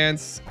Quiver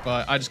Dance,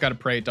 but I just got to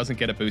pray it doesn't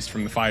get a boost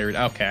from the fire.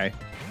 Okay.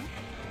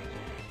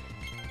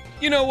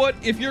 You know what?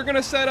 If you're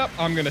gonna set up,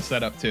 I'm gonna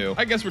set up too.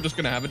 I guess we're just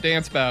gonna have a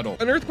dance battle.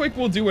 An Earthquake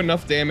will do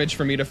enough damage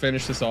for me to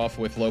finish this off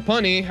with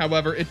Lopunny.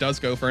 However, it does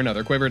go for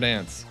another Quiver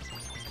Dance.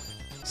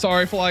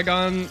 Sorry,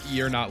 Flygon,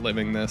 you're not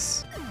living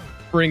this.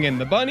 Bring in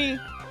the bunny,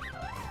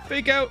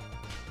 Fake Out,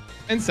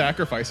 and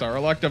sacrifice our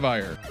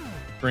Electivire.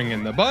 Bring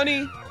in the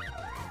bunny,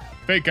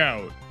 Fake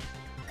Out.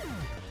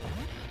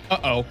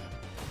 Uh-oh.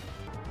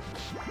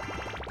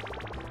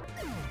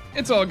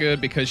 It's all good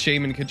because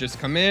Shaman could just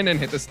come in and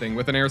hit this thing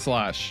with an Air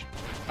Slash.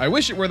 I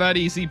wish it were that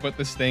easy, but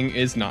this thing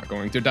is not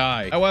going to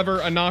die. However,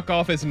 a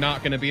knockoff is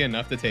not going to be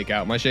enough to take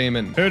out my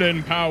Shaman.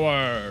 Hidden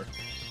Power.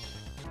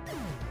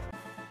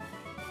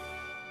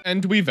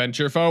 And we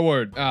venture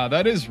forward. Ah,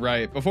 that is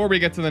right. Before we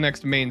get to the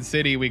next main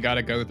city, we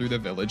gotta go through the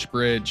village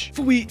bridge.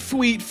 Fweet,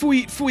 fweet,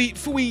 fweet, fweet,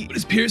 fweet. What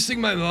is piercing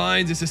my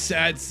mind is a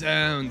sad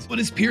sound. What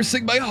is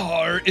piercing my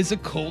heart is a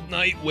cold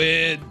night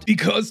wind.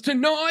 Because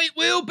tonight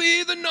will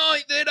be the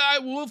night that I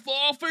will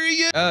fall for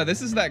you.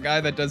 This is that guy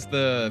that does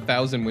the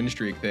 1,000 win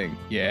streak thing.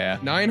 Yeah,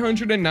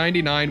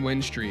 999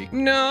 win streak.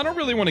 No, I don't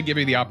really want to give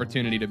you the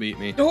opportunity to beat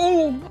me.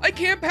 Oh, I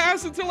can't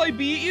pass until I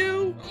beat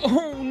you?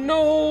 Oh,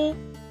 no.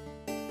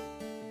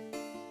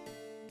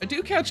 I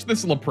do catch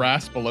this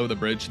Lapras below the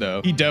bridge,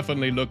 though. He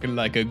definitely looking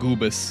like a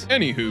Goobus.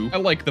 Anywho, I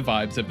like the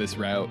vibes of this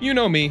route. You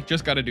know me,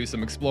 just gotta do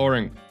some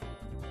exploring.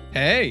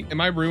 Hey,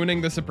 am I ruining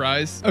the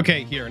surprise?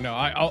 Okay, here, no,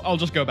 I'll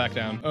just go back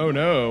down. Oh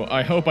no,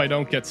 I hope I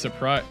don't get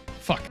surprised.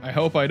 Fuck, I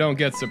hope I don't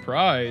get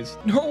surprised.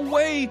 No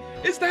way,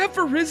 is that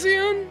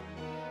Virizion?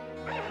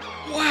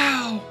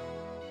 Wow.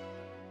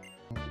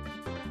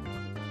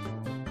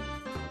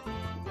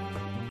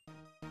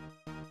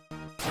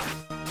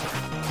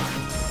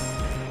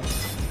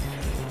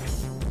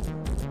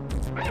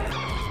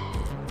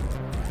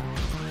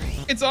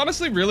 It's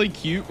honestly really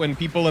cute when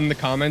people in the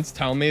comments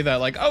tell me that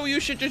like, oh, you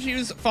should just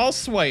use False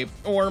Swipe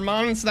or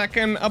mons that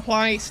can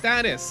apply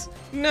status.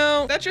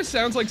 No, that just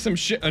sounds like some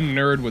shit a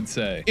nerd would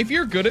say. If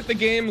you're good at the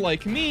game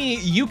like me,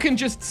 you can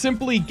just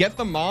simply get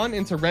the Mon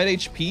into red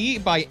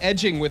HP by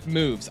edging with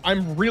moves.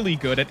 I'm really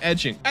good at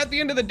edging. At the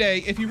end of the day,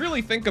 if you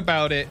really think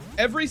about it,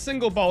 every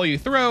single ball you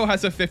throw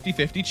has a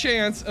 50-50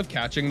 chance of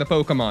catching the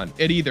Pokemon.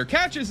 It either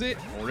catches it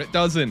or it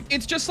doesn't.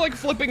 It's just like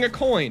flipping a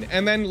coin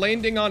and then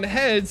landing on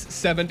heads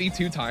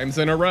 72 times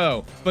in a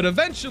row. But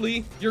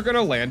eventually, you're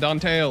gonna land on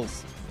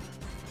tails.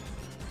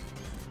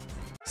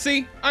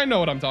 See, I know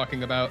what I'm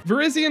talking about.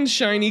 Virizion's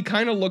shiny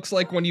kind of looks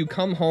like when you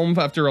come home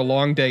after a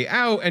long day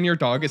out and your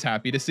dog is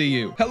happy to see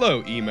you.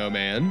 Hello, emo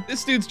man.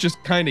 This dude's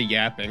just kind of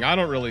yapping. I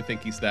don't really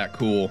think he's that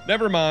cool.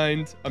 Never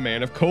mind, a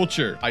man of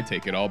culture. I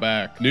take it all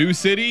back. New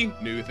city,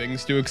 new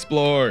things to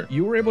explore.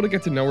 You were able to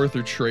get to know her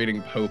through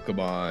trading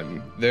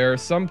Pokemon. There are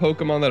some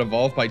Pokemon that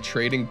evolve by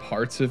trading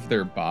parts of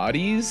their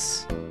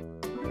bodies.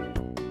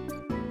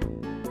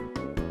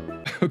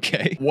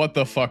 Okay, what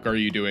the fuck are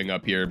you doing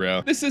up here,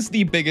 bro? This is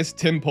the biggest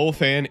Tympole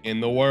fan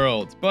in the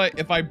world, but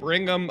if I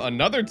bring him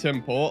another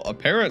Tympole,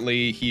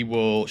 apparently he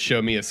will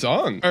show me a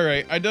song. All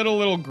right, I did a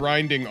little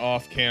grinding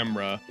off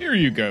camera. Here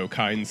you go,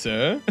 kind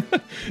sir.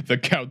 The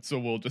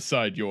council will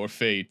decide your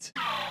fate.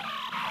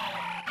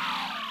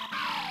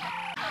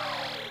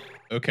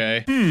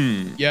 Okay.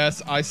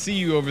 Yes, I see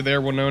you over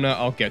there, Winona.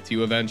 I'll get to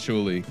you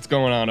eventually. What's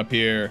going on up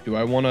here? Do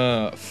I want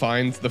to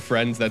find the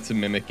friends that's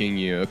mimicking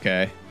you?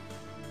 Okay.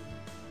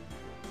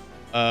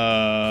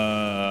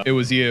 It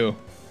was you.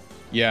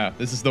 Yeah,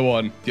 this is the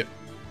one. Yeah.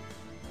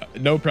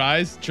 No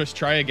prize? Just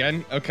try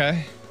again?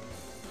 Okay.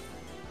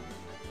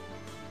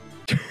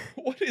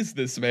 What is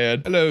this,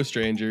 man? Hello,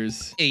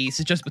 strangers. Hey, this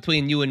is just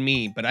between you and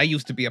me, but I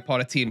used to be a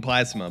part of Team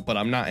Plasma, but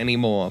I'm not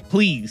anymore.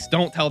 Please,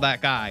 don't tell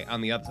that guy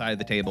on the other side of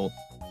the table.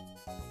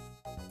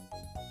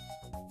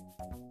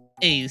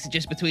 Hey, this is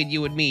just between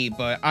you and me,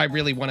 but I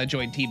really want to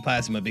join Team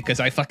Plasma because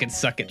I fucking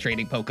suck at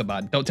trading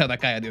Pokemon. Don't tell that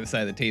guy on the other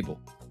side of the table.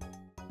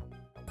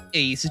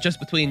 Hey, this is just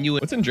between you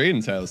and— What's in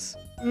Drayden's house?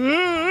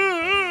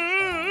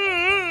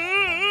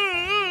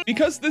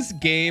 Because this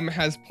game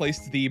has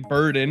placed the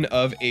burden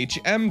of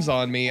HMs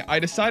on me, I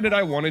decided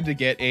I wanted to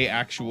get a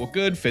actual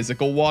good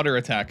physical water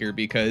attacker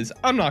because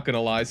I'm not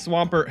gonna lie,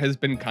 Swampert has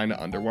been kind of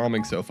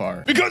underwhelming so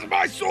far. Because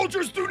my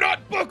soldiers do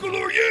not buckle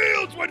or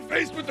yield when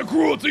faced with the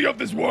cruelty of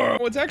this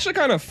world. Well, it's actually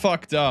kind of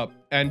fucked up.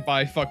 And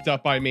by fucked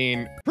up, I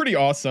mean pretty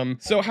awesome.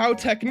 So how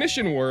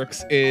Technician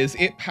works is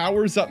it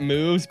powers up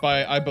moves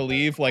by, I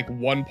believe, like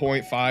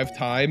 1.5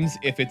 times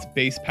if it's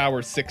base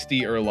power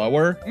 60 or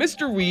lower.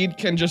 Mr. Weed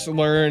can just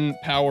learn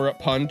Power Up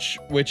Punch,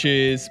 which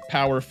is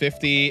power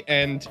 50.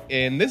 And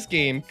in this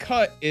game,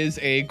 Cut is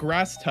a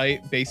grass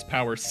type base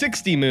power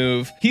 60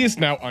 move. He is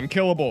now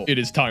unkillable. It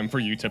is time for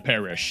you to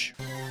perish.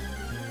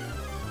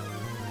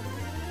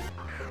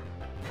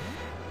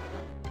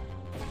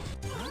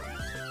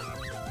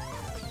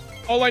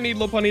 All I need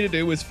Lopunny to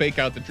do is fake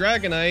out the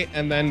Dragonite,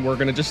 and then we're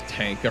gonna just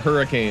tank a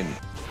Hurricane.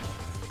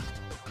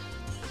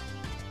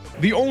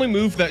 The only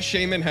move that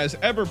Shaman has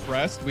ever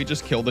pressed, we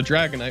just kill the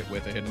Dragonite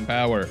with a hidden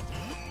power.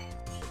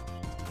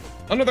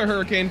 Another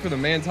Hurricane for the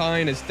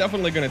Mantine is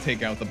definitely gonna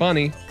take out the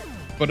Bunny,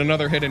 but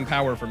another hidden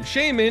power from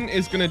Shaman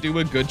is gonna do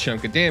a good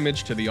chunk of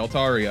damage to the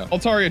Altaria.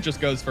 Altaria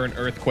just goes for an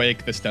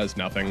Earthquake. This does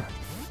nothing.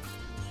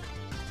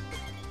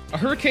 A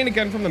Hurricane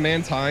again from the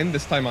Mantine,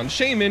 this time on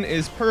Shaman,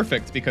 is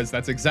perfect because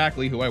that's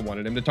exactly who I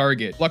wanted him to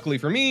target. Luckily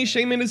for me,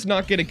 Shaman is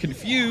not getting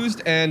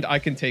confused, and I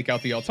can take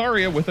out the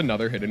Altaria with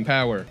another hidden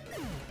power.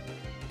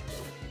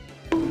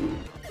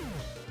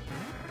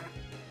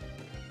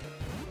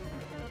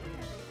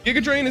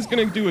 Giga Drain is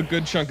going to do a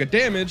good chunk of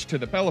damage to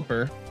the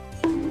Pelipper,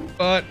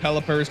 but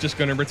Pelipper is just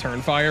going to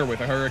return fire with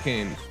a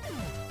Hurricane.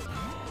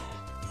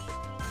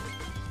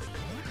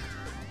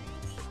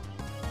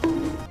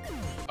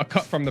 A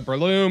cut from the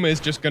Breloom is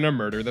just gonna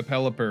murder the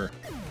Pelipper.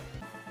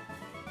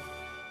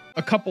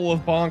 A couple of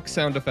bonk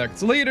sound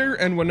effects later,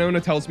 and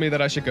Winona tells me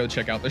that I should go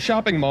check out the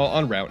shopping mall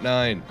on Route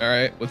 9. All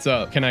right, what's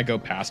up? Can I go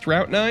past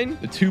Route 9?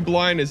 The tube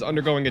line is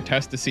undergoing a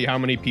test to see how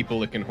many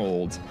people it can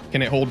hold.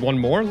 Can it hold one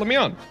more? Let me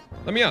on.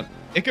 Let me on.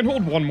 It can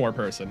hold one more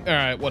person. All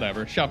right,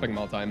 whatever. Shopping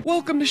mall time.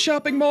 Welcome to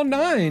Shopping Mall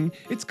 9.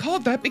 It's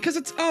called that because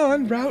it's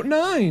on Route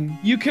 9.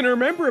 You can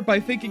remember it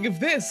by thinking of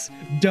this.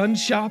 Done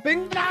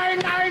shopping?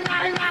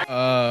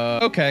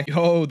 Okay.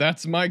 Yo,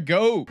 that's my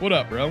goat. What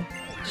up, bro?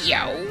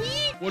 Yo.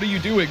 What are you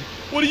doing?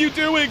 What are you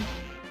doing?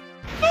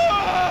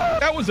 Ah!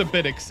 That was a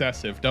bit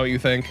excessive, don't you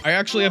think? I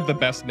actually have the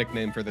best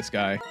nickname for this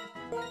guy.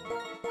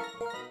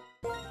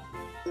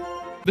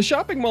 The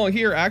shopping mall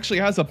here actually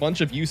has a bunch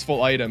of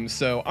useful items,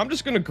 so I'm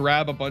just gonna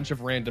grab a bunch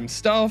of random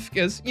stuff,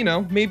 because, you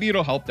know, maybe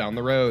it'll help down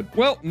the road.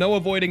 Well, no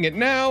avoiding it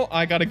now,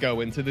 I gotta go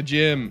into the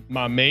gym.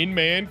 My main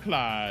man,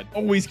 Clyde,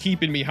 always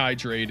keeping me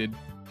hydrated.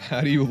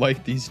 How do you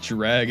like these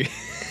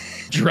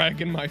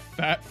dragging my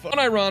fat foot?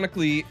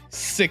 Unironically,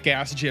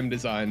 sick-ass gym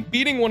design.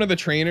 Beating one of the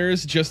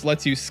trainers just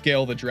lets you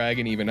scale the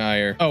dragon even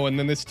higher. Oh, and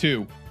then this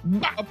too.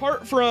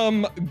 Apart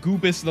from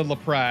Goobus the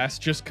Lapras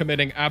just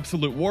committing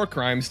absolute war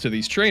crimes to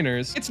these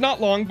trainers, it's not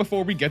long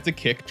before we get to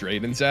kick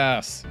Drayden's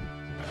ass.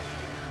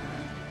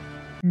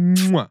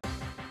 Mwah.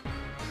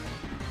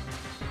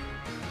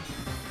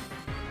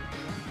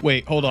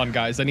 Wait, hold on,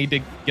 guys. I need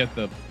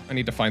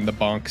to find the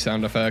bonk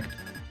sound effect.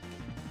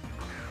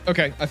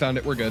 Okay, I found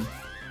it. We're good.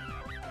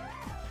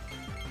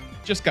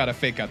 Just gotta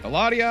fake out the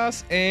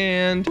Latias,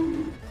 and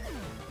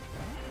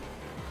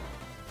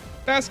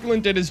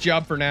Basculin did his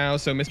job for now,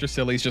 so Mr.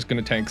 Silly's just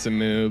gonna tank some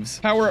moves.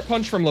 Power-up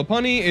punch from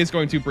Lopunny is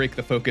going to break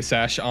the Focus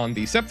Sash on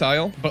the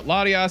Sceptile, but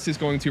Latias is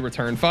going to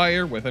return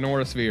fire with an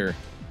Aura Sphere.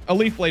 A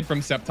Leaf Blade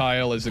from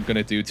Sceptile isn't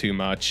gonna do too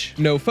much.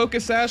 No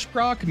Focus Sash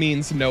proc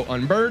means no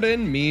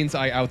Unburden, means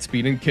I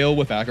outspeed and kill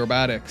with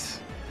Acrobatics.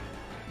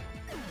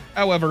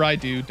 However, I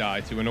do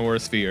die to an Aura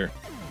Sphere.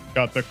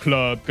 Got the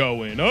club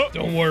going up.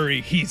 Don't worry,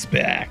 he's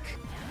back.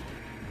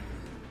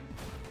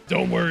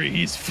 Don't worry,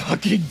 he's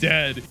fucking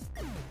dead.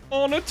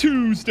 On a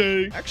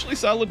Tuesday. Actually,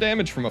 solid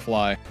damage from a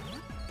fly.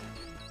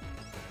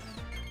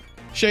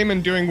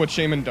 Shaman doing what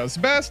Shaman does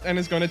best and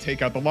is going to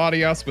take out the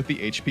Latias with the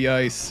HP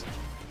Ice.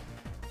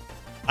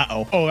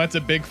 Uh-oh. Oh, that's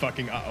a big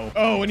fucking uh-oh.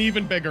 Oh, an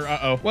even bigger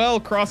uh-oh. Well,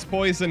 Cross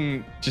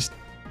Poison just...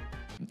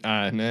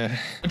 nah.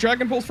 A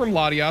Dragon Pulse from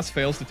Latias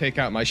fails to take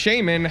out my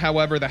Shaman.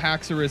 However, the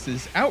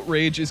Haxorus's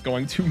Outrage is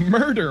going to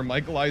murder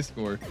my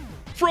Gliscor.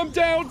 From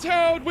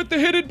downtown with the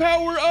hidden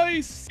power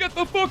ice. Get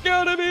the fuck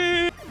out of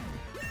me.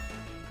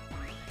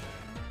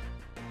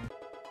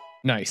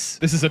 Nice.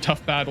 This is a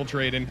tough battle,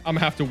 Drayden. I'm gonna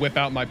have to whip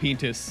out my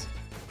Pintus.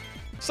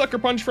 Sucker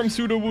Punch from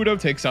Sudowoodo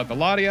takes out the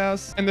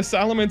Latias, and the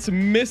Salamence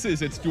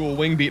misses its dual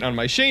wing beat on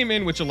my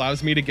Shaman, which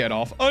allows me to get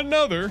off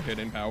another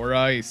hidden power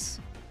ice.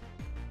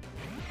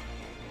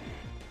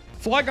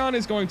 Flygon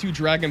is going to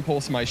Dragon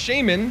Pulse my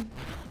Shaman.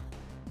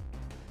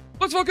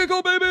 Let's fucking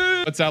go,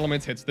 baby! But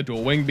Salamence hits the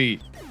dual wing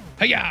beat.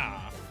 Hiya!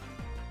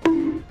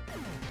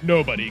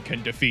 Nobody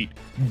can defeat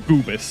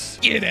Goobus.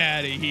 Get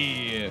out of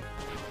here!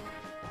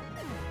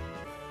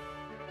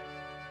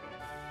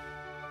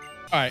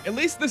 All right, at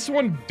least this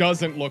one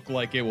doesn't look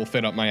like it will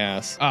fit up my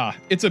ass. Ah,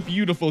 it's a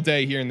beautiful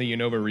day here in the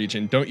Unova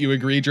region. Don't you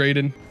agree,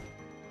 Drayden?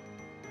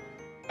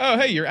 Oh,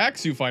 hey, your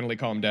Axew finally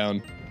calmed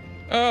down.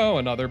 Oh,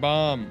 another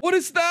bomb. What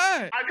is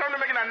that? I come to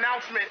make an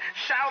announcement.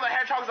 Shadow the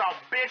Hedgehog's a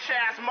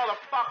bitch-ass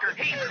motherfucker.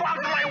 He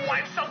fucked my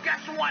wife, so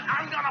guess what?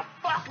 I'm gonna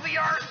fuck the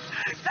earth.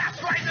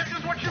 That's right, this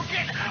is what you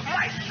get.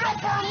 My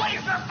super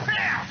laser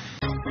piss!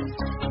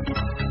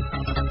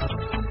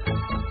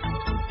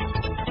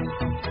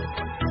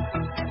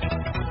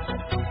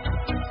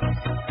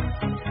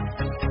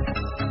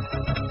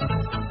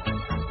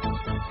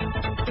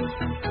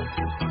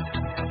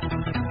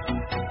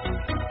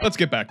 Let's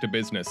get back to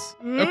business.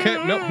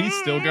 Okay, nope, he's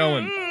still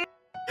going.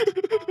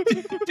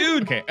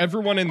 Dude, okay,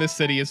 everyone in this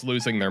city is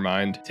losing their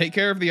mind. Take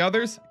care of the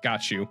others?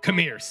 Got you. Come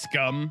here,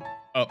 scum.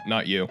 Oh,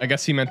 not you. I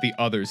guess he meant the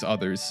others.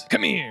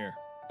 Come here.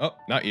 Oh,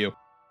 not you.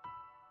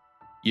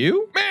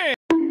 You?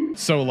 Man!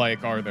 So,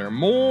 like, are there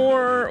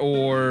more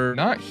or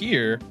not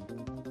here?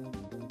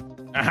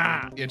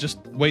 Aha! Yeah, just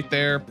wait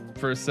there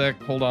for a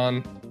sec. Hold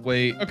on.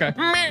 Wait. Okay.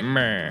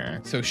 Meh.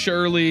 So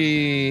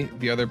surely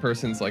the other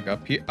person's like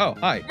up here. Oh,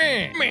 hi.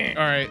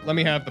 All right, let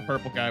me have the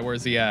purple guy.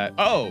 Where's he at?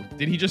 Oh,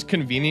 did he just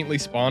conveniently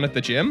spawn at the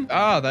gym?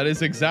 Ah, that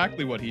is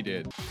exactly what he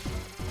did.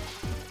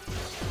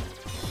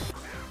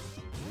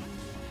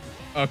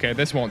 Okay,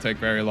 this won't take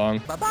very long.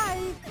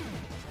 Bye-bye.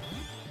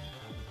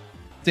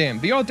 Damn,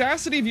 the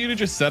audacity of you to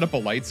just set up a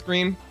light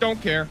screen.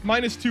 Don't care.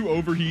 -2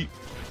 overheat.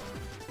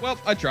 Well,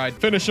 I tried.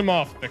 Finish him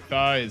off, thick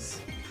thighs.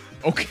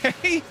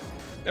 Okay,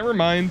 never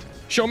mind.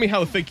 Show me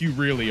how thick you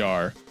really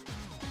are.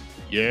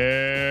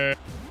 Yeah.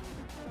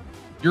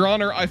 Your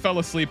Honor, I fell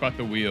asleep at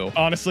the wheel.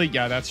 Honestly,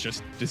 yeah, that's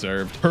just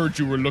deserved. Heard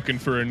you were looking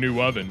for a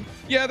new oven.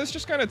 Yeah, this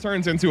just kind of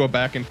turns into a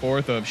back and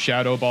forth of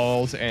Shadow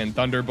Balls and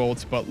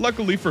Thunderbolts, but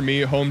luckily for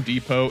me, Home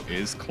Depot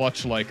is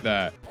clutch like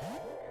that.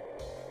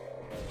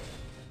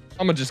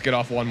 I'm gonna just get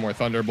off one more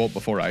Thunderbolt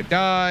before I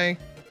die.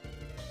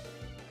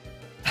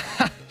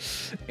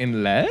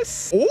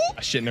 Unless... Oh,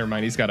 shit, never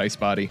mind. He's got Ice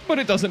Body. But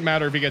it doesn't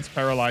matter if he gets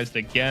paralyzed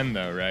again,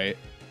 though, right?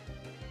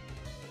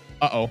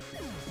 Uh-oh.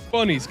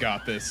 Bunny's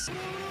got this.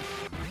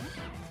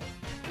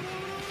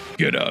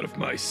 Get out of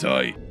my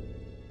sight.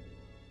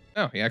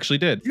 Oh, he actually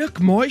did.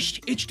 Look, Moist,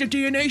 it's the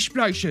DNA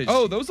splicers.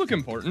 Oh, those look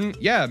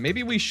important. Yeah,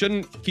 maybe we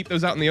shouldn't keep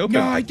those out in the open.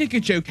 No, I think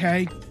it's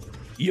okay.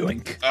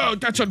 Yoink. Oh,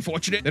 that's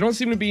unfortunate. They don't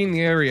seem to be in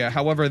the area.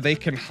 However, they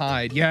can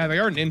hide. Yeah, they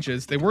are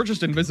ninjas. They were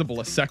just invisible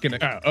a second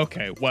ago.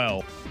 Okay,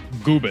 well,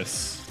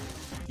 Goobus.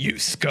 You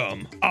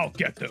scum. I'll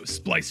get those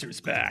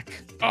splicers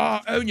back.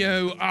 Oh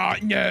no.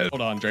 No.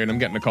 Hold on, Drain. I'm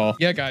getting a call.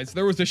 Yeah, guys,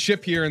 there was a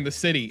ship here in the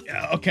city.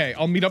 Okay,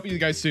 I'll meet up with you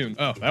guys soon.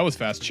 Oh, that was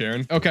fast,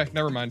 Sharon. Okay,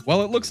 never mind.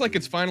 Well, it looks like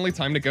it's finally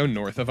time to go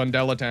north of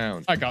Undella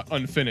Town. I got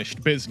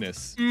unfinished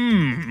business.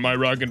 My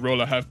rock and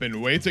roller have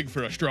been waiting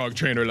for a strong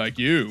trainer like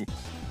you.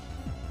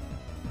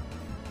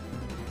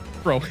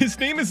 Bro, his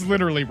name is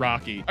literally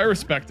Rocky. I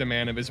respect a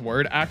man of his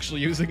word,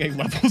 actually using a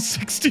level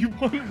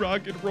 61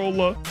 rock and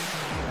roller.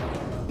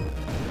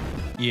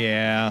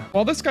 Yeah.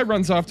 While this guy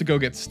runs off to go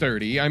get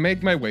sturdy, I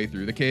make my way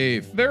through the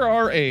cave. There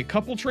are a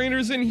couple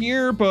trainers in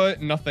here,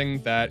 but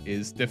nothing that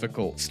is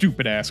difficult.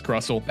 Stupid ass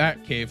Crustle.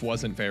 That cave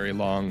wasn't very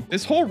long.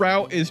 This whole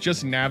route is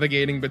just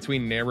navigating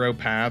between narrow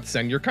paths,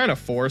 and you're kind of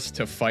forced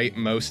to fight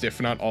most,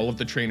 if not all of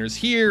the trainers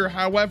here.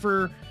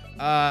 However,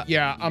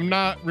 yeah, I'm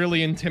not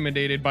really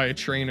intimidated by a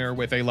trainer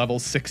with a level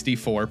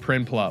 64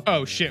 Prinplup.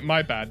 Oh shit,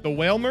 my bad. The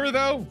Whalmer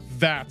though,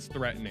 that's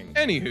threatening.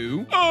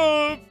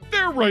 Anywho,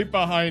 they're right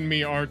behind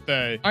me, aren't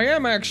they? I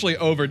am actually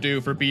overdue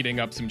for beating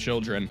up some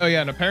children. Oh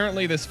yeah, and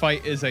apparently this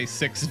fight is a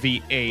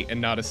 6v8 and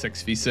not a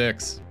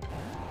 6v6.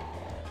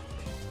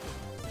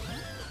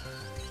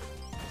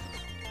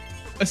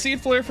 A Seed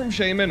Flare from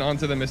Shaman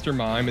onto the Mr.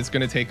 Mime is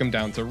going to take him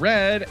down to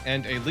red,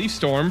 and a Leaf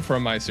Storm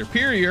from my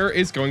Superior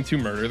is going to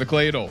murder the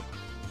Claydol.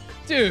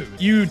 Dude,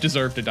 you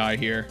deserve to die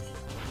here.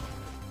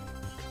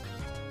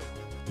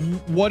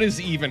 What is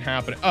even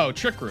happening? Oh,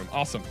 Trick Room.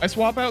 Awesome. I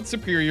swap out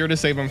Superior to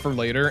save him for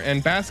later,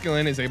 and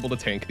Basculin is able to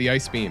tank the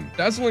Ice Beam.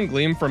 Dazzling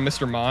Gleam from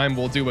Mr. Mime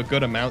will do a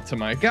good amount to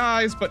my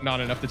guys, but not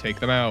enough to take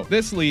them out.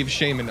 This leaves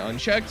Shaman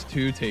unchecked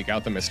to take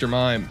out the Mr.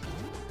 Mime.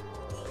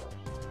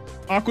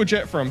 Aqua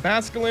Jet from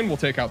Basculin will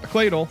take out the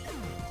Claydol.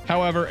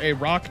 However, a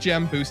Rock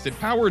Gem boosted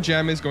Power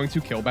Gem is going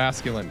to kill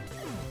Basculin.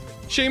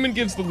 Shaman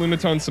gives the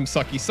Lunatone some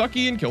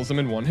sucky and kills him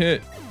in one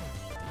hit.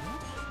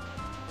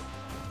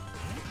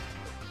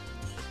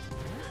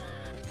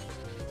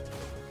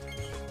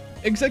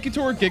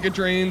 Executor Giga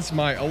Drains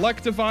my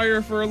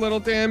Electivire for a little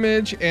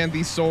damage, and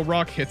the Soul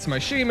Rock hits my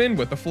Shaman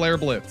with a Flare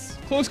Blitz.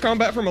 Close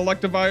combat from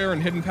Electivire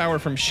and Hidden Power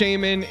from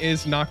Shaman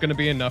is not going to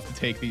be enough to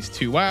take these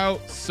two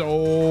out,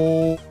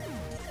 so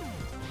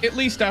at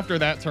least after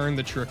that turn,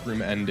 the Trick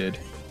Room ended.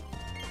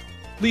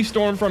 Leaf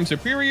Storm from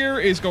Superior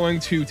is going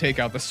to take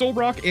out the Soul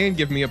Rock and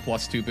give me a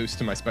 +2 boost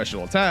to my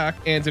special attack,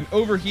 and an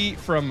Overheat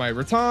from my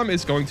Ratam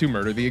is going to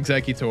murder the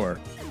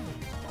Executor.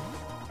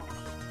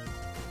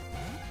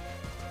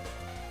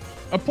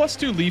 A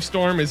 +2 Leaf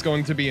Storm is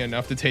going to be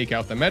enough to take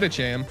out the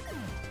Medicham,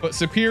 but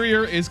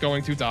Superior is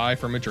going to die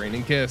from a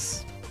Draining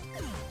Kiss.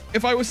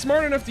 If I was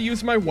smart enough to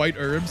use my White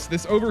Herbs,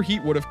 this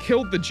Overheat would have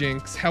killed the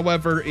Jinx,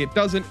 however, it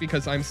doesn't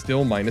because I'm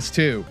still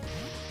 -2.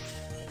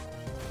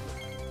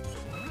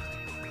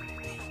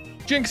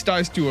 Jinx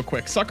dies to a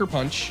quick Sucker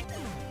Punch,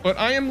 but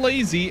I am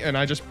lazy and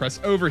I just press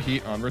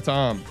Overheat on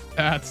Ratam.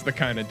 That's the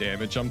kind of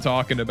damage I'm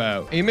talking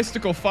about. A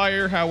Mystical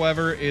Fire,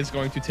 however, is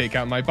going to take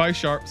out my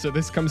Bisharp, so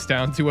this comes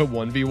down to a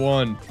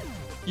 1v1.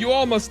 You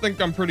all must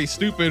think I'm pretty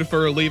stupid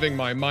for leaving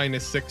my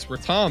 -6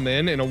 Ratam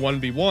in a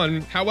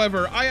 1v1.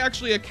 However, I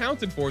actually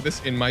accounted for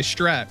this in my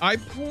strat. I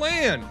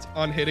planned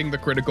on hitting the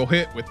critical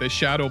hit with this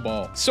Shadow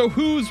Ball. So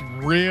who's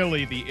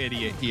really the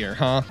idiot here,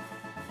 huh?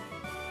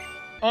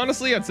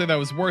 Honestly, I'd say that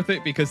was worth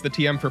it because the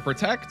TM for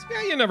Protect,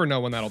 yeah, you never know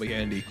when that'll be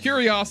handy.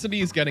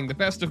 Curiosity is getting the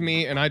best of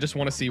me, and I just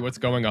want to see what's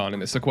going on in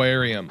this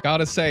aquarium.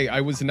 Gotta say,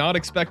 I was not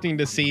expecting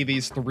to see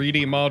these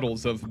 3D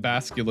models of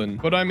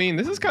Basculin, but I mean,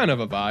 this is kind of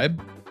a vibe.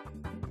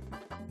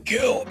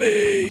 Kill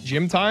me!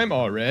 Gym time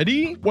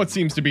already? What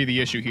seems to be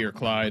the issue here,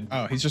 Clyde?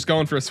 Oh, he's just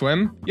going for a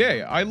swim?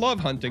 Yay, I love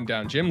hunting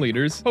down gym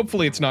leaders.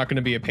 Hopefully it's not going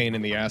to be a pain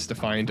in the ass to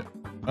find.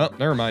 Oh,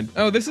 never mind.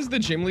 Oh, this is the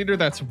gym leader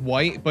that's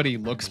white, but he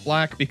looks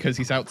black because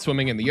he's out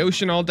swimming in the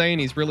ocean all day and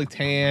he's really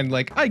tan.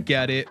 Like, I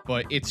get it,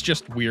 but it's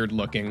just weird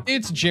looking.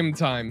 It's gym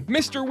time.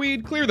 Mr.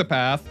 Weed, clear the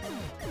path.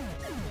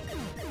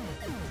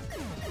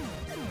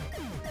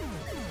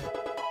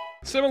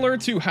 Similar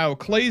to how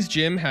Clay's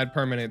gym had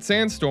permanent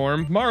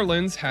sandstorm,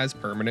 Marlin's has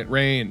permanent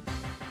rain.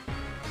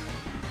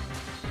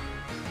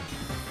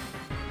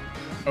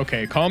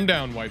 Okay, calm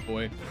down, white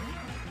boy.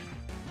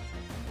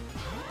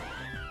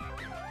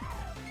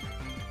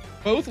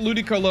 Both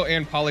Ludicolo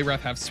and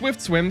Poliwrath have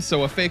Swift Swim,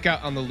 so a fake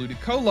out on the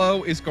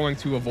Ludicolo is going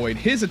to avoid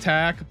his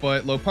attack,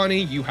 but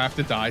Lopunny, you have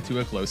to die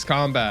to a close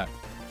combat.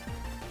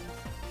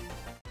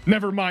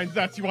 Never mind,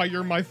 that's why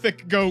you're my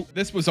thick goat.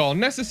 This was all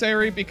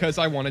necessary because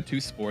I wanted to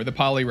spore the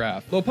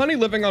Poliwrath. Lopunny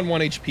living on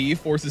 1 HP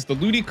forces the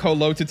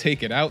Ludicolo to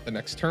take it out the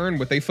next turn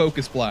with a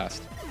Focus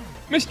Blast.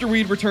 Mr.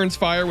 Weed returns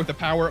fire with a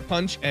Power-Up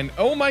Punch, and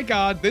oh my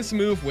god, this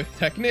move with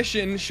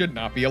Technician should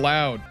not be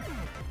allowed.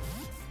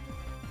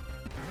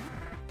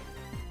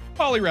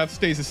 Poliwrath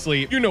stays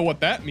asleep. You know what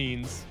that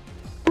means.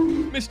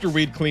 Mr.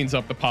 Weed cleans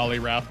up the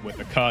Poliwrath with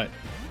a cut.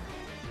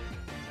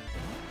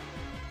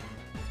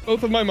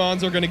 Both of my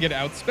Mons are going to get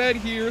outsped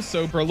here,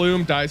 so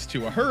Breloom dies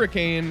to a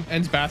Hurricane,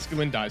 and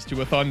Basculin dies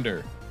to a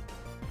Thunder.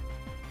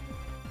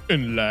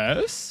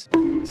 Unless...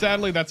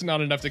 Sadly, that's not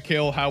enough to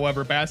kill.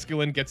 However,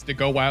 Basculin gets to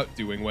go out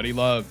doing what he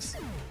loves.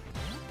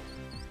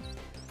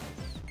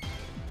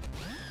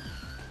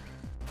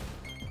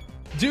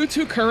 Due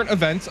to current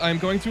events, I'm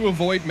going to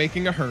avoid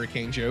making a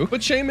Hurricane joke,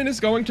 but Shaman is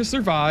going to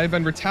survive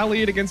and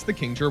retaliate against the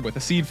Kingdra with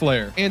a Seed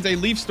Flare, and a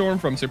Leaf Storm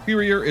from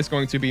Superior is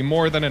going to be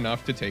more than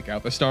enough to take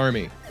out the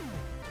Starmie.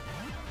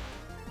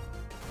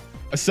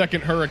 A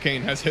second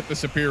Hurricane has hit the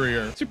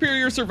Superior.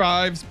 Superior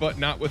survives, but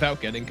not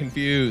without getting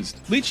confused.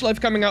 Leech Life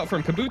coming out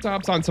from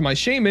Kabutops onto my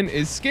Shaman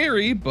is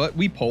scary, but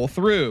we pull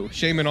through.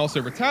 Shaman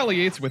also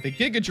retaliates with a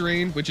Giga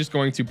Drain, which is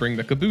going to bring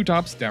the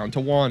Kabutops down to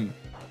 1.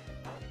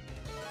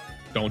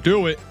 Don't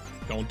do it.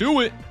 Don't do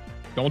it.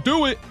 Don't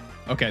do it.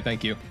 Okay,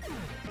 thank you.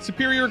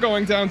 Superior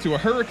going down to a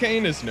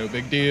Hurricane is no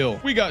big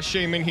deal. We got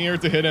Shaman here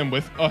to hit him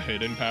with a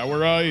Hidden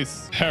Power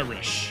Ice.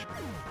 Perish.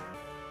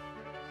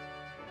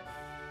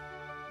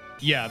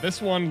 Yeah,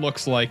 this one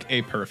looks like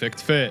a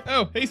perfect fit.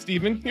 Oh, hey,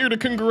 Steven. Here to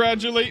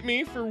congratulate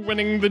me for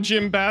winning the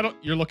gym battle.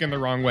 You're looking the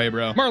wrong way,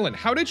 bro. Marlin,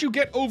 how did you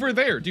get over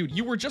there? Dude,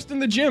 you were just in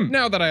the gym.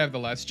 Now that I have the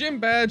last gym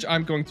badge,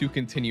 I'm going to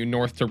continue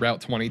north to Route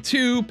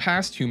 22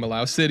 past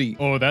Humalau City.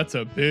 Oh, that's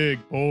a big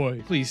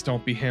boy. Please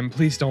don't be him.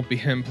 Please don't be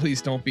him.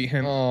 Please don't be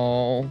him.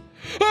 Oh.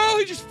 Oh,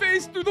 he just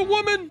phased through the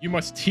woman. You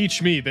must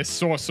teach me this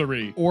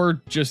sorcery.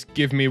 Or just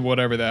give me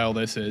whatever the hell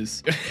this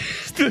is.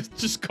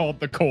 Just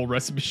called the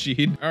Colress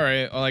machine. All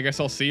right, well, I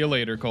guess I'll see you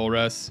later,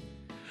 Colress.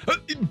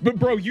 But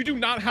bro, you do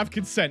not have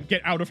consent.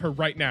 Get out of her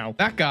right now.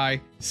 That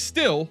guy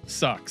still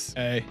sucks.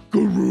 Hey,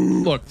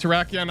 Guru. Look,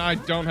 Terrakion, I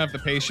don't have the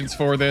patience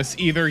for this.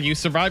 Either you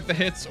survive the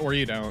hits or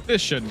you don't.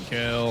 This shouldn't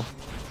kill.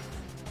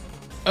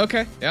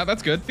 Okay, yeah,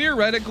 that's good.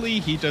 Theoretically,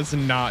 he does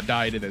not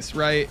die to this,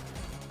 right?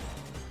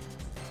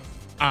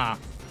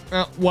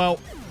 Well,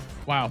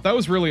 wow, that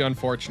was really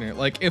unfortunate.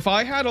 Like, if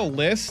I had a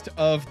list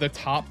of the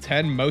top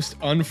 10 most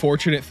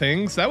unfortunate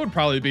things, that would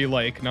probably be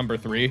like number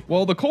 3.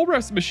 Well, the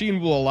Colress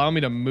machine will allow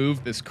me to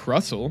move this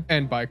Crustle.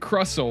 And by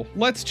Crustle,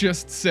 let's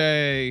just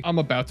say I'm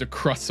about to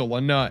Crustle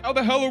a nut. How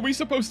the hell are we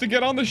supposed to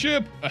get on the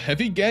ship? A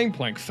heavy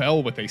gangplank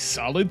fell with a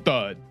solid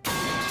thud.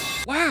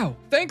 Wow,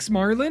 thanks,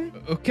 Marlin.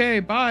 Okay,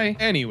 bye.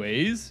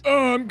 Anyways,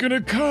 I'm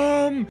gonna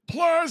come.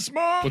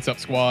 Plasma! What's up,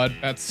 squad?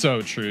 That's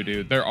so true,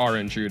 dude. There are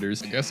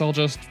intruders. I guess I'll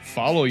just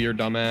follow your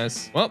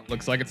dumbass. Well,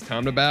 looks like it's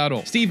time to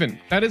battle. Steven,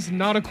 that is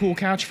not a cool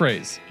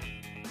catchphrase.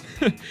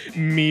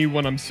 Me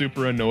when I'm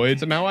super annoyed.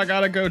 So now I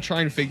gotta go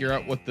try and figure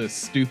out what the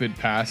stupid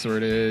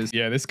password is.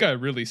 Yeah, this guy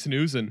really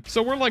snoozing.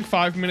 So we're like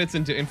 5 minutes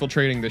into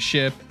infiltrating the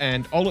ship,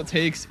 and all it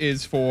takes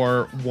is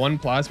for one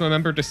plasma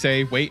member to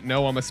say, wait,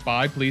 no, I'm a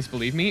spy, please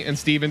believe me. And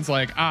Steven's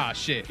like, ah,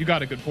 shit, you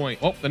got a good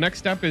point. Well, the next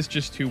step is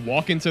just to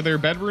walk into their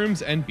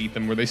bedrooms and beat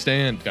them where they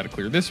stand. Gotta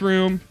clear this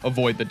room,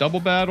 avoid the double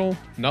battle.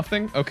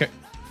 Nothing? Okay.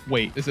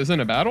 Wait, this isn't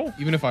a battle?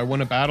 Even if I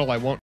win a battle, I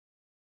won't.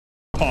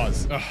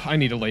 Pause. Ugh, I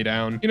need to lay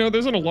down. You know,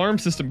 there's an alarm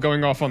system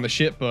going off on the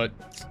ship, but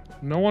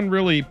no one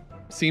really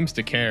seems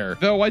to care.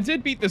 Though I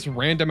did beat this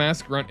random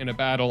ass grunt in a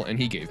battle, and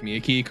he gave me a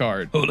key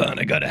card. Hold on,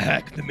 I gotta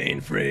hack the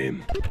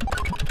mainframe.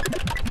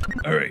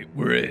 All right,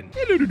 we're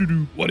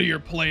in. What are your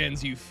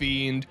plans, you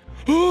fiend?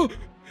 Oh,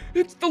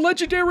 it's the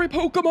legendary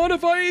Pokemon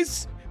of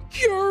Ice!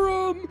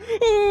 Kyurem!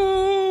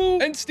 Oh!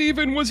 And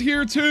Steven was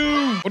here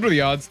too! What are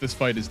the odds this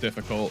fight is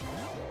difficult?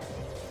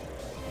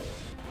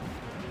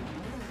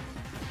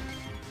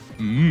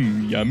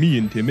 Yummy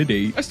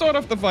intimidate. I start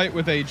off the fight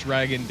with a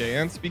Dragon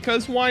Dance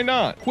because why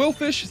not?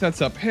 Quillfish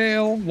sets up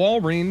Hail,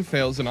 Walrein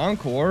fails an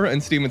Encore,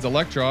 and Steven's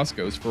Electros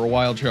goes for a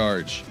Wild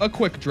Charge. A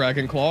quick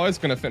Dragon Claw is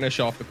going to finish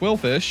off the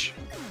Quillfish.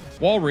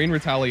 Walrein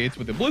retaliates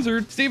with a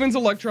Blizzard. Steven's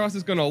Electros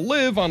is going to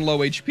live on low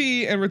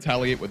HP and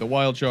retaliate with a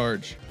Wild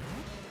Charge.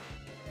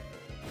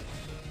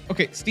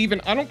 Okay, Steven,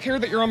 I don't care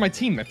that you're on my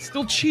team. That's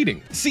still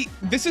cheating. See,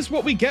 this is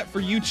what we get for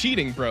you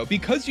cheating, bro.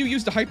 Because you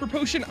used a Hyper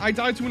Potion, I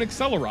died to an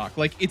Accelerock.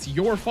 Like, it's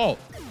your fault.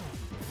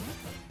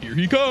 Here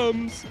he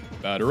comes.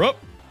 Batter up.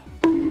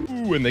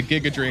 Ooh, and the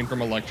Giga Drain from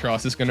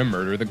Electros is going to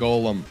murder the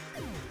Golem.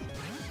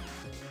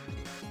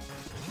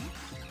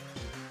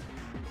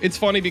 It's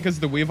funny because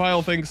the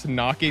Weavile thinks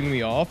knocking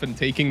me off and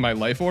taking my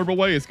life orb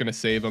away is gonna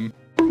save him.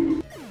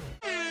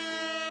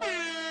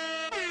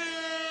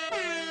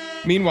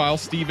 Meanwhile,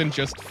 Steven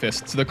just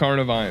fists the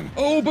Carnivine.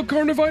 Oh, but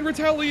Carnivine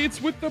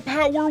retaliates with the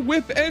Power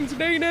Whip and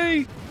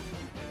Nene!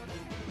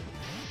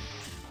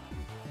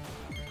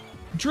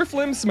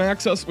 Driflim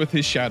smacks us with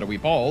his shadowy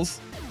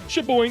balls.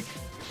 Shaboink.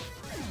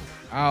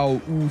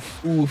 Ow,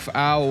 oof, oof,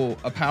 ow,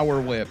 a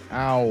Power Whip,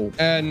 ow.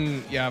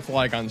 And yeah,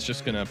 Flygon's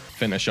just gonna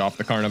finish off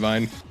the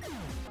Carnivine.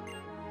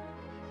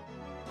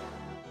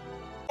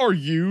 Are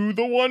you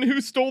the one who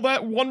stole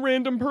that one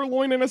random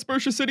Purloin in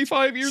Aspertia City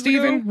 5 years ago?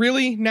 Steven,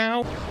 really?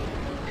 Now?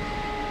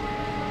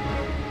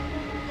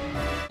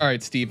 All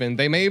right, Steven,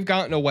 they may have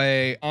gotten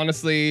away.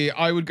 Honestly,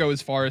 I would go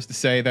as far as to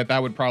say that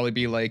that would probably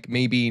be like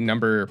maybe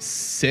number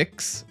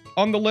 6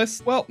 on the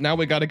list. Well, now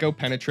we gotta go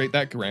penetrate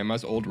that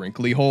grandma's old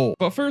wrinkly hole.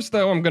 But first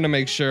though, I'm gonna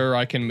make sure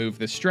I can move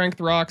this strength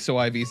rock so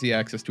I have easy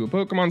access to a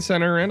Pokemon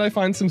Center and I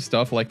find some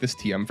stuff like this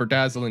TM for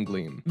Dazzling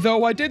Gleam.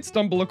 Though I did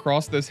stumble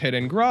across this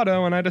hidden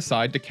grotto and I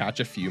decide to catch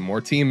a few more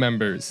team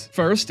members.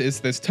 First is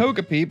this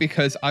Togepi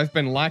because I've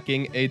been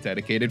lacking a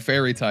dedicated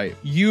fairy type.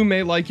 You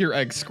may like your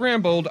eggs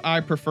scrambled, I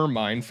prefer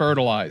mine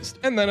fertilized.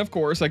 And then of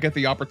course I get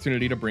the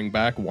opportunity to bring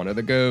back one of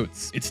the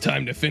goats. It's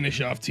time to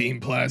finish off Team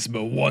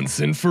Plasma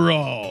once and for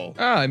all.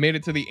 I made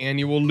it to the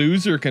annual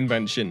loser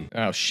convention.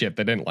 Oh shit,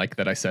 they didn't like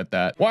that I said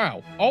that.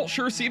 Wow, Alt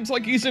sure seems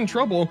like he's in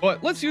trouble,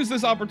 but let's use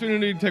this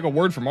opportunity to take a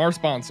word from our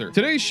sponsor.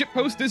 Today's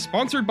shitpost is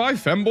sponsored by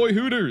Femboy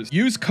Hooters.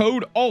 Use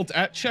code ALT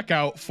at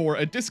checkout for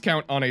a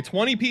discount on a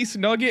 20-piece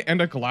nugget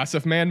and a glass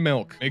of man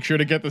milk. Make sure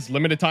to get this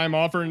limited time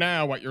offer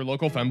now at your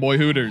local Femboy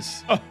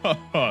Hooters.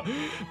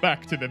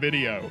 Back to the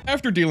video.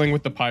 After dealing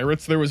with the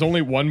pirates, there was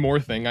only one more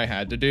thing I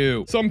had to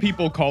do. Some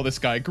people call this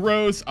guy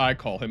gross, I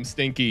call him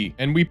stinky,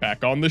 and we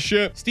back on the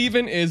ship.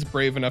 Steven is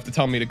brave enough to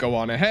tell me to go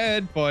on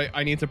ahead, but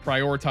I need to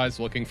prioritize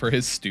looking for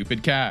his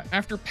stupid cat.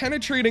 After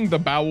penetrating the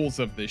bowels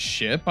of this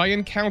ship, I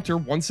encounter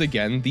once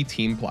again the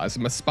Team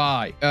Plasma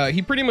spy.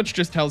 He pretty much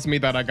just tells me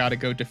that I gotta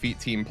go defeat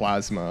Team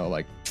Plasma,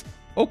 like,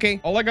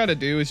 okay, all I gotta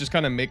do is just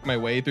kind of make my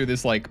way through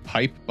this like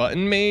pipe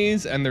button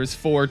maze, and there's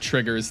 4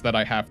 triggers that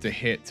I have to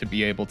hit to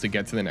be able to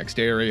get to the next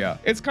area.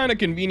 It's kind of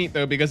convenient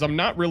though, because I'm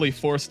not really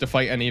forced to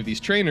fight any of these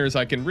trainers.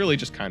 I can really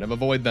just kind of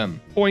avoid them.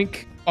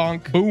 Boink.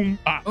 Bonk. Boom.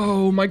 Ah.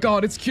 Oh my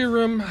god, it's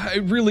Kyurem. I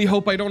really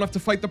hope I don't have to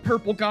fight the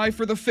purple guy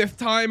for the 5th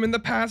time in the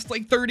past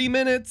like 30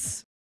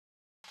 minutes.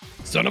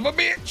 Son of a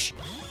bitch.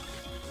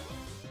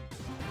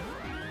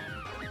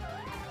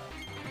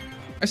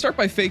 I start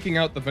by faking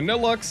out the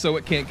Vanillux so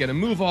it can't get a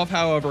move off,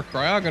 however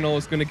Cryogonal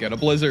is going to get a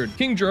Blizzard.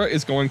 Kingdra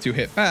is going to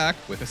hit back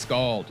with a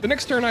Scald. The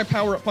next turn I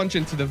Power Up Punch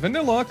into the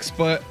Vanillux,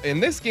 but in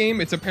this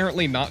game it's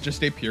apparently not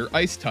just a pure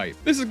Ice type.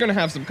 This is going to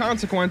have some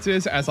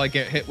consequences as I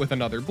get hit with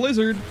another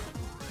Blizzard,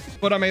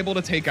 but I'm able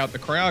to take out the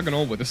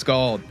Cryogonal with a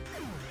Scald.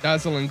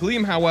 Dazzling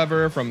Gleam,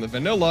 however, from the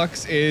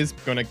Vanillux is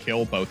going to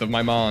kill both of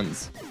my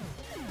Mons.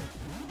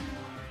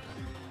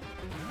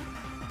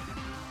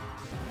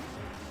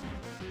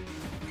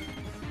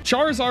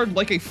 Charizard,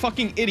 like a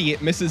fucking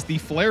idiot, misses the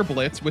Flare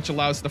Blitz, which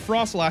allows the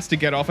Frostlass to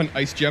get off an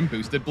Ice Gem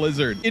boosted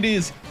Blizzard. It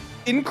is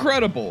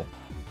incredible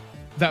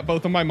that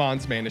both of my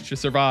Mons managed to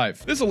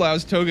survive. This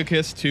allows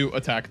Togekiss to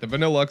attack the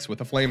Vanillux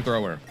with a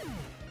Flamethrower.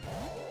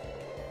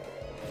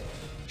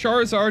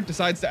 Charizard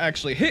decides to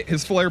actually hit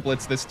his Flare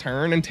Blitz this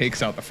turn and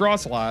takes out the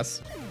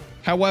Frostlass.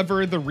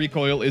 However, the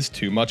recoil is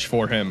too much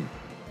for him.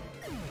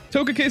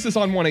 Togekiss is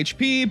on 1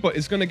 HP, but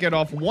is going to get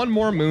off one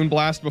more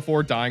Moonblast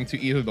before dying to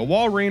either the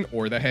Walrein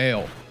or the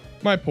Hail.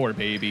 My poor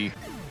baby.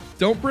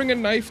 Don't bring a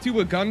knife to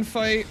a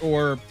gunfight,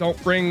 or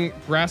don't bring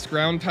grass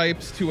ground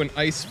types to an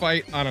ice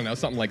fight. I don't know,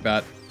 something like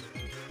that.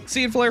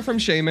 Seed Flare from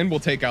Shaman will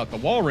take out the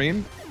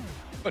Walrein,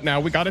 but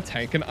now we gotta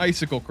tank an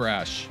Icicle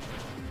Crash.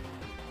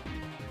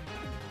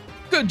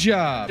 Good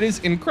job! It is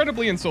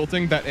incredibly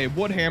insulting that a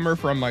Wood Hammer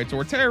from my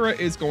Torterra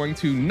is going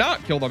to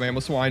not kill the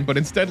Mamoswine, but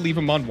instead leave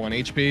him on 1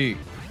 HP.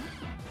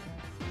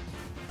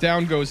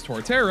 Down goes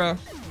Torterra,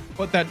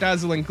 but that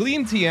Dazzling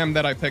Gleam TM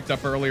that I picked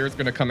up earlier is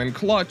going to come in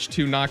clutch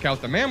to knock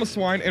out the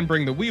Mamoswine and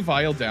bring the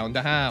Weavile down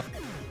to half.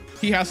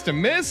 He has to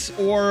miss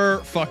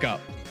or fuck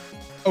up.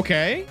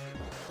 Okay.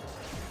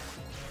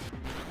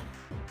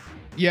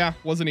 Yeah,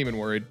 wasn't even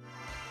worried.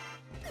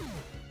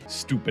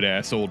 Stupid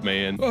ass old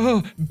man.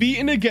 Oh,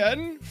 beaten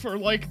again for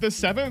like the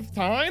 7th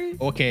time?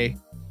 Okay.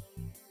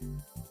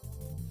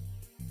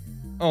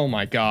 Oh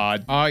my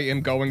god. I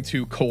am going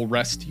to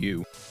Colrest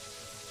you.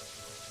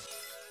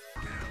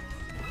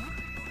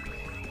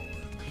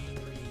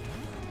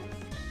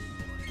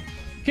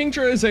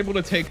 Kingdra is able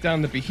to take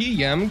down the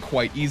Beheeyem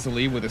quite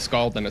easily with a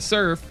Scald and a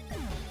Surf,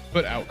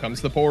 but out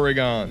comes the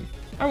Porygon.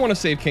 I want to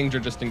save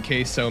Kingdra just in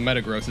case, so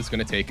Metagross is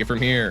going to take it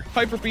from here.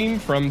 Hyper Beam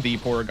from the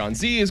Porygon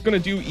Z is going to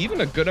do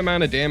even a good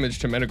amount of damage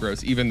to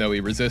Metagross, even though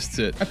he resists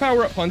it. I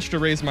Power Up Punch to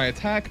raise my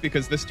attack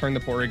because this turn the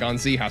Porygon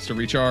Z has to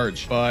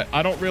recharge, but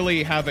I don't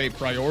really have a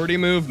priority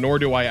move, nor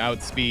do I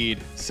outspeed,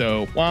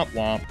 so womp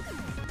womp.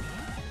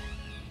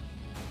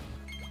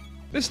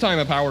 This time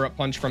a Power Up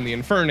Punch from the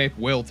Infernape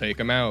will take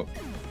him out.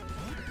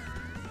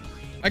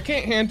 I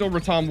can't handle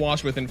Ratom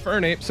Wash with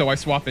Infernape, so I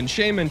swap in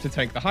Shaman to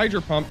tank the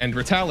Hydro Pump and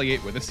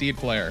retaliate with a Seed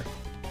Flare.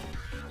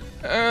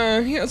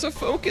 He has a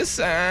Focus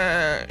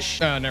Sash.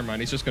 Never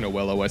mind, he's just gonna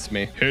Will-O-Wisp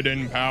me.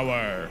 Hidden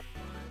Power.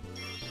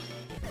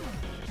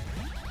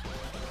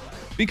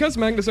 Because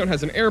Magnezone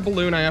has an air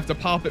balloon, I have to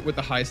pop it with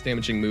the highest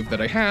damaging move that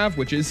I have,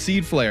 which is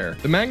Seed Flare.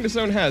 The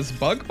Magnezone has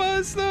Bug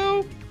Buzz,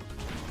 though?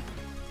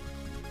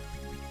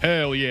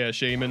 Hell yeah,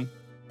 Shaman.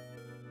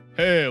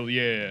 Hell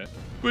yeah.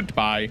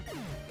 Goodbye.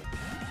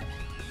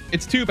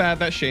 It's too bad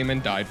that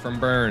Shaman died from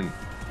burn.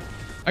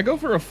 I go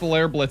for a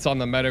Flare Blitz on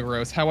the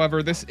Metagross,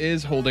 however, this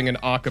is holding an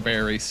Occa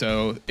Berry,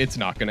 so it's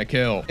not gonna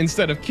kill.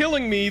 Instead of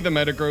killing me, the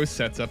Metagross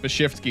sets up a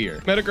Shift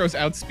Gear. Metagross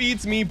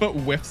outspeeds me, but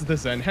whiffs the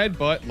Zen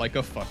Headbutt like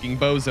a fucking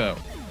bozo.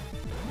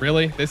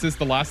 Really? This is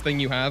the last thing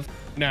you have?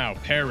 Now,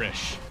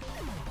 perish.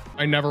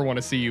 I never want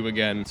to see you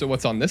again. So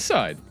what's on this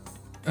side?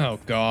 Oh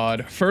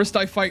god. First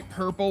I fight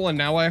purple and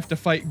now I have to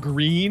fight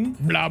green?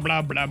 Blah,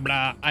 blah, blah,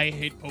 blah. I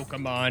hate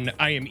Pokemon.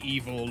 I am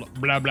evil.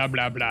 Blah, blah,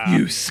 blah, blah.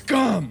 You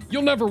scum!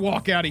 You'll never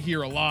walk out of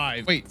here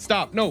alive. Wait,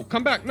 stop. No,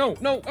 come back. No,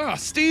 no. Ah,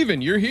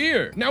 Steven, you're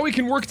here. Now we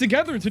can work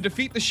together to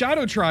defeat the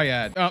Shadow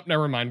Triad. Oh,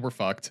 never mind. We're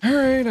fucked. All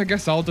right, I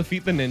guess I'll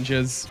defeat the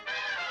ninjas.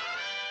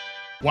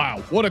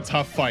 Wow, what a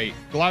tough fight.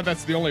 Glad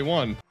that's the only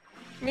one.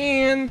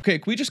 Man. Okay,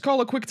 can we just call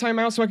a quick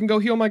timeout so I can go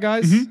heal my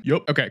guys?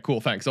 Yup. Okay, cool.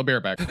 Thanks. I'll be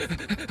right back.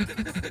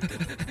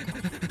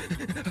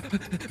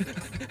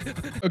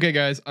 Okay,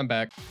 guys, I'm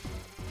back.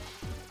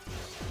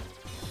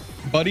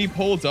 Buddy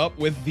pulled up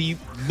with the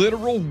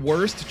literal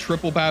worst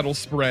triple battle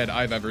spread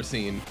I've ever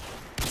seen.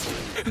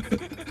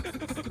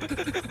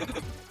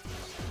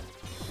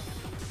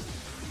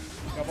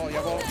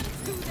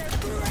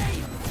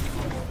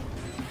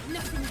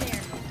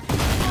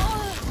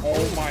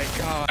 Oh my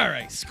god. All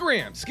right,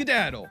 scram,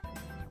 skedaddle.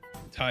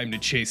 Time to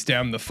chase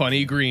down the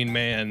funny green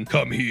man.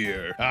 Come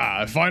here.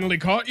 Ah, I finally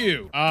caught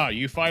you. Ah,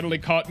 you finally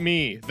caught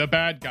me, the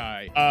bad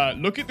guy.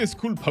 Look at this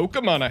cool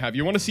Pokemon I have.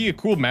 You want to see a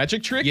cool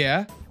magic trick?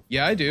 Yeah.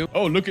 Yeah, I do.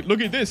 Oh, look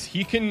at this.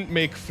 He can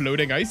make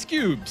floating ice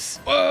cubes.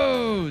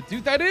 Whoa,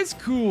 dude, that is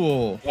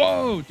cool.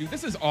 Whoa, dude,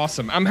 this is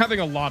awesome. I'm having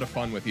a lot of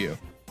fun with you.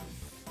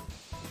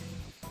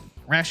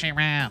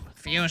 Reshiram,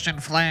 Fusion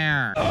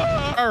Flare.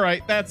 All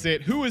right, that's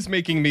it. Who is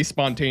making me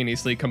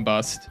spontaneously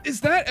combust?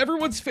 Is that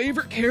everyone's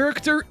favorite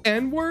character,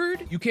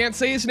 N-word? You can't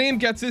say his name,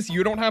 Getsis.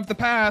 You don't have the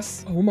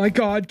pass. Oh my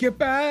god, get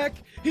back.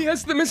 He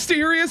has the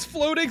mysterious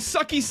floating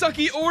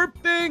sucky orb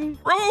thing.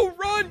 Bro,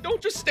 run.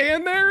 Don't just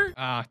stand there.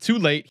 Ah, too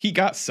late. He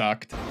got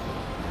sucked.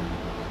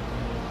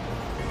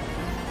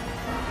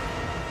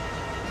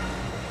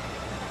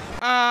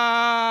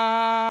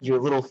 Your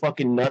little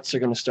fucking nuts are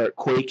gonna start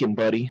quaking,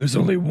 buddy. There's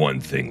only one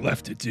thing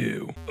left to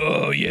do.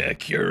 Oh yeah,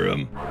 cure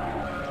him.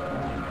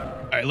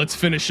 All right, let's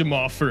finish him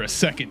off for a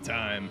second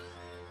time.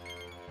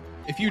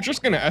 If you're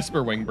just gonna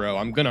Esper Wing, bro,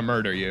 I'm gonna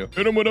murder you.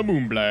 Hit him with a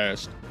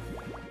Moonblast.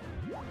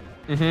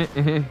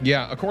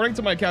 Yeah, according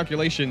to my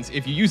calculations,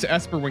 if you use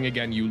Esper Wing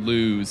again, you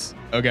lose.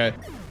 Okay.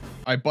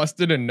 I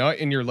busted a nut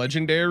in your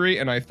legendary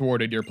and I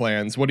thwarted your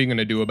plans. What are you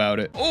gonna do about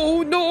it?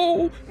 Oh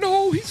no,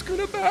 no, he's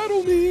gonna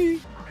battle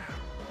me.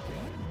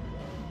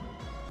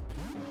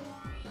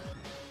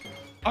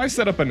 I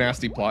set up a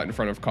nasty plot in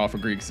front of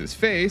Cofagrigus'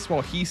 face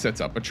while he sets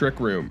up a trick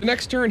room. The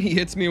next turn, he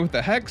hits me with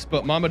the Hex,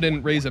 but Mama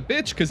didn't raise a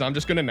bitch because I'm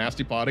just gonna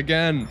nasty plot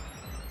again.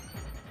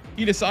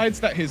 He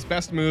decides that his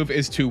best move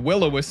is to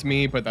Will-O-Wisp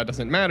me, but that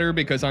doesn't matter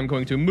because I'm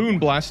going to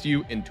Moonblast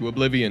you into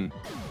oblivion.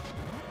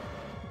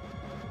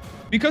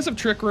 Because of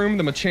Trick Room,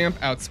 the Machamp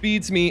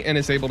outspeeds me and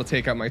is able to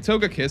take out my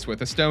Togekiss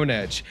with a Stone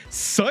Edge.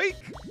 Psych!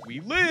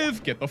 We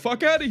live! Get the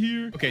fuck out of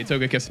here! Okay,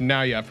 Togekiss,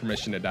 now you have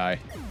permission to die.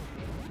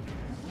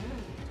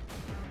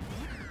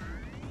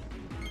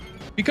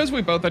 Because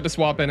we both had to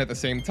swap in at the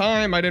same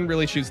time, I didn't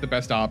really choose the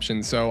best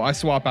option, so I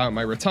swap out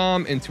my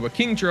Ratom into a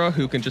Kingdra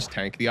who can just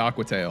tank the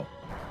Aqua Tail.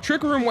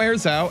 Trick Room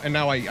wears out, and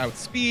now I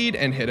outspeed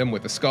and hit him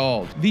with a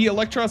Scald. The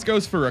Electros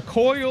goes for a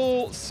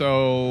Coil,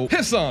 so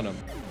piss on him.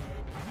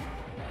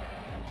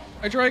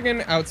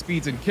 Hydreigon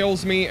outspeeds and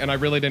kills me, and I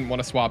really didn't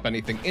want to swap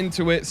anything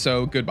into it,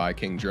 so goodbye,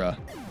 Kingdra.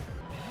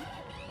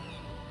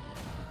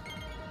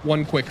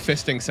 One quick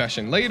fisting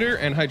session later,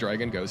 and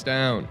Hydreigon goes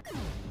down.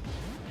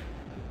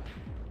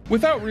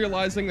 Without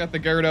realizing that the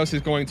Gyarados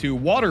is going to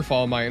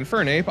waterfall my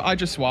Infernape, I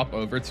just swap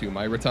over to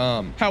my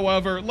Ratom.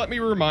 However, let me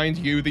remind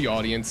you, the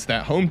audience,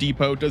 that Home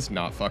Depot does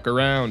not fuck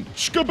around.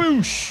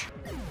 Shkaboosh!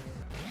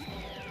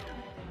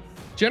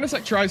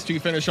 Genesect tries to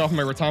finish off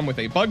my Ratom with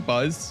a Bug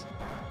Buzz.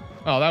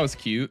 Oh, that was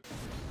cute.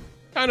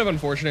 Kind of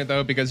unfortunate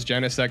though, because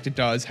Genesect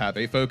does have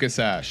a Focus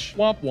Sash.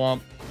 Womp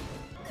womp.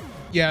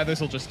 Yeah,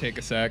 this'll just take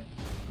a sec.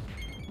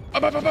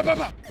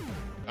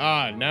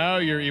 Ah, now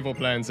your evil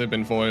plans have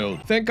been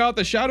foiled. Thank God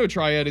the Shadow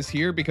Triad is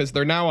here because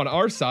they're now on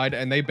our side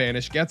and they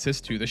banish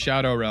Getsis to the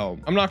Shadow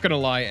Realm. I'm not gonna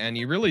lie,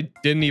 Annie really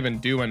didn't even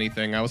do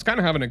anything. I was kind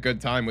of having a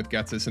good time with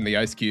Getsis and the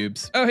Ice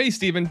Cubes. Oh, hey,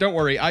 Steven, don't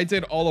worry. I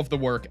did all of the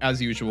work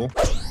as usual.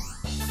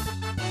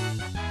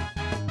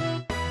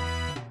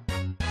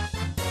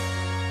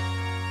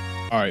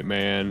 All right,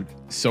 man.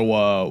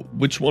 So,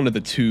 which one of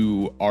the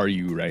two are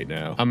you right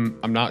now? I'm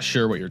not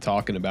sure what you're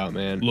talking about,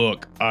 man.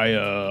 Look,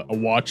 I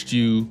watched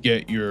you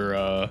get your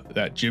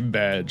that gym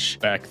badge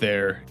back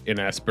there in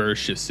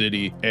Aspertia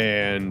City,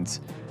 and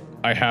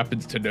I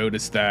happened to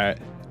notice that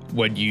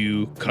when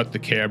you cut the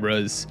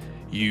cameras,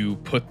 you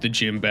put the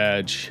gym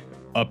badge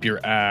up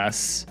your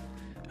ass.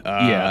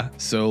 Yeah.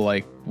 So,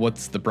 like,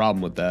 what's the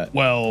problem with that?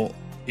 Well,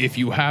 if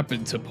you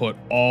happen to put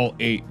all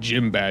 8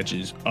 gym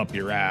badges up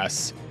your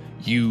ass,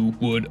 you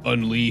would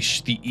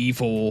unleash the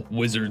evil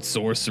wizard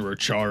sorcerer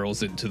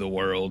Charles into the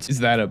world. Is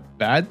that a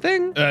bad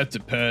thing? That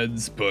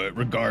depends, but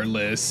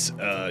regardless,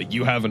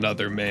 you have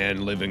another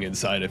man living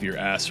inside of your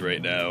ass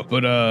right now.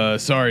 But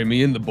sorry,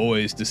 me and the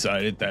boys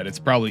decided that it's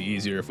probably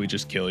easier if we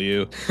just kill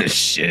you.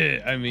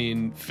 Shit, I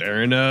mean,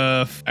 fair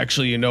enough.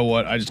 Actually, you know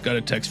what? I just got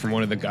a text from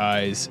one of the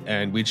guys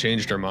and we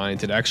changed our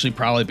minds. It'd actually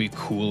probably be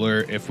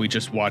cooler if we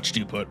just watched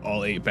you put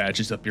all 8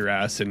 badges up your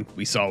ass and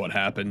we saw what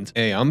happened.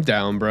 Hey, I'm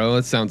down, bro.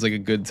 It sounds like a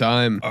good time.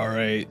 All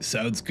right,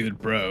 sounds good,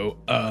 bro.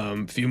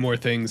 Few more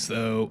things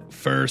though.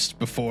 First,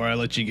 before I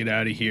let you get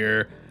out of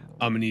here,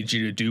 I'm gonna need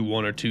you to do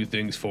 1 or 2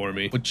 things for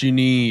me. What you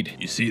need?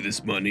 You see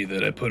this money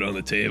that I put on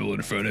the table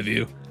in front of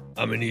you?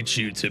 I'm gonna need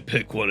you to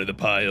pick one of the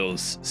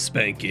piles,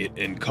 spank it,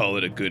 and call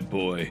it a good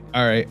boy.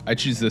 All right, I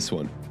choose this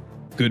one.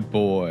 Good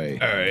boy.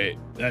 All right,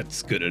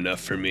 that's good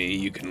enough for me.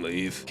 You can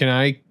leave. Can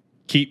I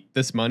keep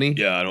this money?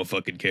 Yeah, I don't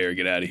fucking care.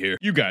 Get out of here.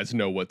 You guys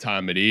know what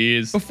time it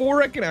is.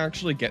 Before I can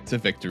actually get to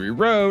Victory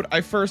Road,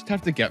 I first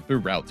have to get through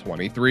Route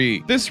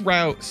 23. This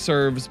route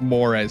serves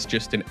more as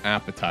just an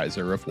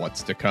appetizer of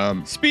what's to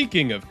come.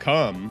 Speaking of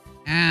come,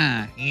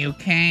 you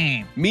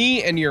came.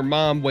 Me and your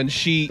mom,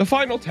 the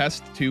final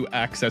test to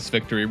access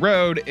Victory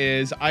Road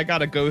is I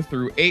gotta go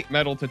through 8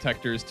 metal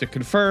detectors to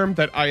confirm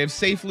that I have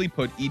safely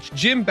put each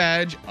gym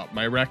badge up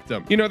my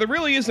rectum. You know, there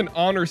really is an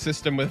honor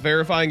system with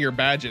verifying your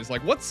badges.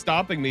 Like, what's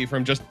stopping me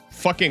from just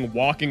fucking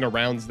walking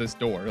around this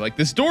door? Like,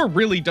 this door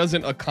really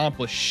doesn't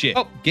accomplish shit.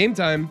 Oh, game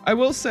time. I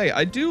will say,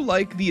 I do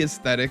like the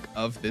aesthetic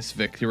of this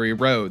Victory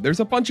Road. There's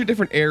a bunch of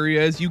different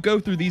areas. You go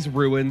through these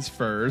ruins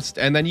first,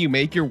 and then you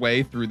make your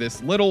way through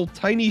this little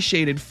tiny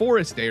shaded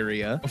forest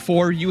area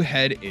before you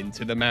head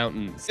into the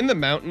mountains. In the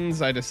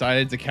mountains, I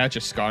decided to catch a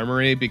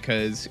Skarmory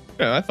because,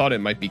 you know, I thought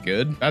it might be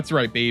good. That's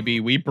right, baby.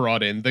 We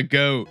brought in the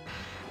goat.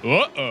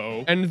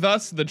 Uh-oh. And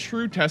thus, the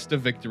true test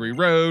of Victory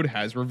Road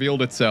has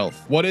revealed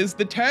itself. What is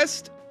the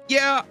test?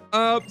 Yeah,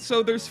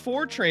 so there's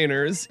 4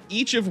 trainers,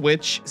 each of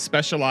which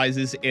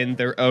specializes in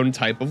their own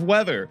type of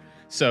weather.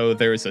 So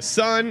there's a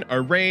sun,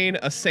 a rain,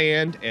 a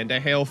sand, and a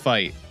hail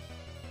fight.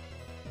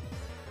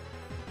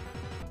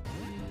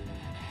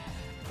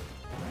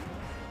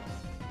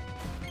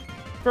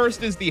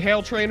 First is the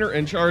Hail Trainer,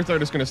 and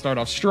Charizard is going to start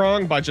off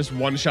strong by just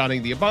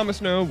one-shotting the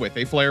Abomasnow with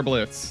a Flare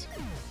Blitz.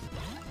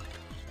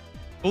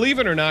 Believe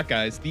it or not,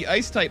 guys, the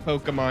Ice-type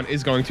Pokemon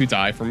is going to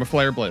die from a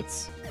Flare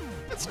Blitz.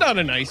 It's not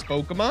an Ice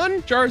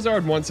Pokemon.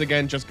 Charizard once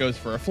again just goes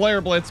for a Flare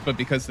Blitz, but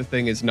because the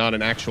thing is not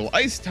an actual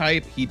Ice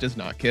type, he does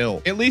not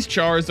kill. At least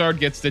Charizard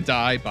gets to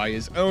die by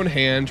his own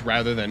hand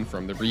rather than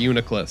from the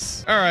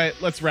Reuniclus. All right,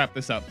 let's wrap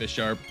this up,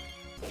 Bisharp.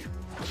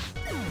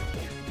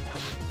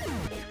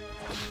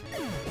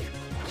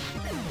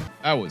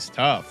 That was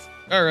tough.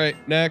 All right,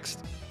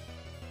 next.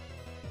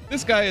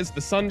 This guy is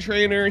the Sun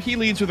Trainer. He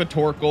leads with a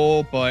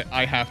Torkoal, but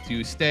I have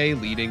to stay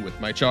leading with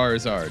my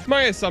Charizard.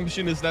 My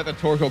assumption is that the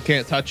Torkoal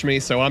can't touch me,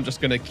 so I'm just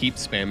gonna keep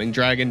spamming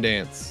Dragon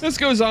Dance. This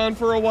goes on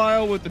for a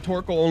while with the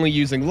Torkoal only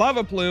using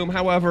Lava Plume.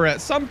 However,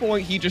 at some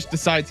point, he just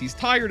decides he's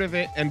tired of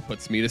it and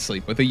puts me to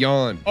sleep with a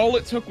yawn. All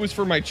it took was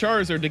for my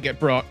Charizard to get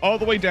brought all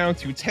the way down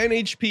to 10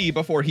 HP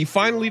before he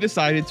finally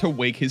decided to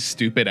wake his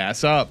stupid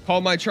ass up. Call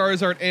my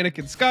Charizard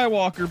Anakin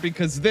Skywalker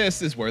because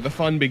this is where the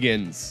fun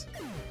begins.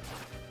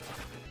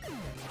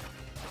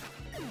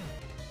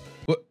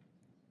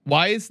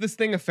 Why is this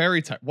thing a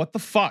fairy type? What the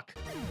fuck?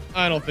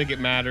 I don't think it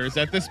matters.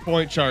 At this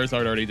point,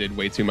 Charizard already did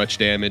way too much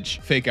damage.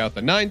 Fake out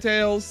the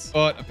Ninetales,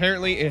 but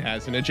apparently it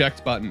has an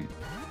eject button.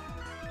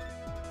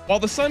 While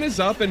the sun is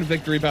up and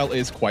Victory Bell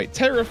is quite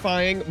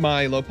terrifying,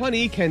 my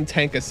Lopunny can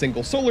tank a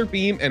single Solar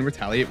Beam and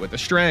retaliate with a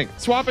Strength,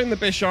 swapping the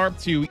Bisharp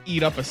to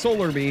eat up a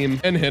Solar Beam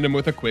and hit him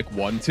with a quick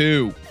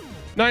 1-2.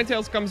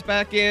 Ninetales comes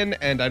back in,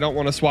 and I don't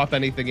want to swap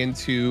anything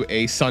into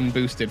a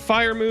sun-boosted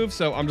fire move,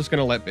 so I'm just going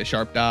to let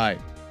Bisharp die.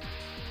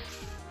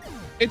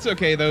 It's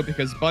okay though,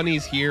 because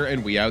Bunny's here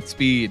and we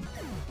outspeed.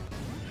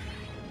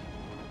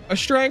 A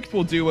Strength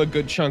will do a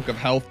good chunk of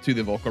health to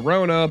the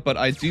Volcarona, but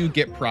I do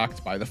get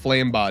procced by the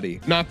Flame Body.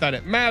 Not that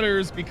it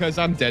matters, because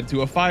I'm dead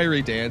to a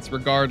Fiery Dance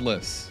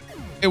regardless.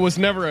 It was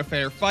never a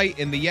fair fight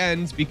in the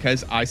end,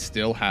 because I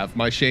still have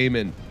my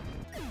Shaman.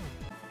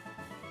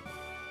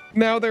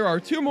 Now, there are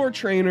 2 more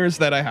trainers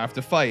that I have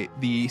to fight,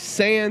 the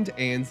Sand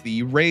and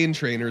the Rain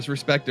trainers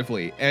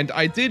respectively, and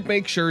I did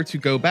make sure to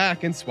go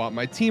back and swap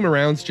my team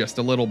around just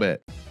a little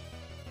bit.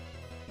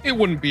 It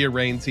wouldn't be a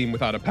Rain team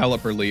without a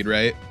Pelipper lead,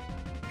 right?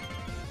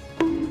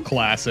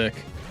 Classic.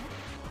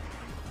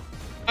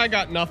 I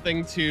got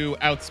nothing to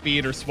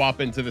outspeed or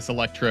swap into this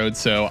Electrode,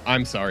 so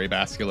I'm sorry,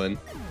 Basculin.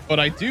 But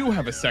I do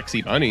have a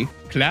sexy bunny.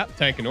 Clap,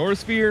 tank an aura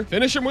sphere,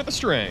 finish him with a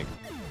strength.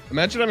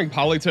 Imagine having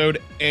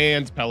Politoed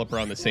and Pelipper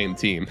on the same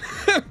team.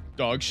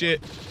 Dog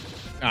shit.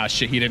 Ah,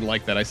 shit, he didn't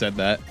like that I said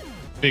that.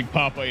 Big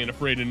Papa ain't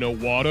afraid of no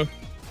water.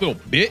 Little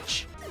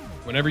bitch.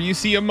 Whenever you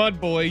see a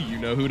mud boy, you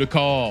know who to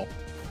call.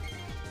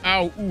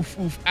 Ow, oof,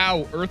 oof,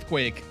 ow,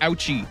 earthquake,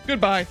 ouchie.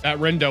 Goodbye. That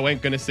Rendo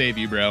ain't gonna save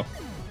you, bro.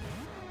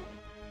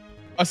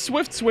 A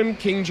Swift Swim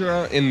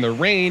Kingdra in the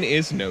rain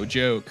is no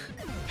joke.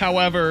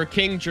 However,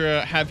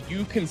 Kingdra, have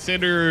you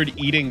considered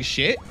eating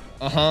shit?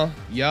 Uh-huh,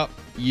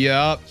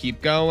 yup,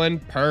 keep going,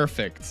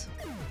 perfect.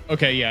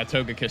 Okay, yeah,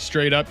 Togekiss,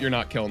 straight up, you're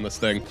not killing this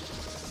thing.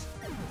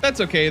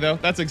 That's okay, though.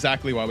 That's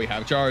exactly why we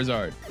have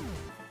Charizard.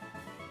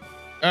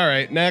 All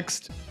right,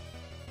 next.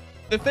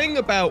 The thing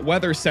about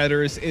weather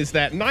setters is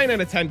that 9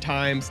 out of 10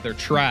 times they're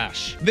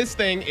trash. This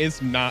thing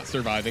is not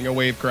surviving a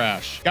wave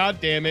crash. God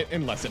damn it,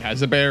 unless it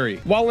has a berry.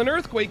 While an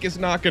earthquake is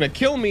not gonna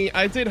kill me,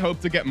 I did hope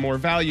to get more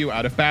value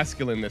out of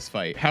Basculin in this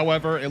fight.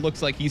 However, it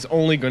looks like he's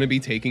only gonna be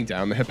taking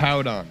down the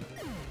Hippowdon.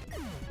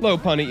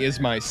 Lopunny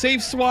is my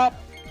safe swap,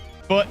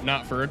 but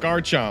not for a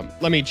Garchomp.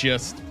 Let me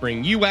just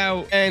bring you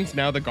out, and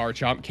now the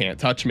Garchomp can't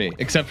touch me,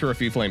 except for a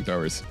few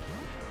flamethrowers.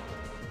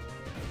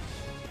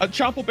 A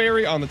Chople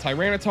Berry on the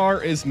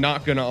Tyranitar is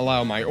not going to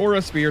allow my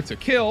Aura Sphere to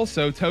kill,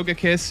 so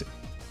Togekiss,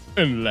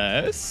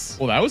 unless...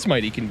 Well, that was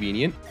mighty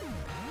convenient.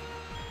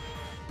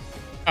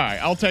 Alright,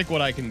 I'll take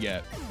what I can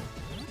get.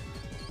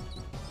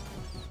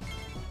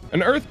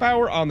 An Earth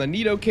Power on the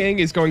Nidoking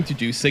is going to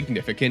do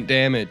significant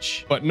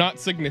damage, but not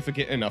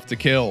significant enough to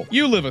kill.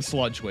 You live a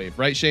Sludge Wave,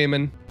 right,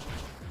 Shaman?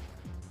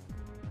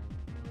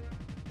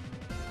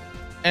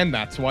 And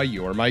that's why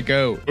you're my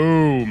goat.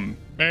 Boom,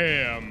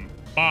 bam,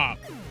 bop.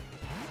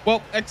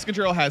 Well,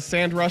 Excadrill has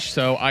Sand Rush,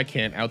 so I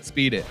can't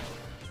outspeed it.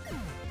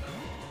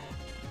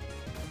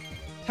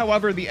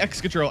 However, the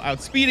Excadrill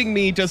outspeeding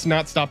me does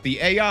not stop the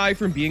AI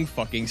from being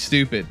fucking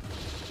stupid.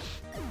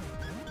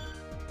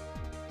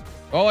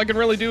 All I can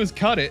really do is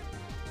cut it.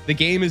 The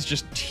game is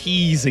just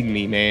teasing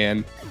me,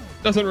 man.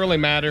 Doesn't really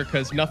matter,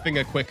 because nothing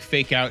a quick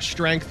fake out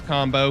strength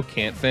combo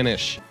can't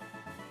finish.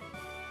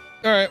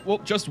 Alright, well,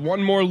 just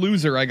one more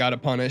loser I gotta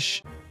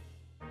punish.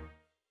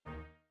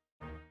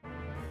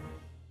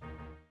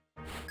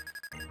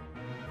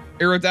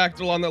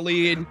 Aerodactyl on the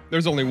lead.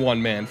 There's only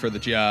one man for the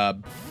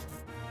job.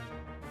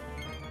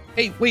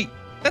 Hey, wait,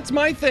 that's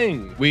my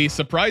thing. We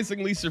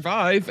surprisingly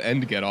survive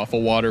and get off a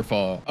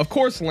waterfall. Of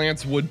course,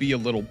 Lance would be a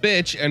little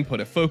bitch and put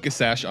a Focus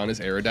Sash on his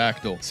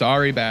Aerodactyl.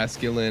 Sorry,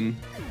 Basculin.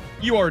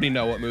 You already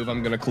know what move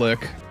I'm gonna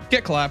click.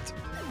 Get clapped.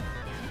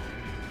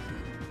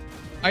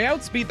 I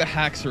outspeed the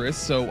Haxorus,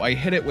 so I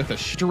hit it with a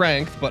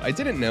Strength, but I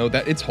didn't know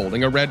that it's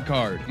holding a red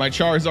card. My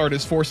Charizard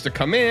is forced to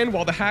come in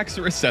while the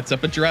Haxorus sets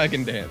up a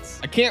Dragon Dance.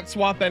 I can't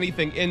swap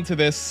anything into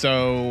this,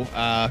 so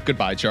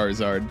goodbye,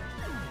 Charizard.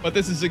 But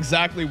this is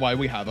exactly why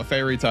we have a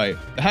Fairy type.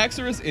 The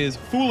Haxorus is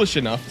foolish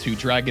enough to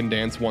Dragon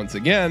Dance once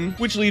again,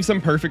 which leaves him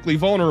perfectly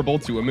vulnerable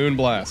to a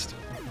Moonblast.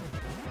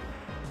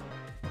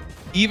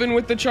 Even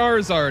with the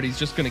Charizard, he's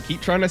just going to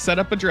keep trying to set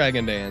up a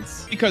Dragon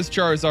Dance. Because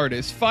Charizard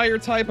is Fire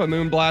type, a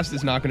Moonblast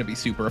is not going to be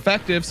super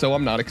effective, so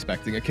I'm not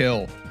expecting a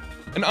kill.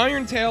 An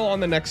Iron Tail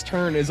on the next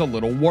turn is a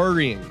little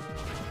worrying.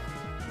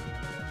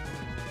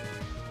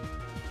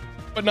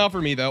 But not for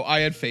me, though.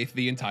 I had faith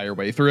the entire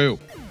way through.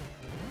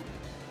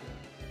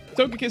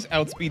 Togekiss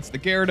outspeeds the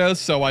Gyarados,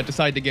 so I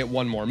decide to get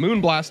one more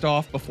Moonblast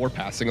off before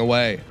passing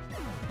away.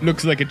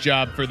 Looks like a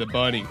job for the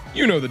bunny.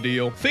 You know the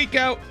deal. Fake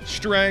out,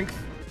 strength,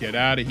 get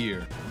out of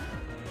here.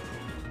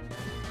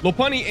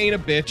 Lopunny ain't a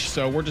bitch,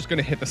 so we're just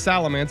gonna hit the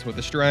Salamence with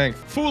the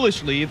strength.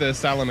 Foolishly, the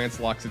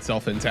Salamence locks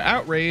itself into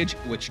Outrage,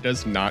 which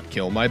does not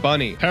kill my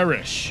bunny.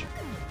 Perish.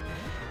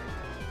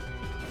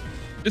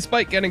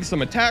 Despite getting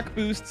some attack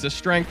boosts, the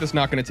strength is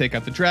not going to take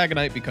out the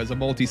Dragonite because of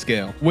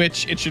multiscale,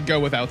 which it should go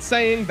without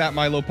saying that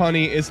my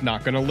Lopunny is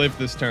not going to live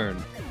this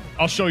turn.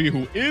 I'll show you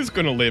who is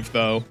going to live,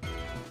 though.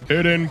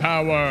 Hidden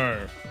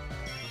Power.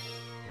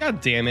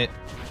 God damn it.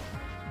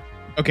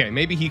 Okay,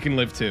 maybe he can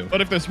live too.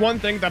 But if there's one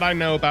thing that I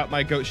know about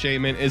my Goat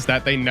Shaman is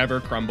that they never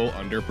crumble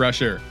under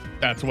pressure.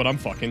 That's what I'm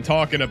fucking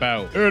talking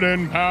about.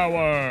 Hidden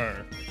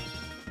Power.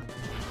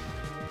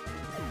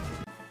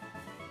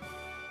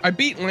 I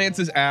beat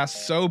Lance's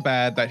ass so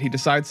bad that he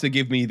decides to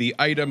give me the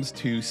items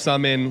to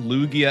summon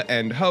Lugia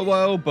and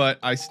Ho-Oh, but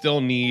I still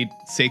need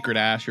Sacred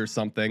Ash or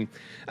something.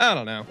 I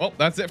don't know. Well,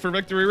 that's it for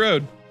Victory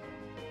Road.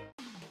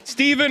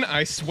 Steven,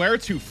 I swear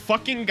to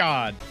fucking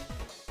God.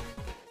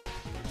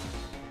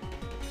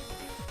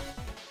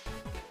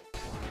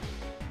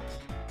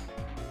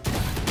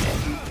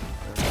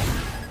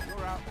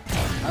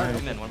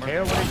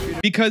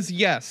 Because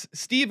yes,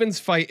 Steven's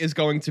fight is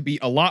going to be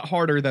a lot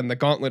harder than the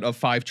gauntlet of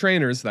 5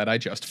 trainers that I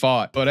just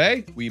fought. But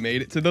hey, we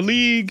made it to the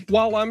league.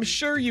 While I'm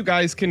sure you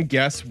guys can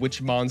guess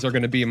which Mons are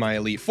going to be in my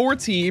Elite Four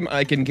team,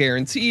 I can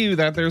guarantee you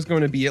that there's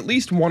going to be at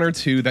least 1 or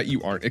 2 that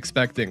you aren't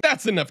expecting.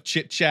 That's enough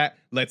chit chat.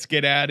 Let's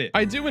get at it.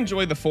 I do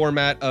enjoy the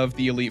format of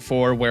the Elite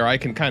Four where I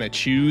can kind of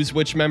choose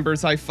which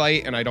members I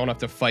fight and I don't have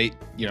to fight,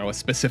 you know, a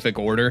specific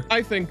order.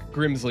 I think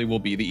Grimsley will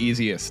be the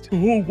easiest.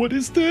 Oh, what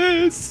is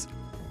this?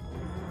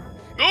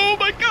 Oh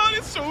my god,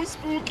 it's so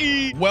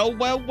spooky. Well,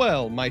 well,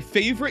 well, my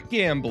favorite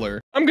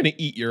gambler. I'm gonna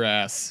eat your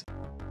ass.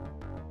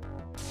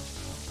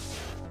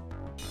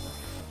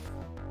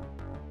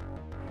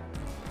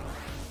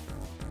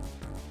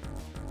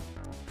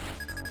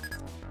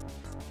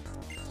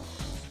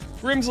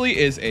 Grimsley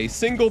is a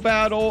single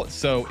battle,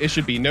 so it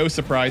should be no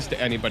surprise to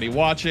anybody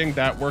watching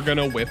that we're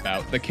gonna whip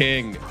out the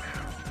king.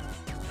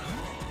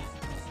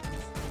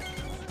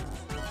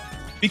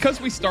 Because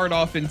we start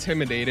off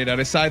intimidated, I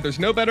decide there's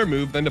no better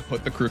move than to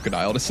put the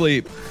crocodile to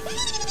sleep.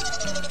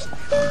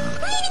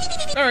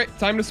 All right,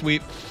 time to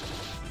sweep.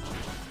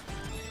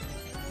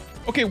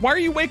 Okay, why are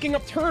you waking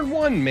up turn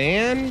 1,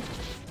 man?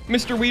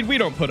 Mr. Weed, we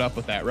don't put up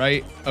with that,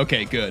 right?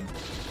 Okay, good.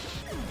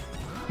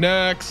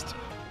 Next.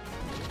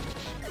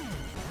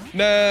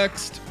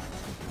 Next.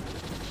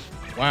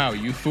 Wow,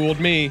 you fooled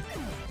me.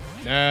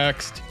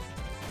 Next.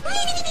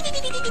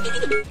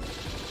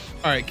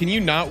 All right, can you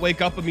not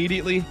wake up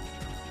immediately?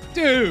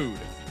 Dude.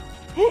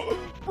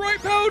 Bright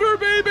powder,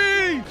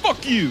 baby.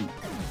 Fuck you.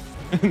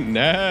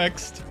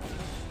 Next.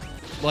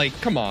 Like,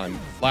 come on.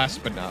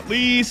 Last but not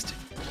least.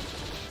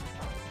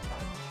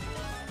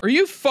 Are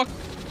you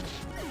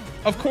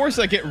Of course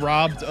I get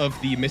robbed of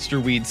the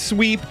Mr. Weed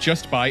sweep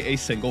just by a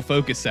single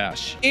focus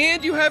sash.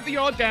 And you have the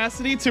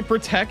audacity to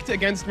protect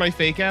against my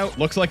fake out.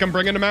 Looks like I'm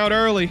bringing him out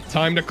early.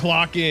 Time to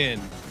clock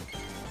in.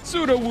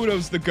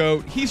 Sudowoodo's the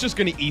GOAT. He's just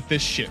gonna eat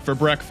this shit for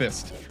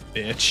breakfast,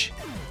 bitch.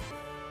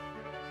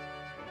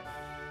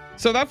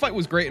 So that fight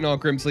was great and all,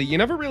 Grimsley. You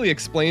never really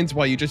explains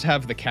why you just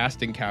have the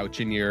casting couch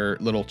in your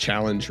little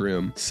challenge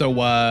room. So,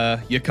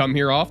 you come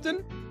here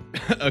often?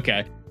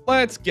 Okay.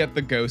 Let's get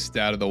the ghost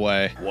out of the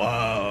way.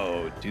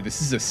 Whoa, dude,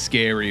 this is a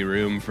scary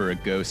room for a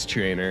ghost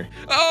trainer.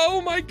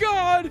 Oh my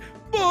god,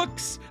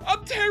 books!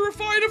 I'm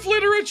terrified of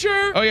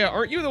literature! Oh yeah,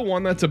 aren't you the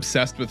one that's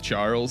obsessed with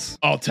Charles?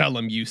 I'll tell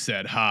him you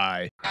said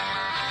hi.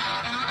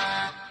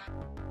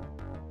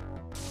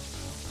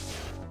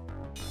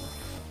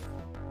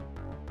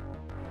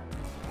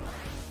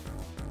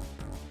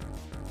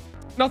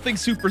 Nothing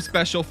super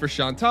special for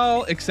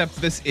Chantal, except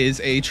this is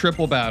a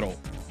triple battle.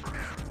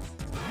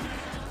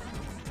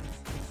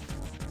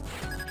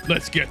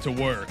 Let's get to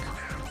work.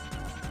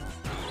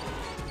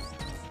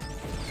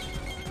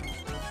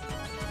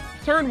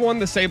 Turn 1,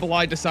 the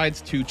Sableye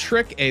decides to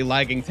trick a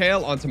Lagging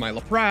Tail onto my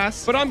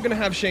Lapras, but I'm gonna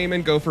have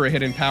Shaman go for a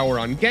hidden power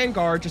on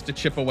Gengar just to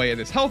chip away at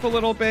his health a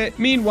little bit.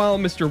 Meanwhile,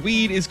 Mr.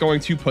 Weed is going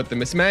to put the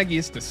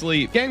Mismagius to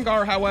sleep.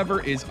 Gengar,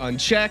 however, is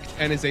unchecked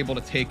and is able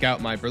to take out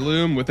my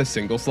Breloom with a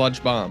single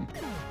Sludge Bomb.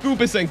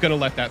 Goobus ain't gonna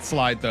let that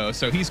slide though,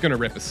 so he's gonna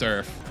rip a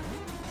Surf.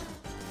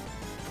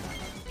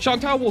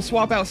 Chantal will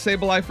swap out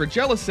Sableye for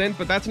Jellicent,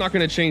 but that's not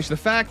going to change the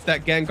fact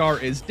that Gengar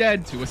is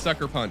dead to a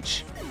Sucker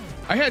Punch.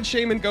 I had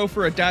Shaman go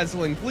for a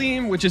Dazzling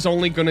Gleam, which is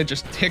only going to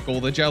just tickle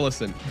the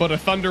Jellicent. But a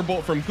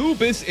Thunderbolt from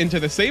Goobus into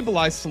the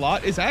Sableye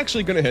slot is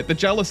actually going to hit the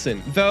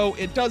Jellicent, though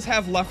it does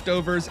have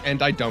leftovers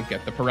and I don't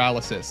get the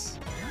paralysis.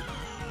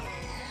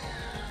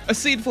 A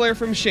Seed Flare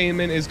from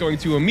Shaman is going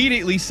to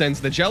immediately send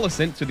the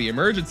Jellicent to the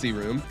emergency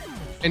room,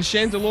 and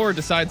Chandelure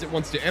decides it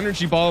wants to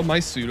Energy Ball my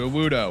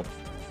Sudowoodo.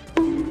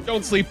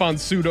 Don't sleep on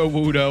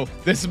Sudowoodo.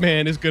 This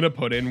man is gonna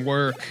put in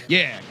work.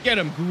 Yeah, get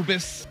him,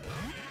 Goobus.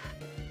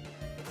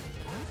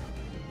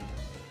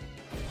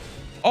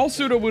 All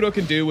Sudowoodo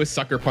can do is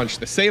Sucker Punch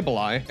the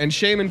Sableye, and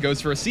Shaman goes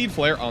for a Seed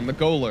Flare on the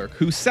Golurk,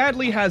 who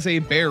sadly has a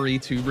berry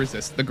to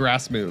resist the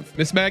grass move.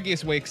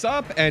 Mismagius wakes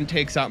up and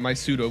takes out my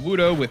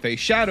Sudowoodo with a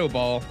Shadow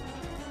Ball.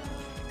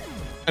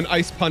 An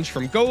Ice Punch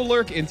from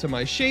Golurk into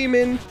my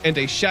Shaman, and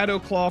a Shadow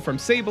Claw from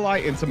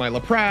Sableye into my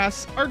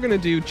Lapras are gonna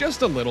do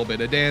just a little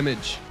bit of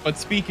damage. But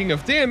speaking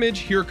of damage,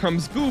 here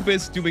comes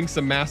Goobus doing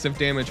some massive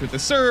damage with the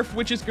Surf,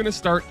 which is gonna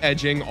start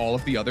edging all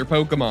of the other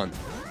Pokemon.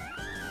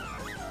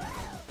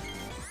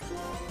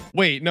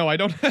 Wait, no, I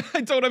don't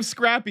have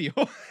Scrappy.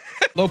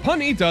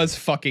 Lopunny does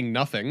fucking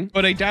nothing,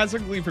 but a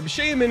Dazzling Gleam from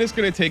Shaman is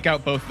gonna take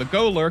out both the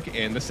Golurk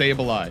and the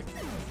Sableye.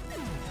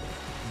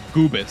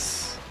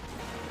 Goobus.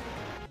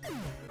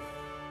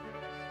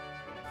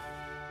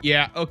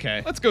 Yeah,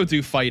 okay. Let's go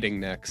do fighting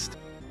next.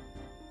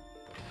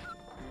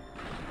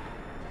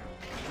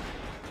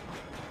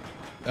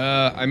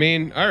 I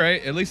mean, all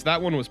right. At least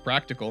that one was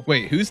practical.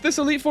 Wait, who's this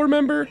Elite Four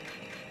member?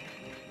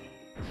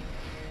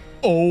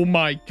 Oh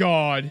my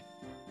god.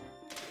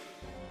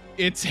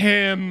 It's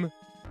him.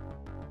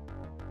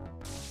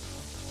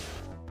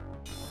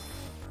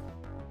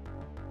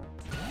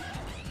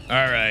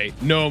 All right,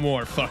 no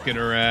more fucking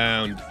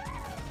around.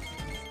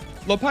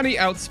 Lopunny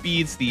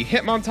outspeeds the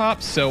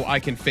Hitmontop, so I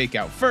can fake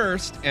out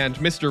first, and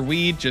Mr.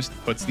 Weed just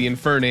puts the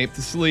Infernape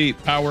to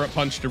sleep. Power-up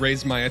punch to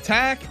raise my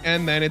attack,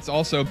 and then it's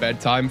also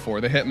bedtime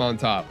for the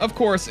Hitmontop. Of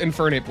course,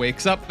 Infernape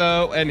wakes up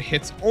though, and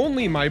hits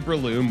only my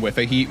Breloom with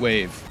a Heat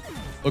Wave.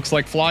 Looks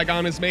like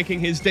Flygon is making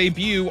his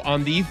debut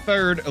on the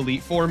 3rd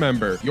Elite Four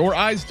member. Your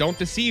eyes don't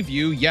deceive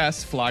you.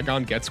 Yes,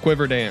 Flygon gets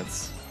Quiver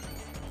Dance.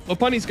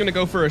 Lopunny's going to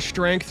go for a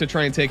Strength to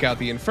try and take out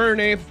the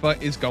Infernape,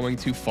 but is going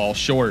to fall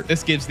short.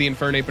 This gives the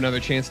Infernape another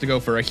chance to go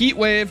for a Heat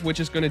Wave, which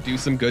is going to do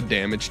some good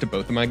damage to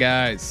both of my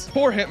guys.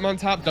 Poor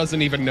Hitmontop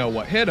doesn't even know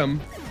what hit him.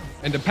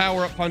 and a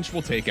power-up punch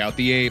will take out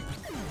the ape.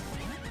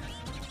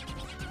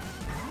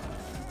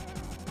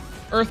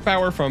 Earth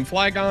Power from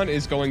Flygon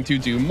is going to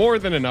do more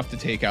than enough to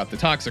take out the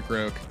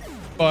Toxicroak,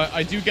 but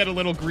I do get a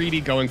little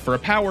greedy going for a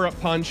power-up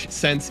punch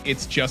since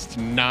it's just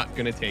not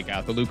going to take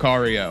out the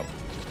Lucario.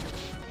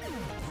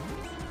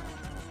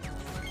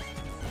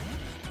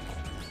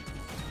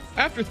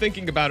 After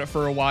thinking about it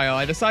for a while,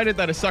 I decided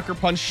that a Sucker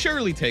Punch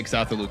surely takes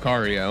out the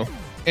Lucario,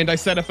 and I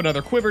set up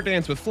another Quiver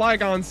Dance with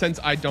Flygon since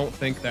I don't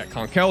think that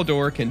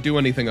Conkeldurr can do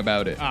anything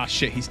about it. Ah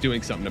shit, he's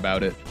doing something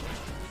about it.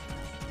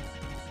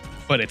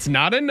 But it's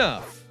not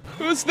enough.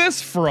 Who's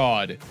this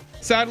fraud?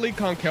 Sadly,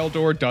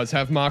 Conkeldurr does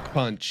have Mach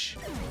Punch.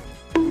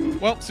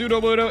 Well,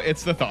 Sudowoodo,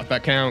 it's the thought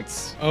that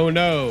counts. Oh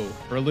no,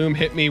 Breloom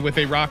hit me with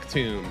a Rock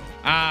Tomb.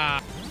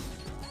 Ah.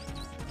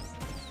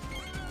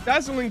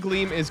 Dazzling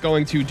Gleam is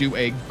going to do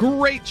a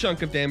great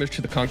chunk of damage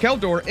to the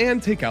Conkeldurr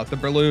and take out the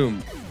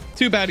Breloom.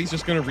 Too bad he's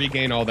just going to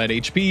regain all that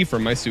HP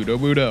from my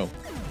Sudowoodo.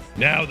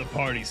 Now the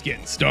party's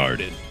getting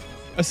started.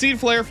 A Seed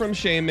Flare from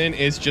Shaman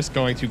is just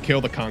going to kill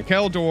the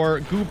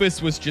Conkeldurr.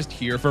 Goobis was just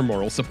here for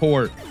moral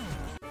support.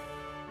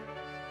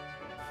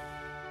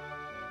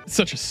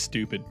 Such a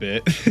stupid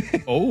bit.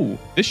 Oh,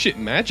 this shit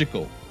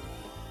magical.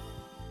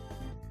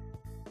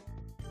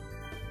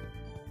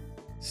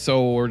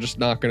 So we're just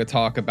not going to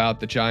talk about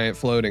the giant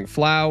floating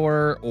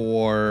flower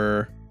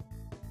or...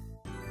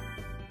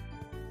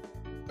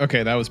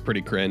 Okay, that was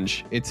pretty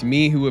cringe. It's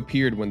me who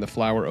appeared when the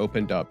flower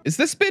opened up. Is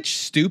this bitch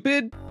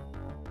stupid?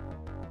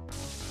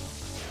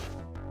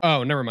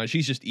 Oh, never mind.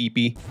 She's just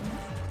Eepy.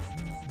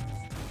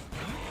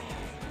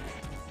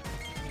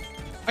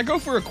 I go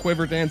for a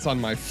Quiver Dance on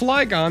my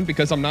Flygon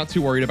because I'm not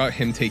too worried about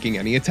him taking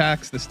any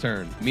attacks this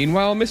turn.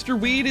 Meanwhile, Mr.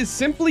 Weed is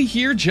simply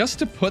here just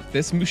to put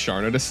this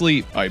Musharna to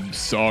sleep. I'm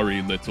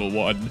sorry, little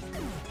one.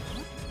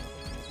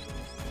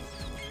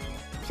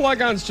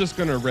 Flygon's just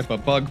gonna rip a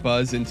Bug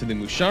Buzz into the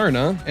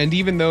Musharna, and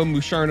even though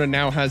Musharna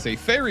now has a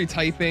Fairy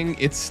typing,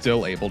 it's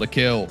still able to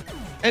kill.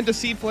 And a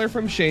Seed Flare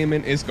from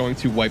Shaman is going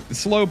to wipe the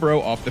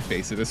Slowbro off the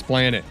face of this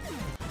planet.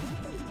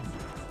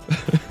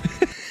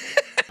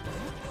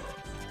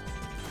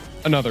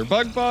 Another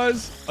Bug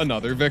Buzz,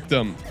 another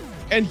victim,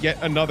 and yet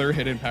another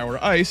Hidden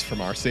Power Ice from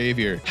our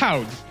savior.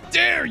 How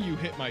dare you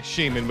hit my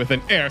Shaman with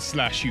an Air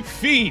Slash, you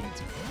fiend!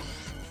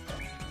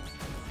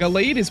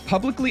 Gallade is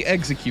publicly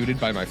executed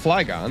by my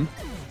Flygon,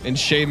 and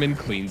Shaman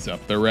cleans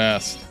up the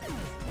rest.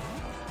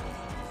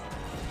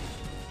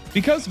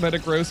 Because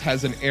Metagross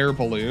has an air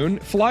balloon,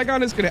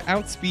 Flygon is going to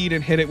outspeed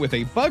and hit it with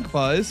a Bug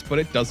Buzz, but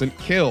it doesn't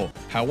kill.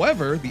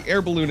 However, the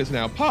air balloon is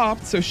now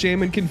popped, so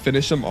Shaman can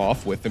finish him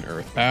off with an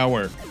Earth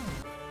Power.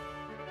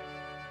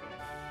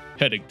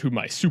 Heading to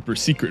my super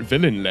secret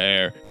villain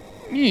lair.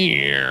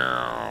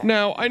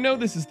 Now, I know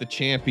this is the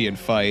champion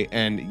fight,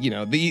 and, you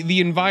know, the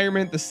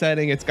environment, the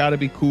setting, it's got to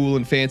be cool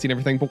and fancy and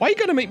everything, but why you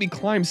gotta make me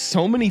climb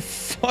so many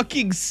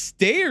fucking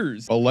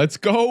stairs? Well, let's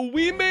go.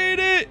 We made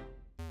it.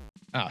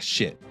 Ah,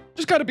 shit.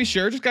 Just gotta be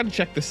sure. Just gotta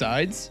check the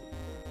sides.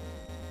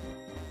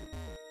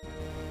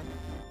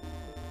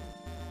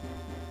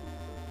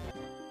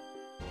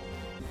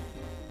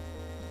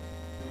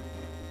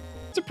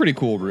 It's a pretty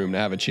cool room to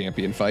have a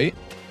champion fight.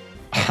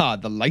 Ah,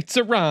 the lights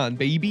are on,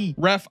 baby.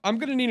 Ref, I'm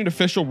gonna need an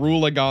official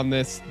ruling on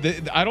this.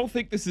 I don't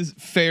think this is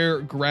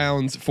fair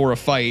grounds for a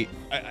fight.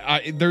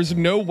 There's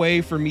no way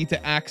for me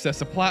to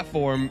access a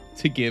platform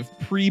to give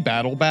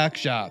pre-battle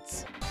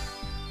backshots.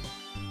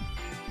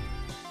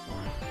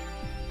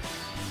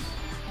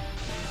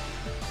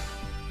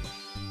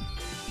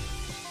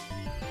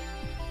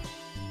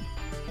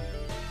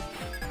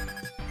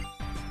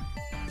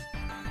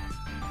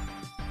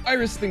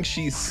 Iris thinks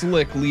she's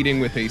slick leading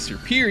with a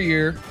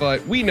superior,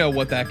 but we know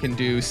what that can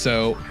do,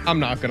 so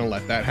I'm not gonna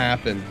let that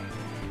happen.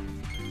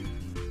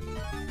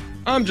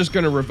 I'm just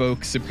gonna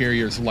revoke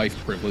Superior's life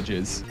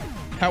privileges.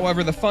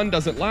 However, the fun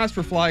doesn't last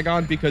for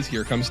Flygon because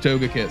here comes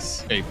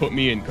Togekiss. Hey, put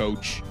me in,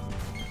 coach.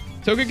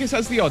 Togekiss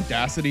has the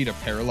audacity to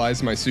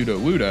paralyze my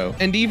Sudowoodo,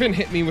 and even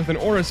hit me with an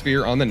Aura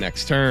Sphere on the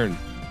next turn.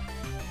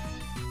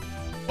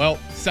 Well,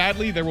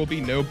 sadly, there will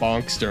be no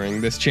bonks during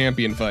this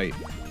champion fight.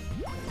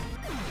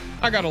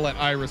 I gotta let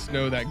Iris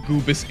know that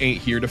Goobis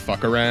ain't here to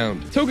fuck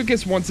around.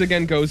 Togekiss once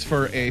again goes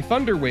for a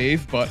Thunder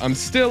Wave, but I'm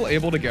still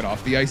able to get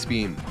off the Ice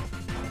Beam.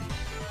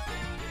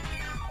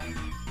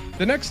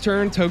 The next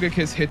turn,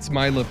 Togekiss hits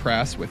my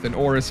Lapras with an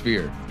Aura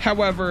Sphere.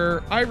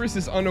 However, Iris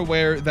is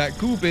unaware that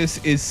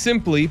Goobis is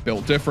simply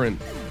built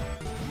different.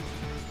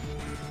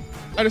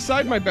 I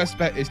decide my best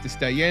bet is to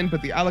stay in,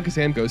 but the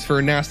Alakazam goes for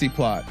a nasty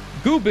plot.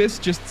 Goobis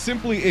just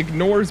simply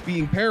ignores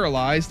being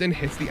paralyzed and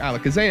hits the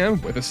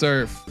Alakazam with a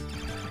Surf.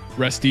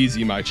 Rest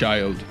easy, my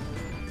child.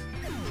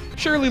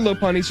 Surely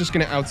Lopunny's just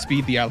going to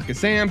outspeed the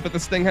Alakazam, but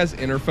this thing has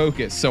inner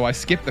focus, so I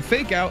skip the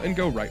fake out and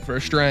go right for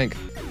a strength.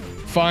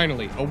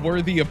 Finally, a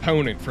worthy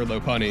opponent for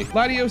Lopunny.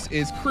 Latios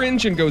is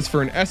cringe and goes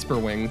for an Esper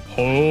Wing.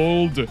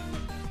 Hold.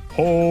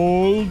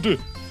 Hold.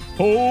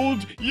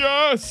 Hold.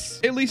 Yes!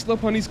 At least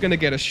Lopunny's going to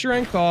get a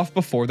strength off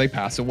before they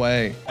pass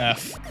away.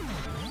 F.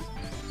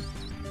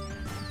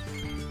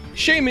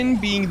 Shaman,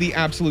 being the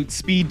absolute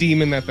speed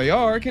demon that they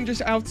are, can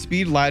just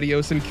outspeed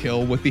Latios and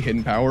kill with the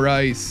hidden power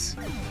ice.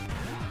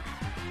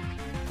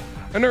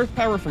 An Earth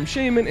Power from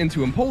Shaman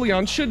into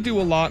Empoleon should do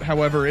a lot,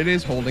 however it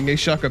is holding a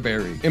Shuca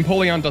Berry.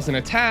 Empoleon doesn't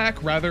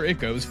attack, rather it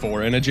goes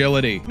for an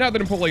agility. Now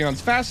that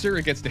Empoleon's faster,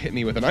 it gets to hit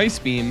me with an Ice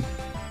Beam,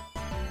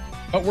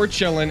 but we're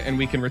chillin' and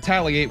we can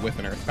retaliate with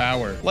an Earth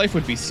Power. Life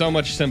would be so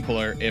much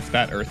simpler if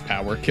that Earth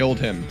Power killed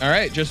him.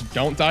 Alright, just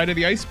don't die to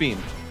the Ice Beam,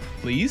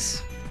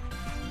 please.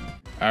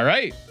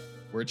 Alright,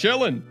 we're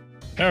chillin'.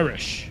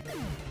 Perish.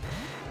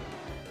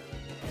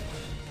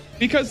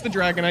 Because the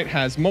Dragonite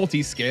has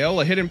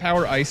multi-scale, a hidden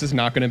power ice is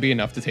not going to be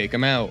enough to take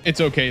him out. It's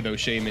okay though,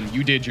 Shaman,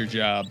 you did your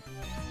job.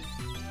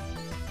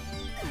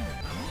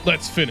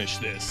 Let's finish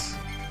this.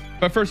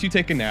 But first you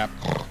take a nap.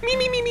 Me,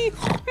 me, me, me,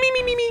 me,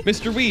 me, me, me.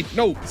 Mr. Weed,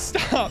 no,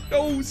 stop,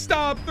 no,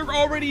 stop, they're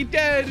already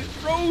dead.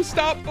 Bro,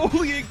 stop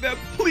bullying them,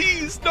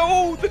 please,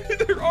 no,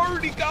 they're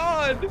already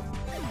gone.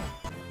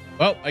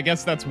 Well, I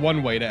guess that's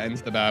one way to end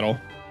the battle.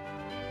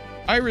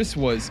 Iris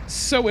was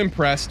so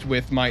impressed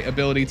with my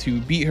ability to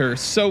beat her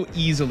so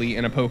easily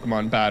in a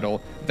Pokemon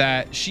battle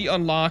that she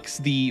unlocks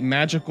the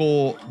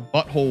magical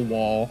butthole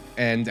wall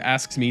and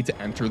asks me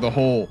to enter the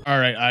hole. All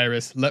right,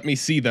 Iris, let me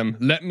see them.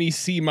 Let me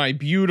see my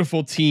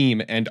beautiful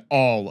team and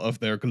all of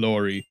their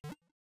glory.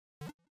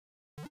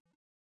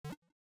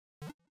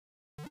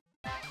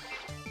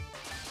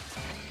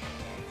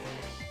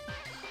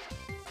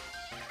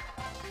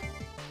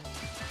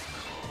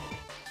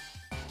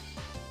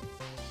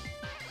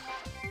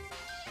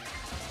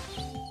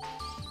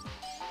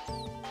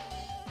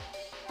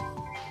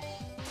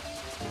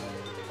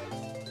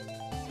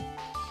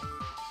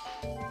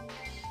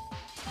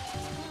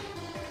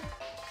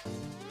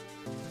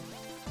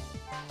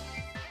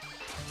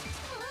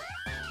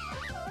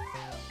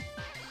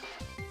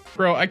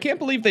 Bro, I can't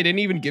believe they didn't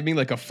even give me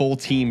like a full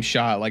team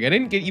shot. Like I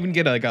didn't even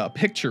get like a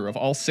picture of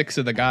all 6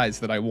 of the guys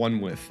that I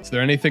won with. Is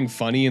there anything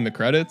funny in the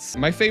credits?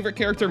 My favorite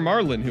character,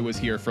 Marlin, who was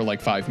here for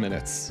like 5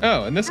 minutes.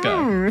 Oh, and this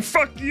guy.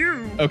 Fuck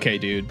you. Okay,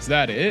 dude, is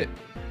that it?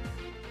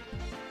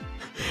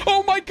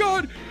 Oh my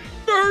God.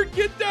 Berg,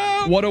 get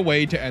down! What a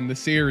way to end the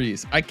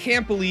series. I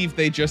can't believe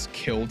they just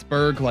killed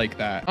Berg like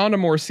that. On a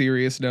more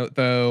serious note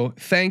though,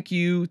 thank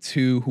you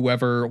to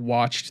whoever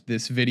watched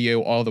this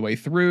video all the way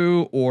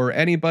through, or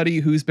anybody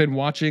who's been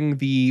watching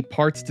the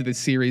parts to this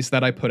series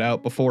that I put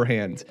out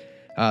beforehand.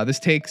 This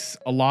takes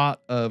a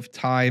lot of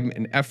time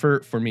and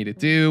effort for me to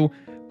do,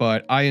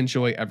 but I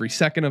enjoy every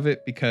second of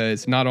it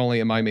because not only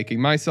am I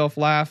making myself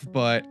laugh,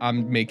 but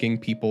I'm making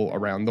people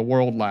around the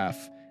world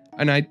laugh.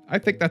 And I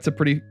think that's a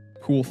pretty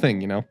cool thing,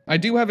 you know? I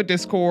do have a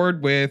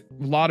Discord with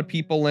a lot of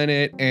people in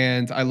it,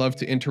 and I love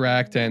to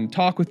interact and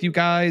talk with you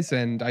guys,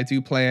 and I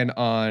do plan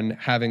on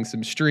having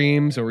some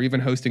streams or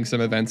even hosting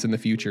some events in the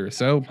future,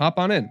 so hop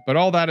on in. But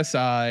all that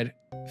aside,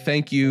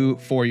 thank you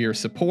for your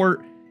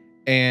support,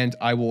 and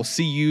I will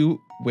see you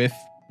with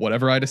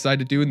whatever I decide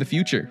to do in the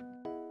future.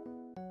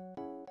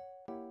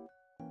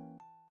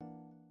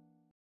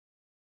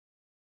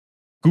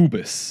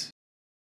 Goobus.